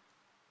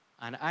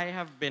 And I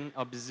have been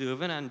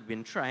observing and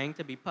been trying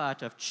to be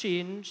part of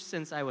change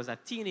since I was a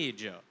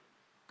teenager,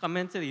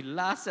 coming to the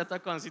last set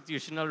of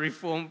constitutional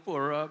reform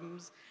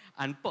forums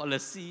and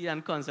policy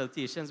and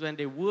consultations when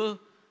they were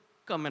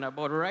coming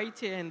about right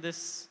here in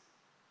this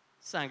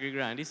Sangre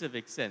Grande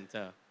Civic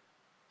Center.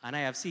 And I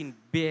have seen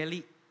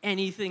barely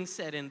anything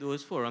said in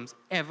those forums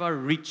ever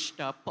reached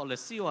a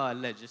policy or a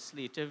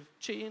legislative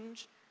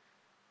change.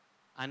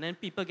 And then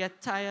people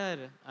get tired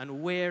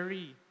and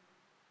weary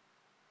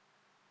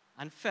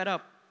and fed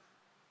up.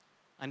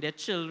 And their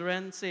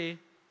children say,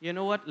 you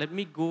know what, let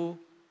me go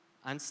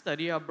and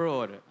study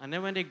abroad. And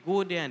then when they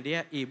go there and they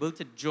are able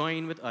to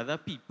join with other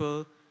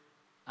people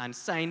and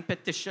sign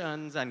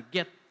petitions and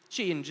get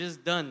changes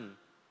done,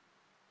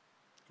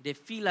 they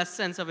feel a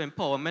sense of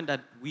empowerment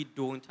that we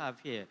don't have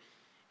here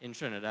in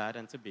Trinidad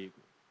and Tobago.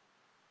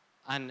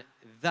 And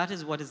that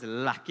is what is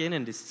lacking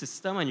in the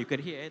system, and you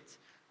could hear it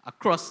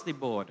across the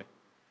board.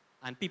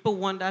 And people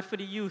want that for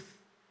the youth.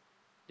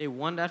 They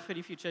want that for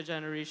the future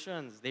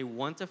generations. They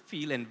want to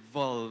feel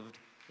involved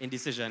in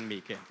decision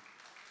making.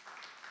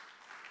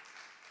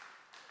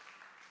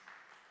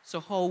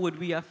 So how would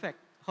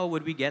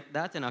we get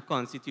that in a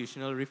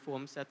constitutional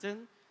reform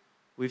setting?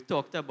 We've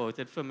talked about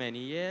it for many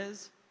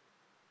years.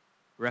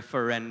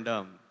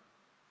 Referendum.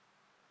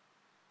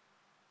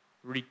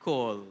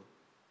 Recall.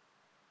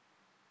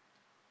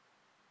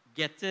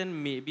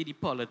 Getting maybe the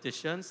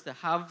politicians to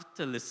have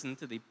to listen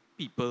to the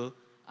people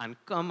and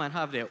come and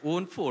have their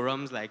own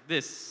forums like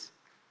this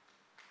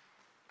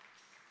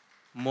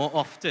more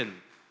often.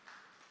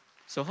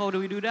 So how do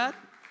we do that?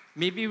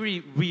 Maybe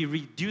we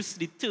reduce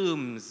the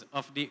terms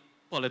of the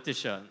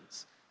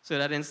politicians so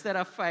that instead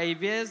of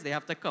 5 years, they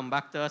have to come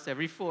back to us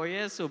every 4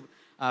 years. So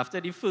after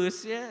the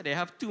first year, they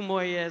have 2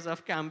 more years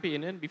of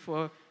campaigning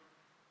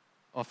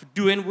of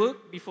doing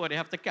work before they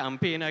have to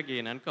campaign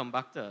again and come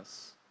back to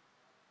us.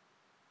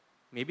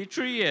 Maybe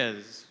 3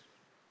 years.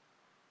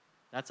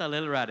 That's a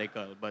little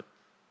radical, but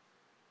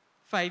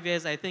 5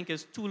 years, I think,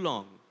 is too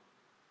long.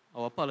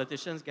 Our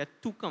politicians get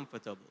too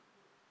comfortable.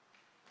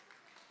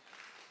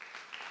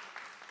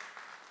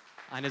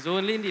 And it's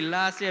only in the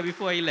last year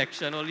before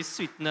election, all the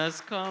sweeteners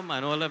come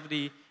and all of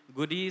the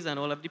goodies and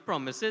all of the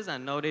promises,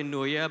 and now they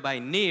know you by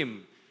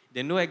name.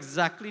 They know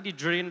exactly the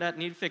drain that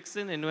needs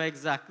fixing. They know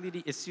exactly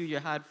the issue you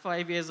had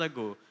 5 years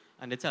ago,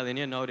 and they're telling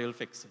you now they'll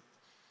fix it.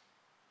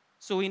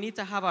 So we need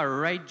to have a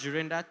right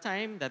during that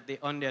time that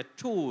they're on their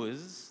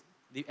toes,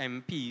 the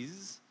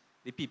MPs,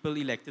 the people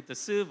elected to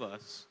serve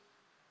us,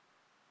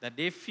 that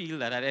they feel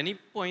that at any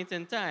point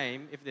in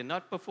time, if they're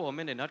not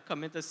performing, they're not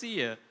coming to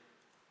see you,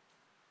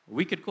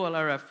 we could call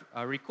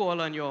a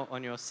recall on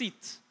your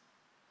seat.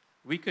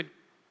 We could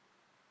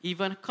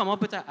even come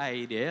up with an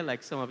idea,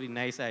 like some of the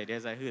nice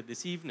ideas I heard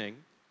this evening,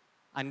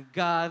 and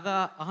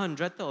gather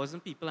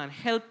 100,000 people and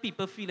help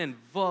people feel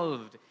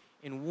involved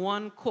in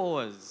one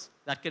cause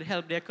that could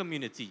help their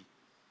community.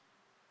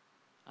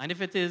 And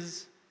if it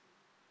is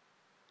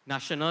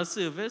national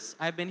service.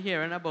 I've been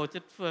hearing about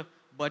it for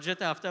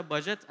budget after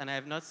budget, and I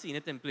have not seen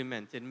it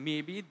implemented.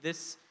 Maybe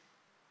this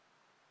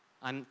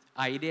and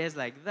ideas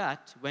like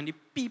that, when the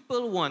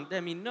people want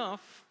them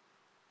enough,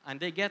 and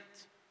they get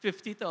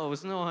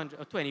 50,000 or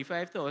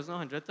 25,000 or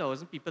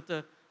 100,000 people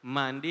to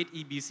mandate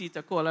EBC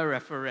to call a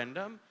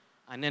referendum,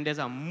 and then there's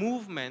a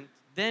movement,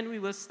 then we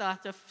will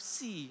start to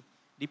see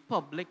the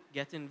public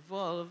get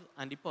involved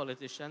and the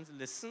politicians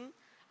listen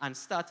and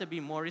start to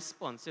be more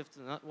responsive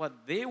to not what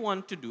they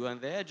want to do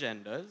and their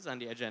agendas and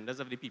the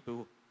agendas of the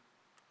people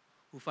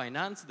who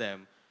finance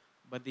them,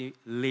 but the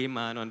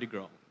layman on the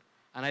ground.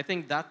 And I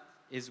think that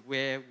is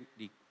where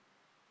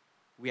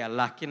we are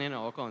lacking in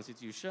our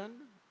constitution,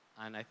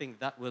 and I think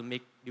that will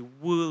make the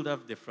world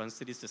of difference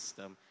to the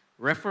system.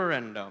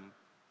 Referendum,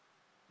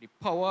 the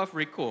power of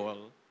recall,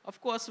 of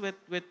course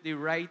with the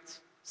right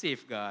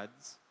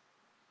safeguards,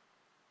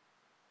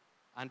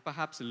 and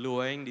perhaps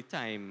lowering the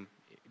time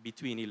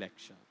between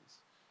elections.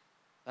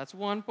 That's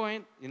one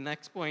point. The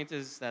next point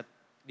is that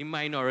the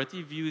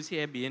minority views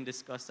here being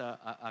discussed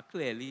are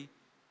clearly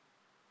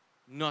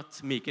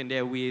not making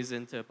their ways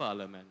into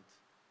Parliament.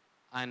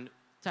 And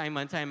time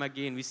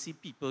again, we see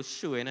people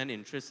showing an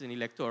interest in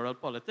electoral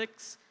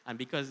politics, and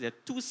because they're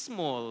too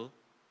small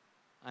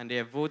and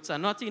their votes are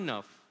not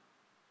enough,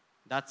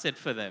 that's it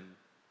for them.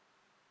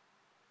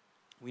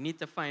 We need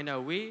to find a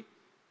way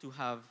to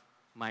have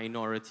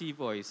minority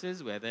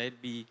voices, whether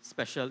it be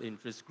special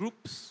interest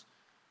groups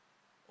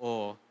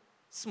or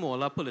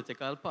smaller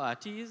political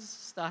parties,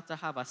 start to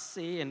have a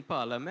say in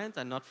Parliament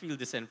and not feel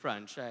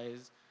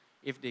disenfranchised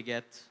if they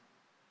get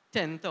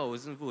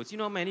 10,000 votes. You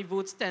know how many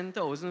votes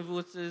 10,000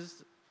 votes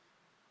is?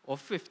 Or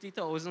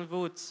 50,000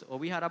 votes? Or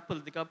we had a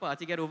political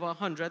party get over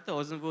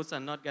 100,000 votes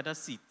and not get a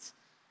seat.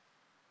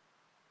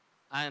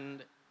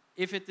 And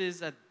if it is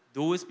that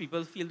those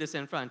people feel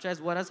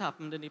disenfranchised, what has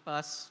happened in the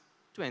past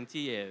 20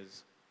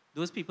 years?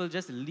 Those people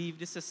just leave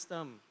the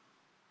system.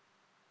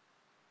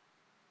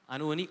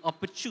 And only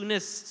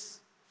opportunists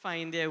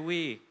find their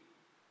way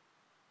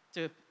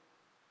to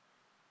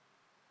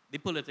the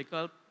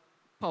political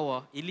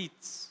power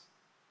elites.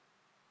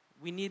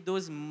 We need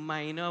those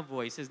minor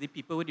voices, the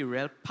people with the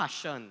real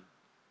passion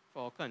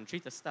for our country,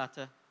 to start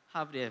to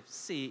have their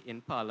say in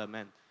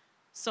Parliament.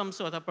 Some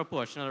sort of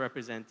proportional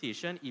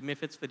representation, even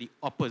if it's for the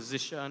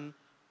opposition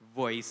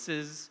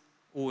voices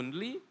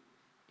only.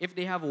 If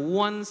they have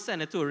one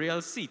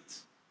senatorial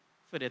seat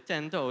for the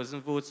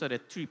 10,000 votes or the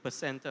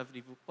 3% of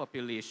the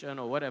population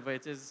or whatever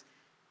it is,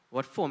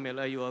 what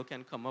formula you all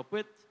can come up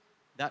with,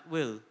 that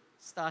will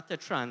start to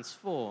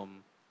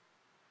transform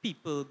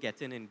people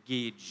getting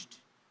engaged.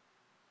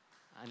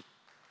 And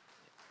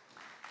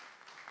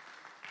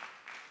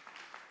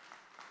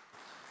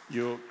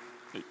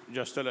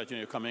just to let you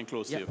know, you're coming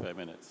close to your 5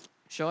 minutes.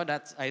 Sure,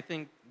 I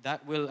think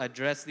that will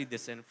address the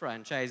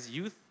disenfranchised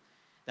youth.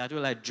 That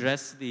will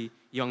address the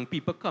young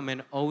people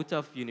coming out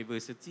of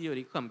university or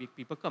the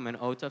people coming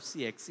out of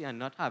CXC and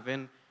not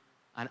having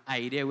an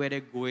idea where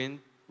they're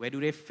going, where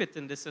do they fit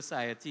in this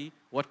society,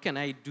 what can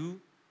I do?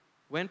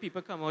 When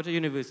people come out of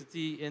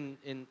university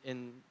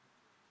in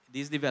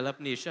these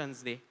developed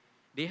nations,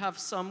 they have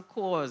some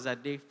cause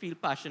that they feel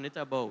passionate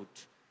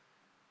about.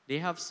 They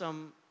have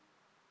some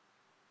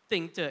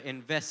thing to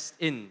invest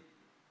in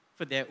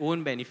for their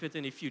own benefit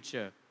in the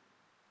future.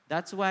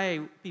 That's why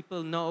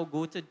people now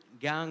go to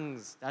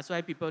gangs. That's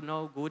why people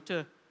now go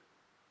to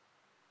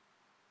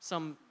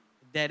some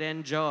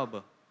dead-end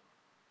job,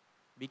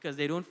 because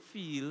they don't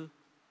feel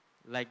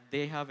like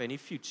they have any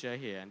future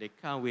here and they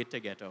can't wait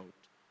to get out.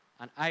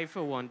 And I,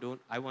 for one,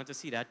 I want to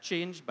see that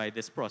changed by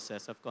this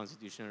process of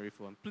constitutional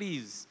reform.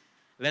 Please,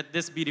 let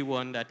this be the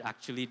one that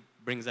actually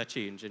brings a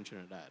change in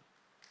Trinidad.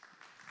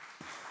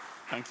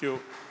 Thank you.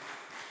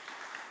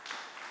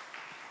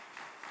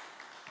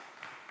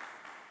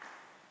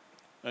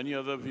 Any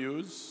other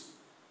views?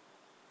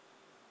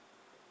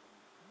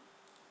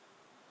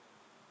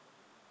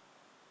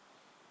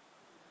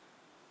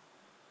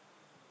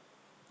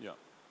 Yeah.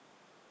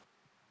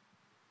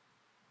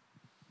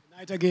 Good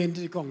night again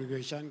to the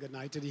congregation. Good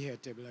night to the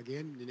head table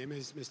again. The name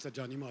is Mr.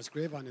 Johnny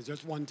Musgrave, and there's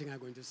just one thing I'm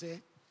going to say,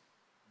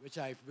 which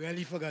I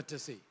really forgot to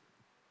say.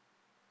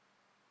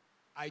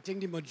 I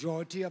think the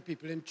majority of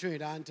people in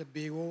Trinidad and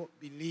Tobago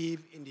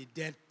believe in the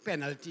death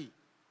penalty.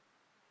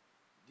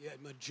 The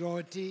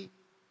majority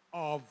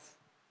of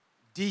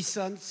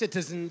decent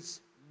citizens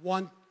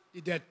want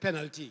the death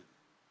penalty.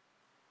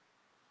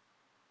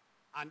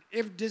 And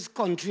if this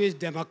country is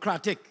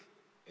democratic,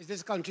 is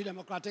this country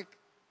democratic?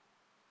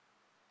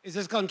 Is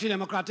this country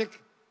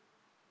democratic?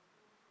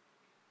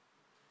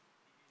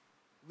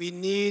 We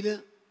need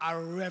a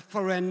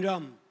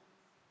referendum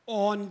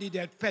on the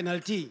death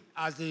penalty,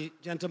 as the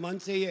gentleman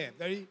say here.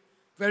 Very,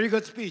 very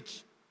good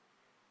speech.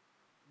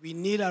 We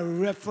need a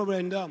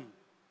referendum,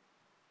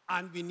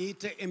 and we need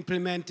to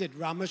implement it.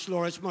 Ramesh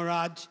Lawrence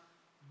Maraj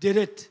did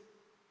it.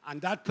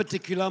 And that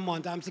particular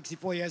month, I'm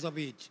 64 years of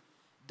age,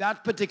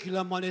 that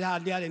particular month, it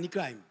hardly had any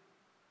crime.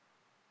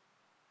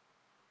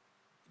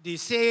 The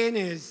saying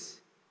is,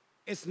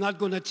 it's not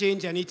going to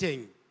change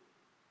anything.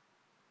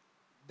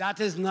 That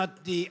is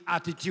not the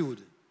attitude.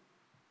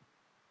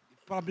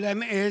 The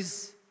problem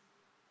is,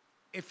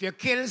 if you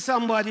kill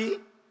somebody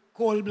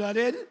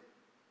cold-blooded,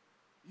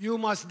 you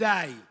must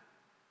die.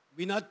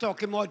 We're not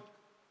talking about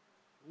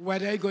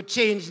whether it could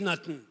change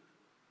nothing.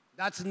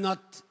 That's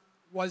not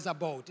what it's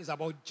about. It's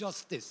about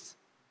justice.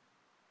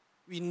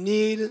 We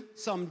need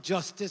some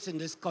justice in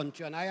this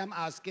country, and I am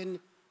asking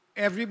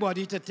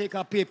everybody to take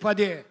a paper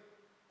there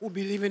who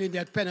believe in the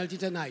death penalty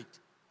tonight.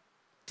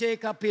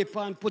 Take a paper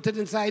and put it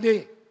inside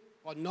there.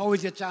 But now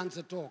is your chance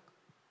to talk.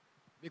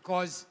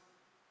 Because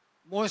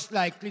most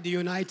likely the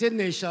United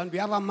Nations, we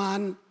have a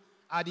man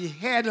at the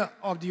head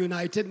of the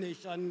United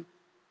Nations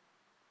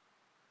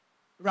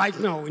right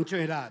now in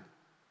Trinidad.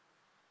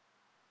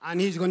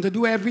 And he's going to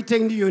do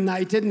everything the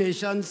United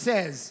Nations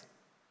says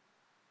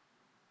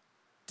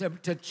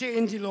to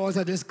change the laws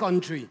of this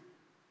country.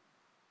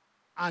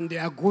 And they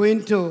are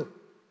going to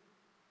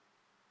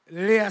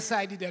lay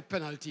aside the death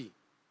penalty.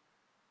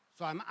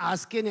 So I'm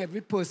asking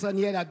every person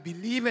here that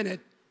believes in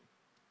it,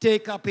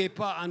 take a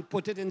paper and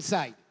put it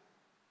inside.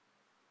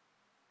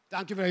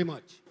 Thank you very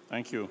much.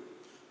 Thank you.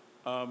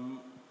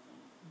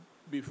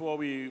 Before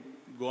we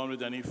go on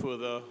with any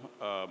further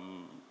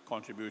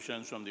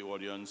contributions from the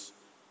audience,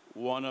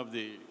 one of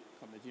the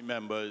committee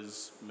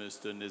members,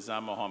 Mr.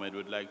 Nizam Mohammed,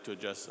 would like to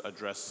just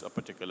address a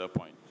particular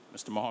point.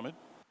 Mr. Mohammed?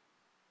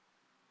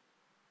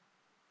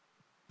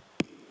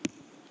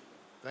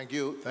 Thank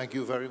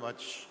you very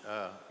much,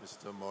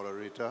 Mr.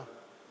 Moderator.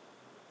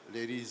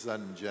 Ladies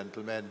and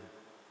gentlemen,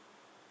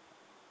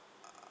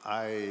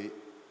 I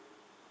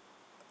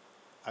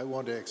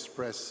want to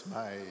express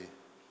my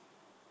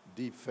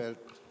deep-felt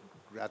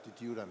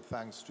gratitude and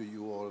thanks to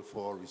you all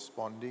for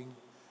responding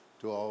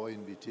to our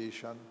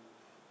invitation.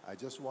 I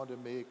just want to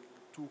make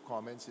two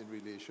comments in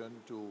relation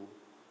to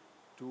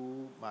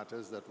two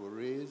matters that were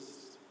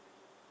raised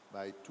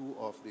by two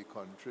of the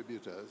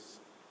contributors.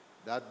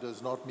 That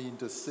does not mean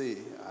to say,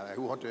 and I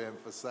want to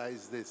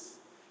emphasize this,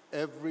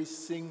 every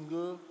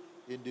single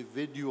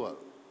individual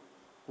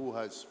who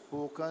has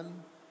spoken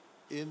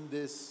in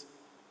this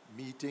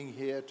meeting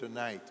here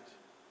tonight,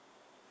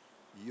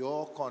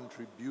 your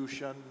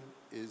contribution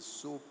is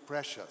so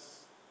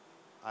precious.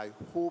 I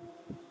hope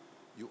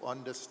you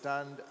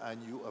understand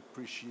and you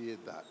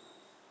appreciate that.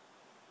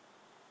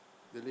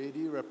 The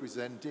lady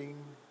representing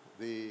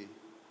the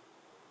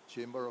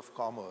Chamber of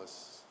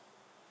Commerce,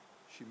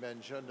 she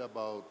mentioned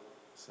about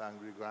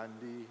Sangre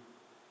Grande.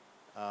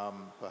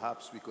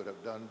 Perhaps we could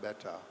have done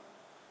better.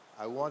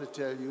 I want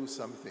to tell you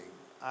something.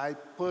 I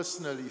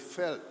personally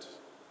felt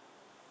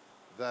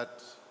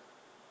that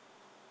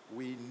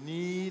we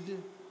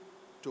need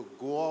to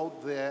go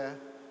out there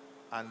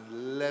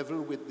and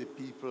level with the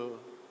people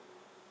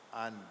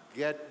and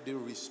get the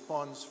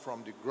response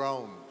from the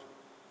ground.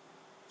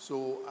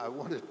 So I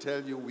want to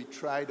tell you, we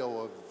tried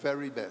our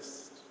very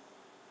best.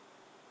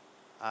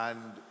 And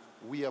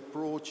we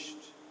approached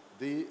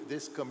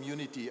this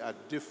community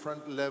at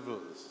different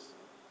levels,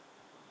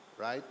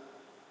 right?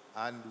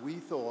 And we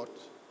thought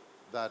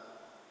that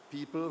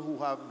people who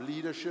have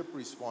leadership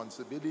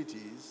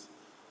responsibilities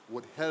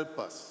would help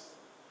us,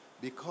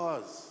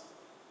 because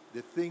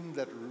the thing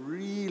that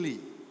really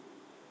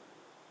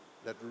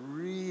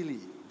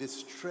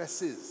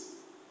distresses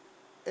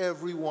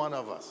every one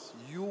of us,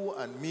 you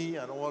and me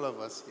and all of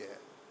us here,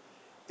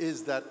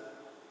 is that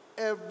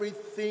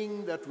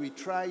everything that we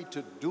try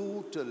to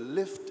do to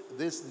lift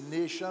this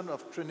nation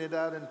of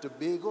Trinidad and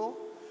Tobago,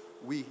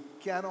 we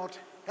cannot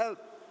help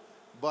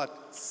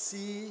but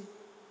see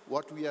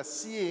what we are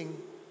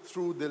seeing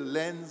through the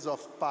lens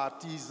of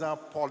partisan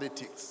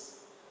politics.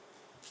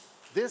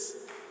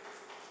 This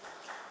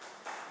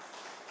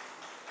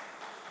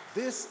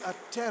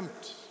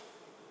attempt,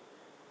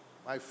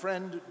 my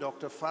friend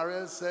Dr.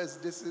 Farrell says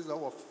this is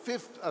our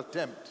 5th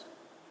attempt.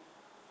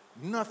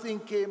 Nothing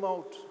came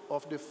out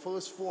of the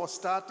first 4,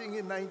 starting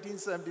in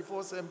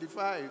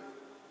 1974-75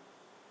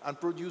 and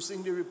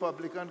producing the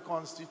Republican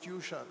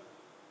Constitution,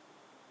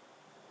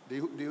 the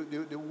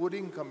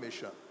Wooding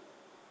Commission.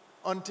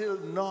 Until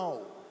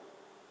now,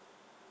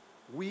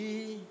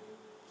 we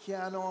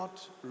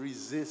cannot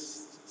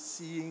resist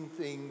seeing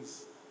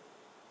things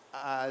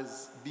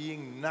as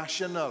being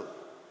national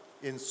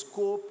in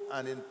scope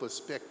and in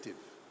perspective.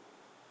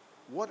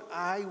 What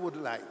I would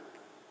like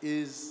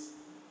is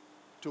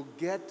to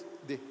get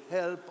the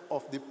help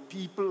of the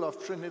people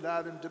of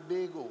Trinidad and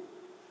Tobago.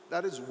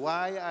 That is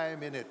why I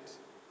am in it.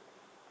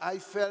 I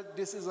felt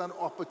this is an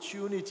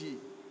opportunity.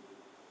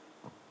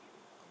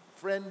 A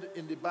friend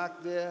in the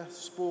back there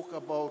spoke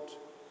about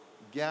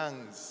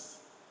gangs.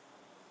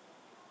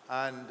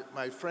 And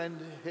my friend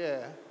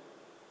here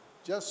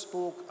just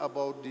spoke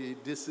about the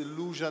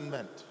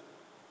disillusionment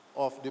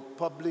of the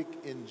public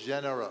in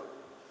general.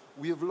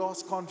 We have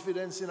lost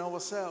confidence in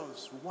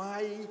ourselves.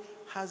 Why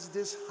has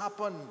this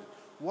happened?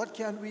 What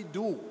can we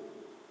do,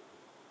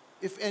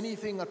 if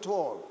anything at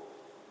all,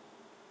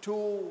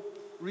 to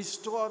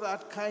restore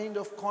that kind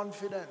of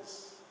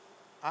confidence?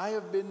 I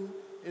have been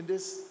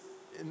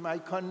in my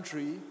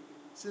country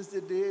since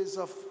the days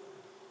of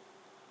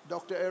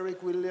Dr.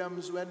 Eric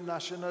Williams, when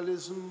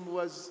nationalism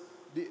was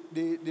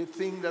the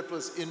thing that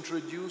was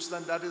introduced,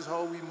 and that is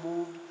how we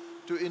moved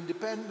to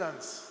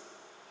independence.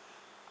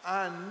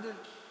 And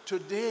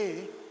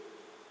today,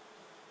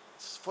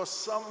 for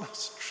some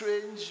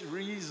strange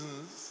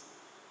reasons,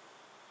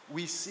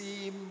 we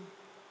seem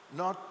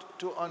not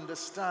to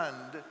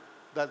understand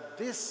that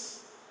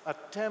this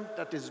attempt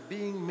that is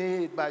being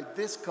made by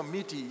this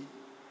committee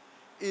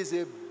is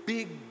a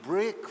big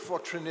break for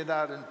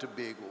Trinidad and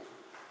Tobago.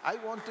 I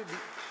want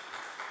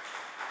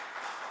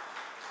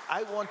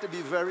to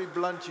be very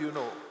blunt, you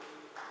know.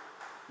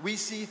 We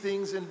see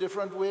things in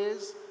different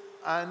ways,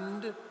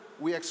 and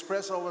we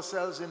express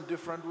ourselves in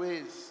different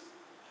ways.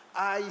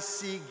 I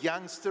see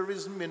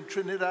gangsterism in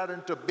Trinidad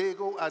and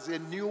Tobago as a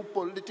new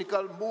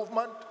political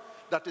movement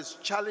that is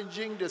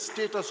challenging the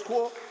status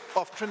quo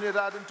of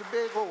Trinidad and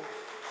Tobago.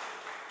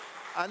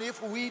 And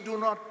if we do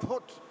not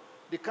put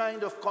the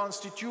kind of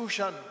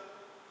constitution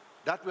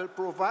that will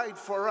provide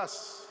for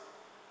us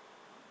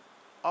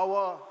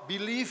our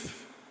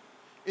belief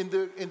in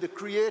the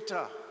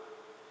Creator,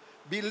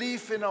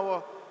 belief in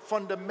our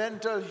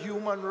fundamental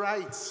human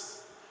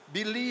rights,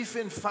 belief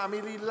in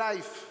family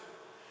life,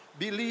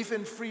 belief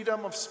in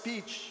freedom of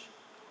speech,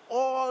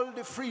 all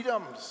the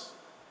freedoms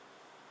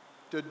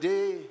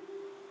today,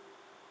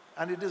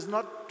 and it is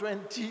not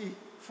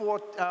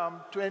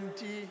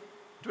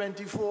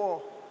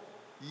 2024.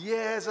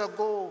 Years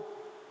ago,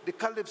 the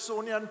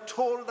Calypsonian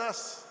told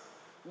us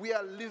we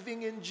are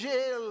living in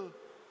jail.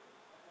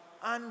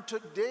 And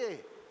today,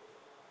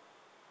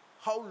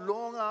 how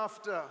long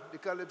after the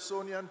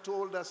Calypsonian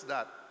told us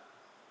that?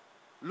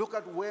 Look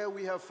at where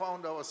we have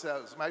found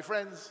ourselves. My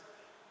friends,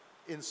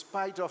 in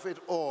spite of it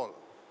all,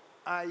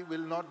 I will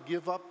not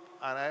give up,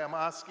 and I am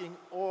asking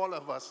all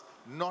of us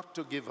not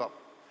to give up.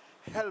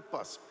 Help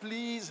us.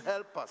 Please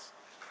help us.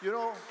 You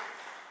know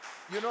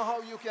how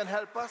you can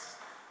help us?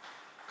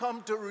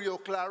 Come to Rio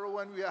Claro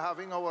when we are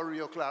having our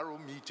Rio Claro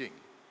meeting.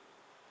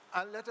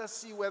 And let us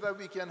see whether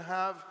we can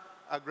have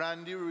a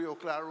Grande Rio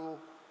Claro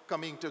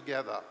coming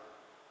together.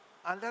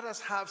 And let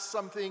us have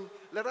something,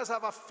 let us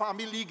have a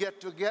family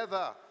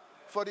get-together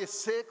for the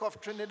sake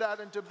of Trinidad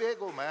and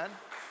Tobago, man.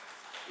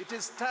 It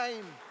is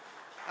time,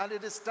 and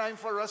it is time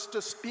for us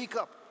to speak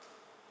up.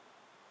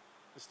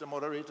 Mr.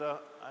 Moderator,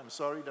 I'm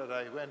sorry that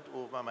I went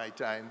over my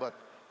time, but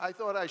I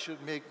thought I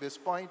should make this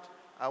point.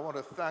 I want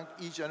to thank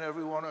each and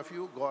every one of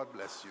you. God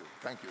bless you.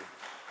 Thank you.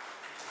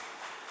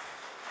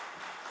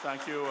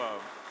 Thank you.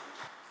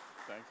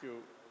 Thank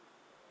you.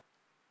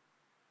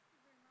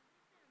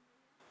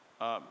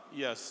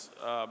 Yes,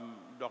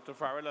 Dr.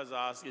 Farrell has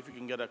asked if you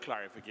can get a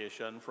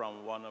clarification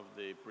from one of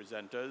the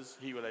presenters.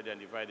 He will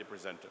identify the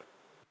presenter.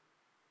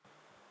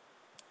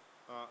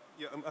 I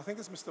think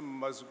it's Mr.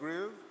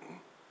 Musgrave.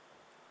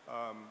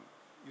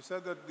 You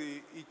said that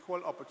the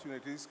Equal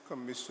Opportunities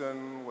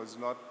Commission was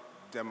not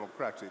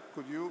democratic.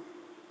 Could you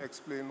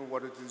explain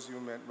what it is you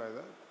meant by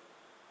that?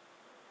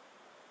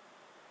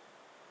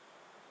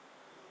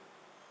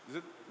 Is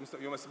it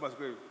Mr.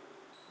 Musgrave?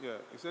 Yeah,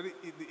 you said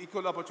the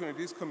Equal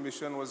Opportunities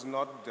Commission was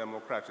not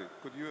democratic.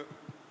 Could you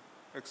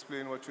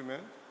explain what you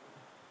meant?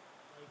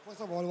 Well,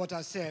 first of all, what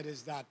I said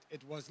is that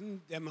it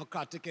wasn't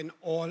democratic in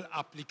all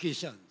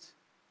applications.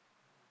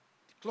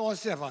 Clause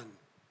 7,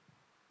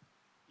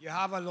 you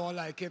have a law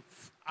like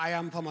if I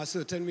am from a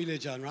certain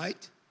religion,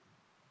 right?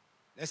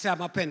 Let's say I'm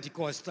a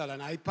Pentecostal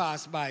and I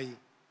pass by.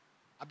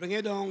 I bring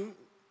it down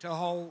to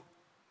how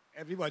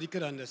everybody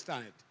could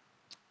understand it.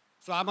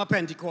 So I'm a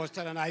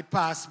Pentecostal and I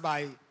pass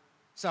by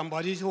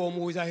somebody's home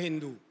who is a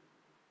Hindu.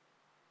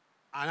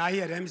 And I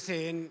hear them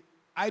saying,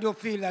 I don't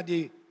feel that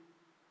the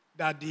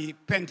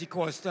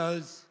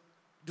Pentecostals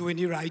doing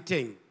the right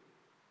thing.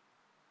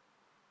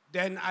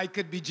 Then I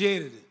could be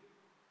jailed.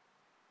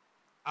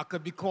 I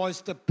could be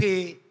caused to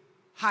pay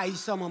high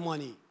sum of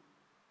money.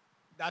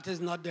 That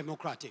is not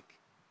democratic.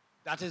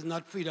 That is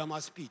not freedom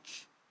of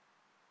speech.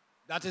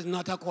 That is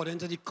not according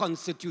to the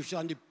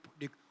Constitution.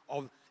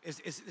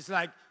 It's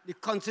like the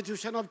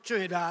Constitution of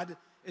Trinidad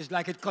is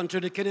like it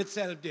contradicting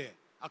itself there.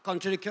 A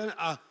Constitution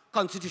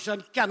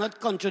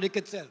cannot contradict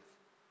itself.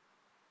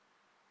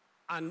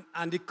 And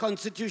the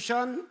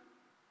Constitution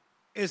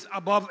is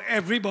above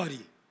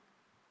everybody.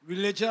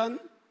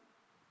 Religion,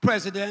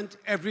 president,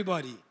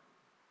 everybody.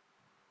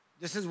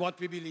 This is what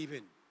we believe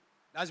in.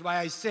 That's why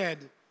I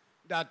said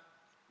that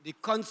the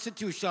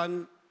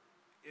Constitution,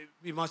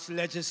 we must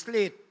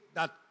legislate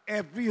that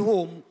every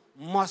home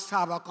must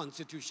have a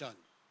constitution.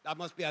 That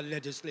must be a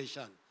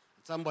legislation.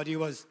 Somebody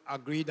was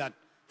agreed that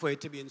for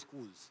it to be in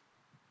schools.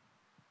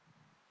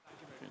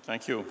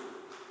 Thank you.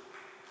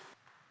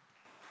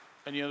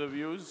 Any other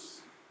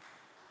views?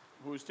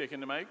 Who's taking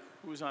the mic?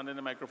 Who's handing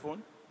the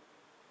microphone?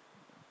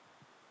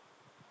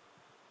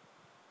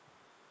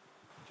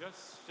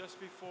 Just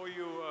before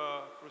you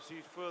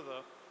proceed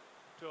further,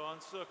 to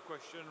answer a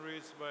question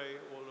raised by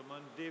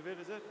Alderman David,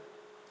 is it?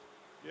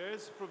 There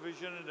is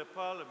provision in the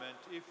Parliament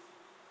if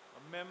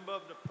a member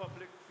of the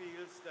public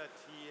feels that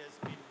he has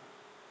been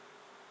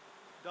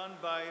done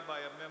by a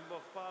member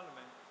of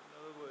Parliament. In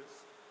other words,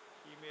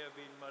 he may have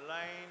been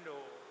maligned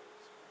or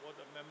what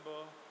a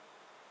member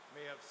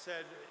may have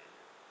said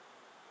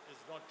is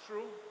not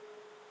true,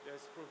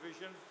 there's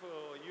provision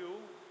for you,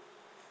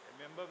 a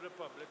member of the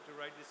public, to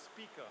write the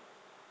speaker,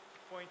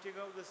 pointing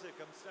out the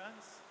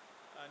circumstance,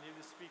 and if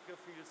the speaker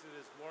feels it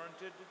is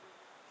warranted,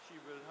 she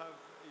will have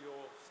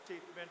your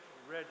statement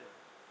read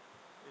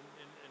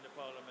in the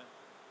parliament.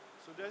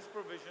 So there's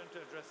provision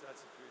to address that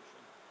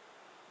situation.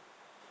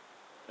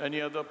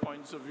 Any other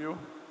points of view?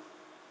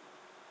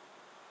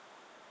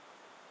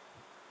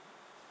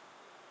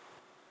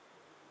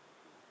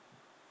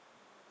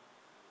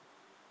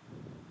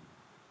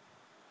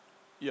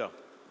 Yeah,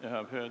 I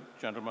have heard,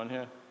 gentleman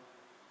here.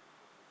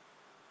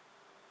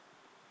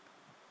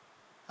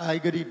 Hi,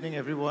 good evening,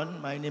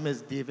 everyone. My name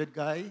is David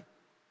Guy.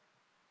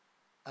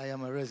 I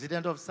am a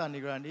resident of Sangre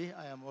Grande.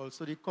 I am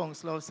also the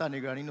councillor of Sangre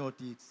Grande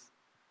Northeast.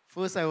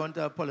 First, I want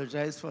to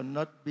apologize for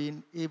not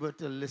being able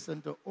to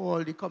listen to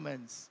all the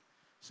comments.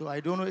 So I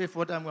don't know if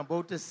what I'm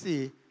about to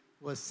say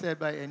was said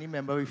by any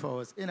member before I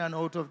was in and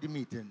out of the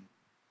meeting.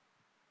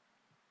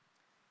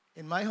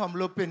 In my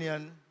humble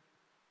opinion,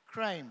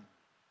 crime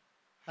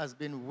has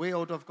been way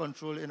out of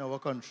control in our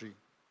country.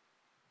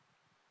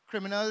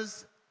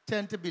 Criminals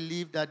tend to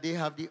believe that they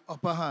have the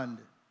upper hand.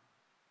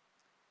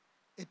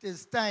 It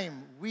is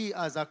time we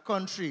as a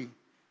country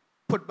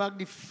put back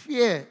the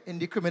fear in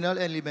the criminal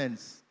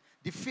elements,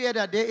 the fear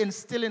that they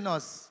instill in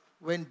us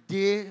when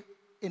they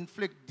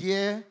inflict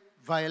their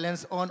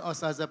violence on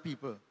us as a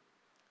people.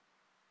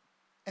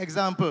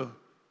 Example,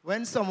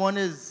 when someone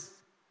is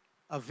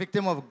a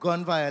victim of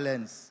gun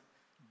violence,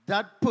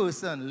 that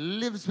person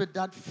lives with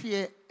that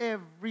fear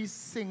every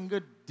single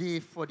day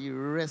for the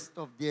rest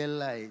of their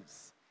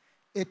lives.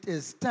 It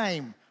is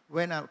time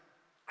when a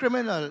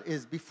criminal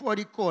is before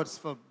the courts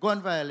for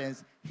gun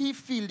violence, he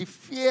feels the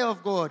fear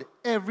of God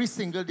every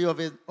single day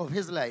of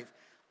his life.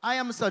 I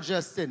am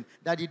suggesting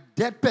that the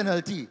death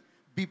penalty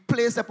be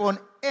placed upon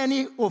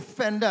any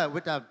offender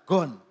with a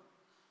gun.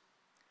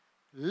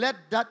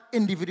 Let that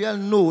individual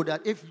know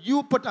that if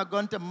you put a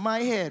gun to my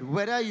head,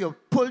 whether you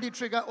pull the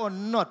trigger or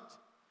not,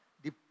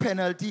 the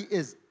penalty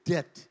is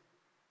death.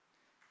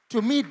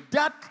 To me,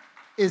 that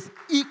is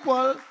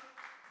equal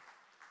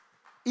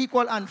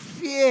and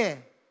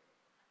fair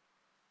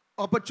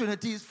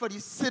opportunities for the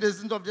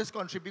citizens of this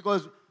country,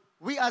 because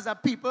we as a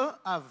people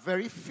are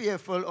very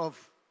fearful of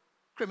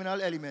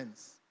criminal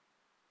elements.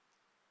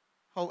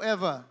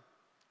 However,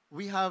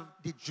 we have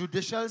the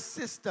judicial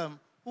system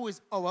who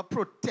is our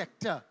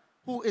protector,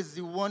 who is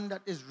the one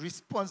that is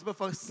responsible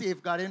for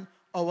safeguarding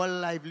our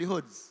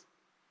livelihoods.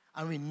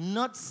 And we're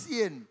not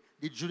seeing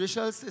the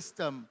judicial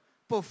system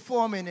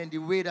performing in the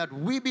way that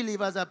we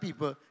believe as a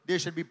people they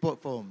should be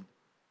performed.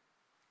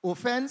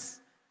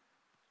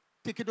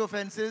 Ticket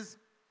offenses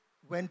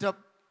went up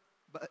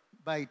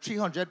by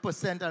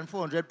 300% and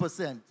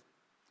 400%.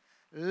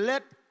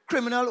 Let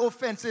criminal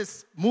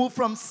offenses move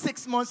from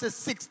 6 months to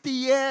 60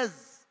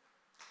 years.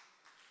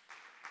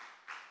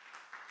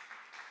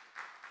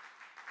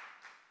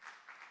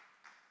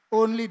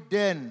 Only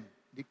then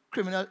the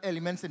criminal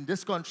elements in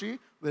this country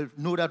will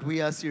know that we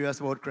are serious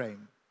about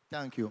crime.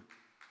 Thank you.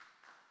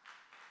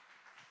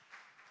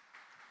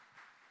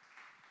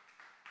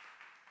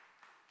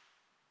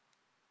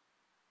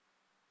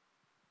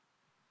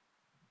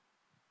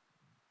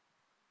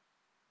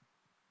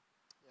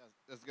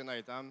 Yes, good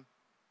night. I'm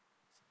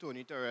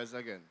Tony Torres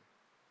again.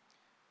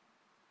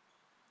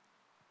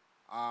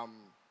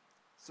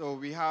 So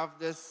we have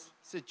this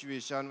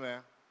situation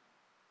where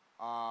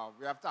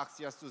we have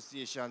taxi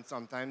associations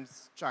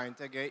sometimes trying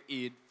to get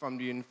aid from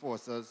the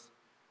enforcers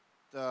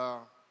to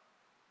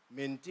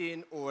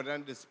maintain order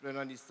and discipline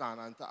on the stand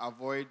and to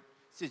avoid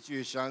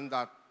situations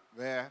that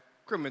where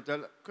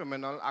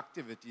criminal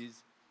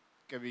activities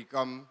can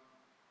become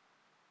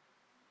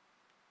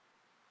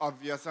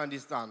obvious on the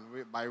stand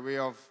by way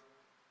of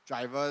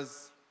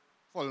drivers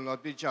falling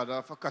out with each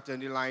other for cutting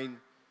the line,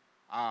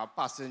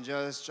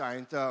 passengers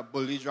trying to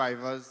bully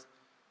drivers.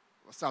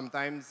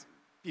 Sometimes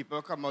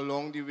people come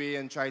along the way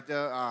and try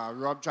to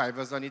rob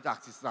drivers on the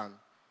taxi stand.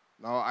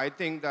 Now, I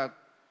think that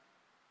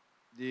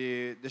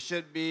there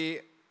should be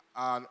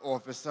an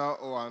officer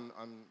or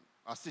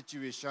a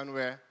situation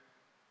where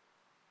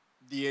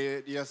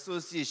the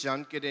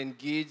association could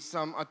engage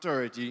some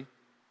authority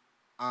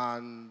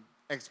and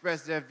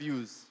express their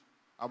views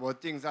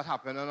about things that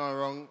happen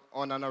on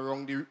and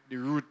around the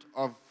route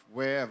of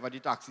wherever the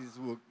taxis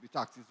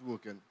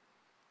working.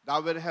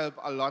 That will help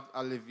a lot,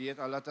 alleviate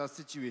a lot of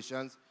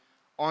situations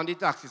on the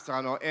taxi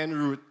stand or en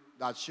route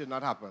that should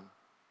not happen.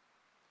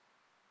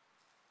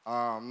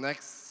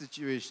 Next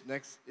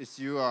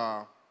issue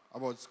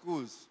about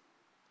schools.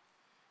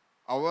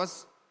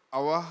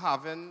 Our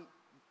having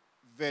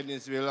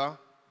Venezuelans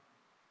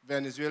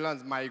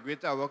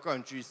migrate to our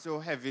country so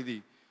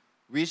heavily,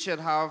 we should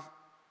have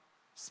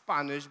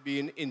Spanish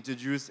being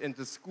introduced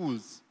into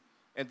schools,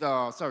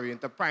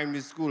 into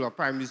primary school or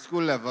primary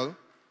school level,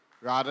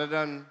 rather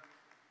than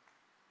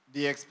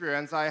the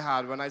experience I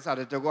had when I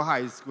started to go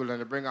high school and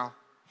they bring a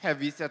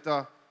heavy set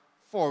of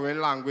foreign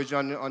language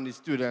on the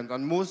student,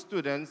 and most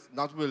students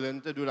not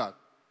willing to do that.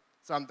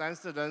 sometimes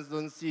students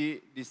don't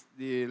see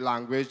the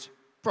language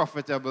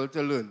profitable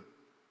to learn.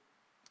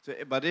 So,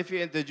 but if you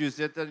introduce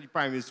it at the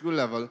primary school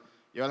level,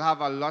 you'll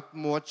have a lot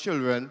more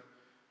children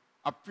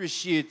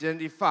appreciating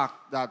the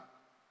fact that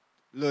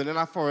learning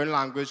a foreign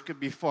language could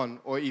be fun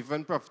or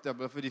even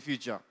profitable for the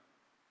future.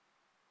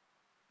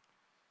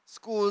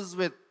 Schools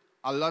with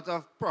a lot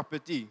of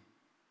property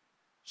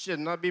should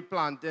not be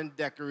planting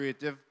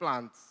decorative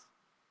plants,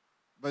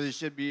 but it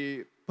should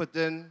be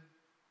putting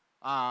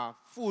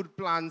food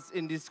plants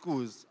in the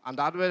schools, and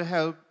that will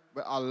help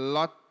with a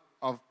lot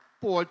of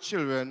poor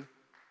children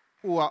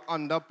who are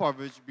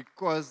underprivileged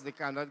because they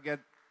cannot get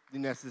the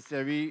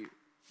necessary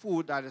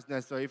food that is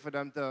necessary for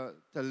them to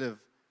live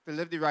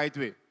the right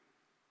way.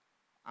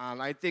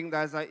 And I think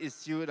that's an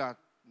issue that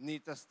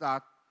needs to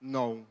start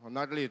now,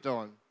 not later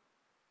on.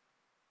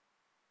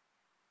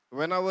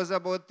 When I was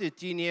about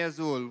 13 years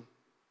old,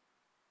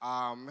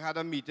 I had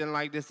a meeting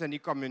like this in the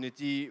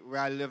community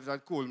where I lived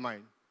at coal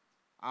mine.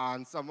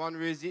 And someone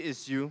raised the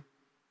issue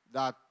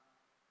that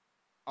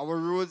our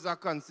roads are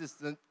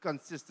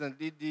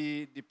consistently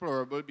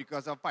deplorable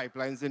because of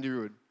pipelines in the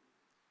road.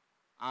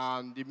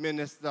 And the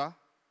minister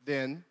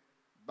then,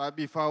 but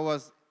before I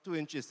was too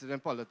interested in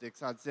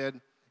politics, had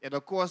said, it'll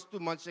cost too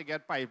much to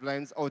get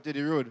pipelines out of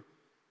the road.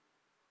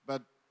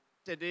 But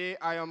today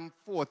I am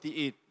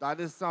 48. That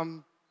is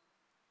some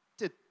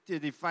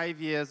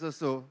 35 years or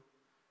so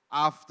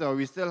after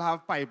we still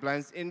have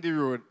pipelines in the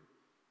road,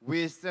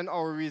 wasting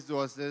our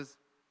resources,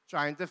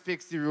 trying to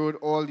fix the road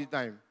all the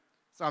time.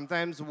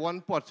 Sometimes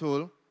one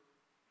pothole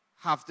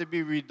have to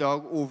be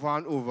redug over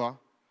and over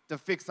to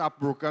fix a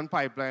broken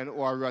pipeline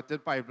or a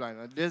rotted pipeline.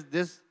 And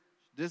this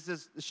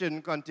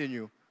shouldn't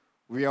continue.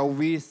 We are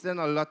wasting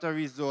a lot of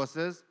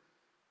resources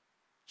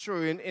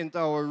throwing into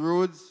our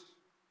roads,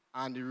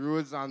 and the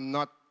roads are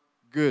not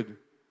good.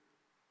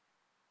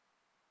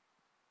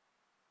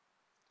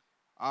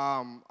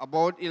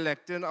 About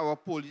electing our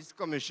police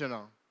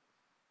commissioner.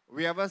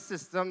 We have a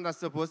system that's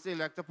supposed to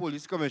elect a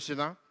police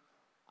commissioner,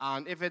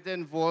 and if it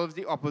involves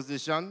the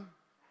opposition,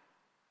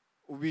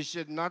 we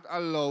should not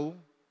allow,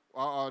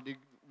 or the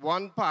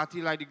one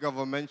party like the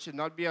government should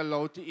not be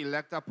allowed to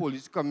elect a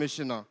police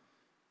commissioner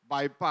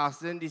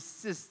bypassing the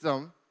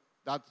system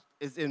that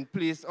is in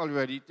place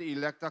already to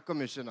elect a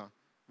commissioner,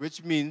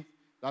 which means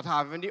that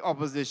having the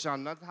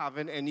opposition not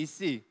having any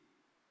say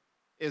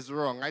is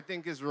wrong. I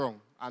think is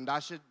wrong, and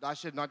that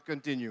should not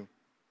continue.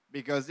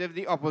 Because if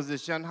the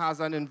opposition has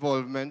an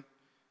involvement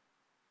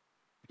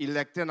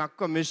electing a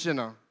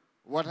commissioner,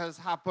 what has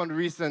happened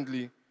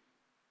recently,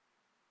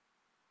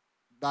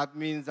 that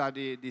means that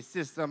the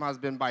system has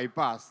been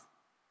bypassed.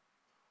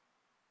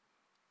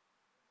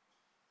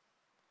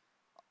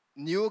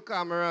 New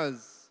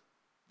cameras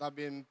that have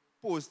been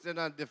posted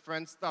at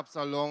different stops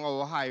along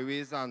our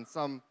highways and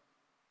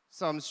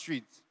some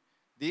streets.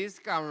 These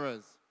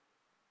cameras,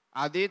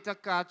 are they to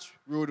catch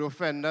road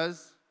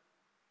offenders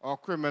or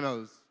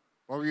criminals?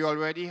 Or we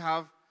already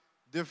have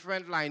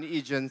different line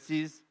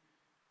agencies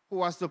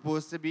who are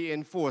supposed to be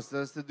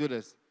enforcers to do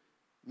this.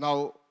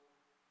 Now,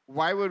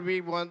 why would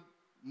we want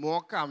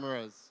more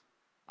cameras?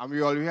 And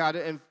we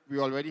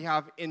already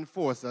have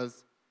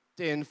enforcers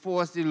to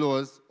enforce the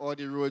laws or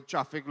the road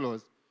traffic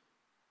laws.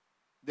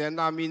 Then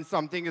that means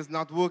something is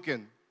not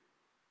working.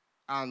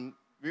 And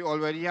we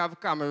already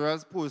have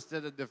cameras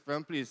posted at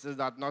different places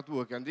that are not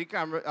working.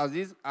 Are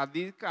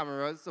these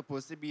cameras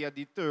supposed to be a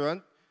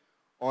deterrent,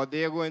 or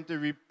they are going to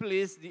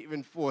replace the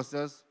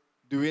enforcers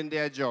doing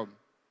their job?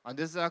 And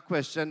this is a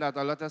question that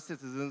a lot of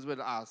citizens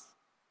will ask.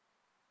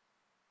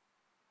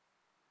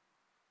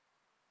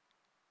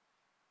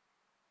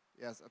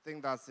 Yes, I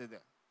think that's it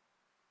there.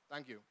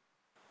 Thank you.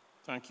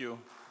 Thank you.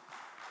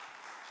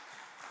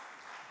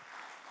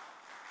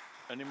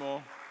 Any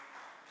more?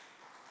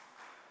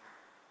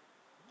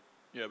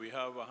 Yeah, we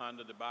have a hand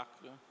at the back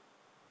there.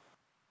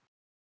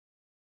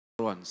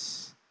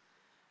 Once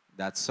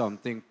that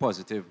something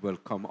positive will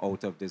come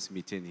out of this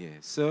meeting here.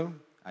 So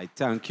I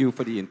thank you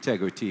for the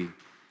integrity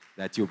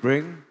that you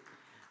bring.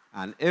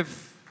 And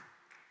if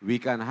we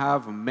can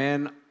have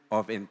men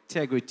of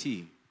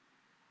integrity,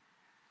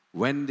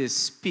 when they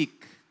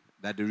speak,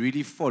 that they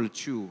really follow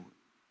through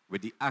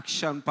with the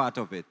action part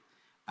of it,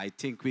 I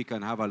think we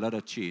can have a lot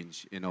of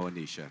change in our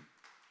nation.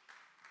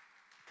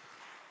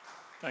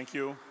 Thank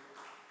you.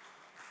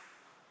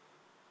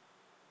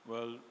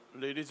 Well,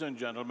 ladies and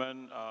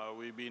gentlemen,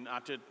 we've been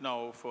at it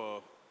now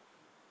for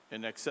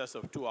in excess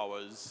of 2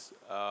 hours.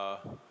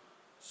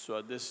 So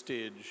at this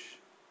stage,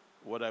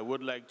 what I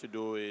would like to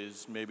do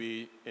is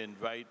maybe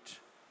invite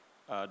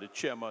the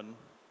chairman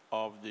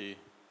of the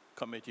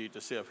committee to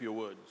say a few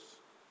words.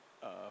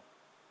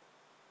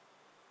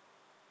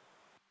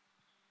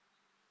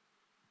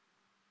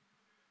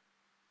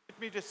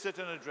 Let me just sit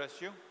and address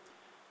you.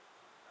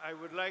 I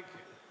would like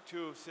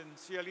to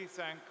sincerely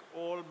thank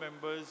all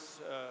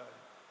members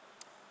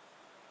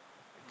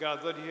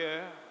gathered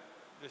here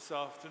this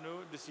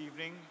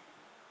evening,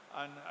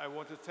 and I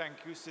want to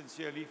thank you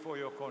sincerely for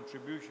your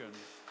contributions.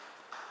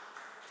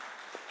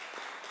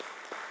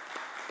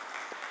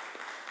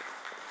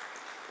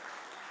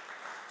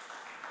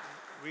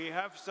 we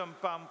have some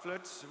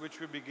pamphlets which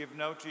will be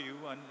given out to you,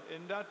 and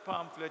in that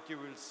pamphlet you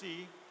will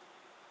see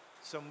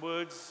some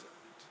words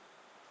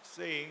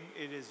saying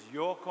it is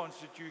your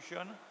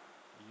constitution,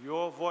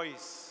 your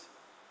voice.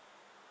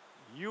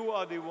 You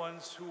are the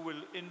ones who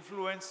will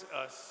influence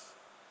us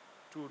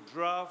to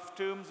draft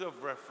terms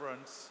of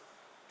reference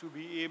to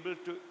be able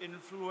to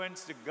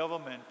influence the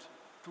government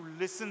to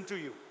listen to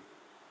you.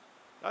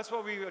 That's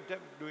what we are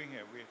doing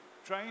here. We're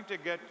trying to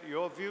get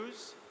your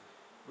views,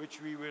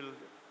 which we will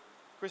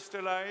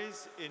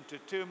crystallize into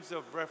terms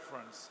of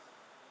reference.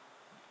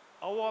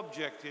 Our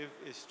objective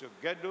is to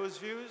get those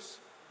views,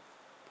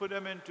 put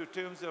them into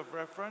terms of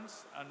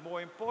reference, and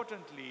more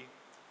importantly,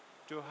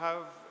 to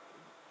have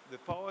the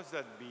powers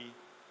that be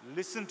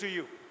listen to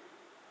you.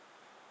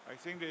 I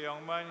think the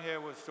young man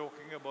here was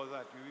talking about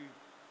that.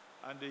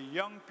 And the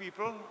young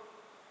people,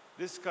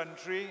 this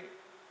country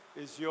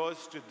is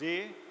yours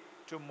today,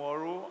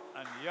 tomorrow,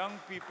 and young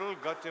people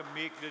got to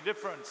make the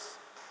difference.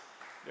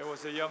 There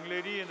was a young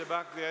lady in the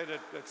back there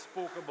that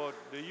spoke about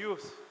the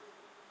youth,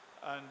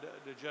 and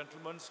the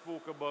gentleman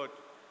spoke about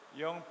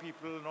young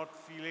people not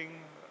feeling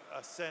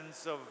a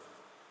sense of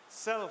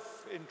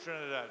self in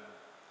Trinidad.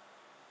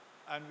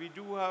 And we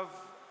do have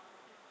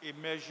a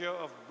measure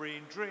of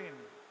brain drain.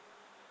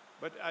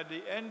 But at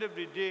the end of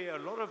the day, a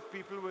lot of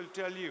people will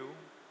tell you,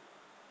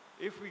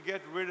 if we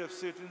get rid of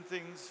certain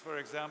things, for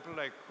example,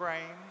 like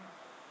crime,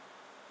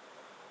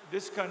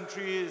 this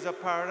country is a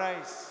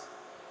paradise.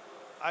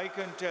 I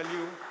can tell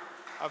you,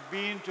 I've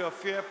been to a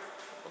fair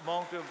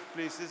amount of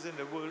places in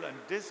the world, and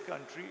this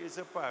country is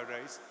a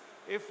paradise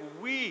if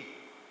we,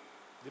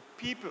 the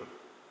people,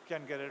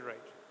 can get it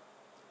right.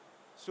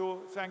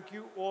 So thank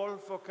you all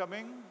for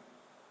coming.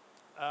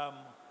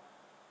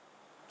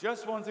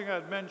 Just one thing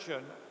I'd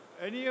mention,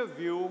 any of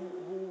you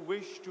who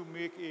wish to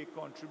make a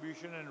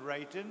contribution in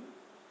writing,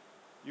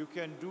 you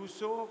can do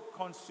so,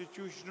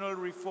 Constitutional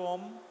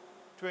Reform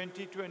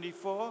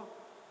 2024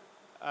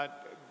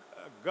 at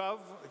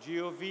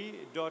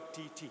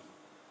gov.tt.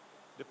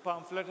 The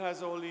pamphlet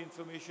has all the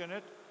information in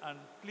it, and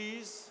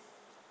please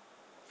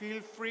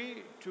feel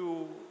free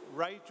to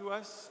write to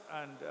us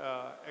and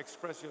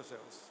express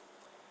yourselves.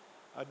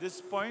 At this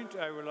point,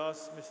 I will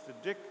ask Mr.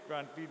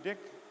 Grantley Dick,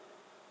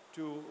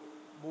 to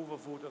move a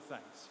vote of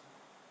thanks.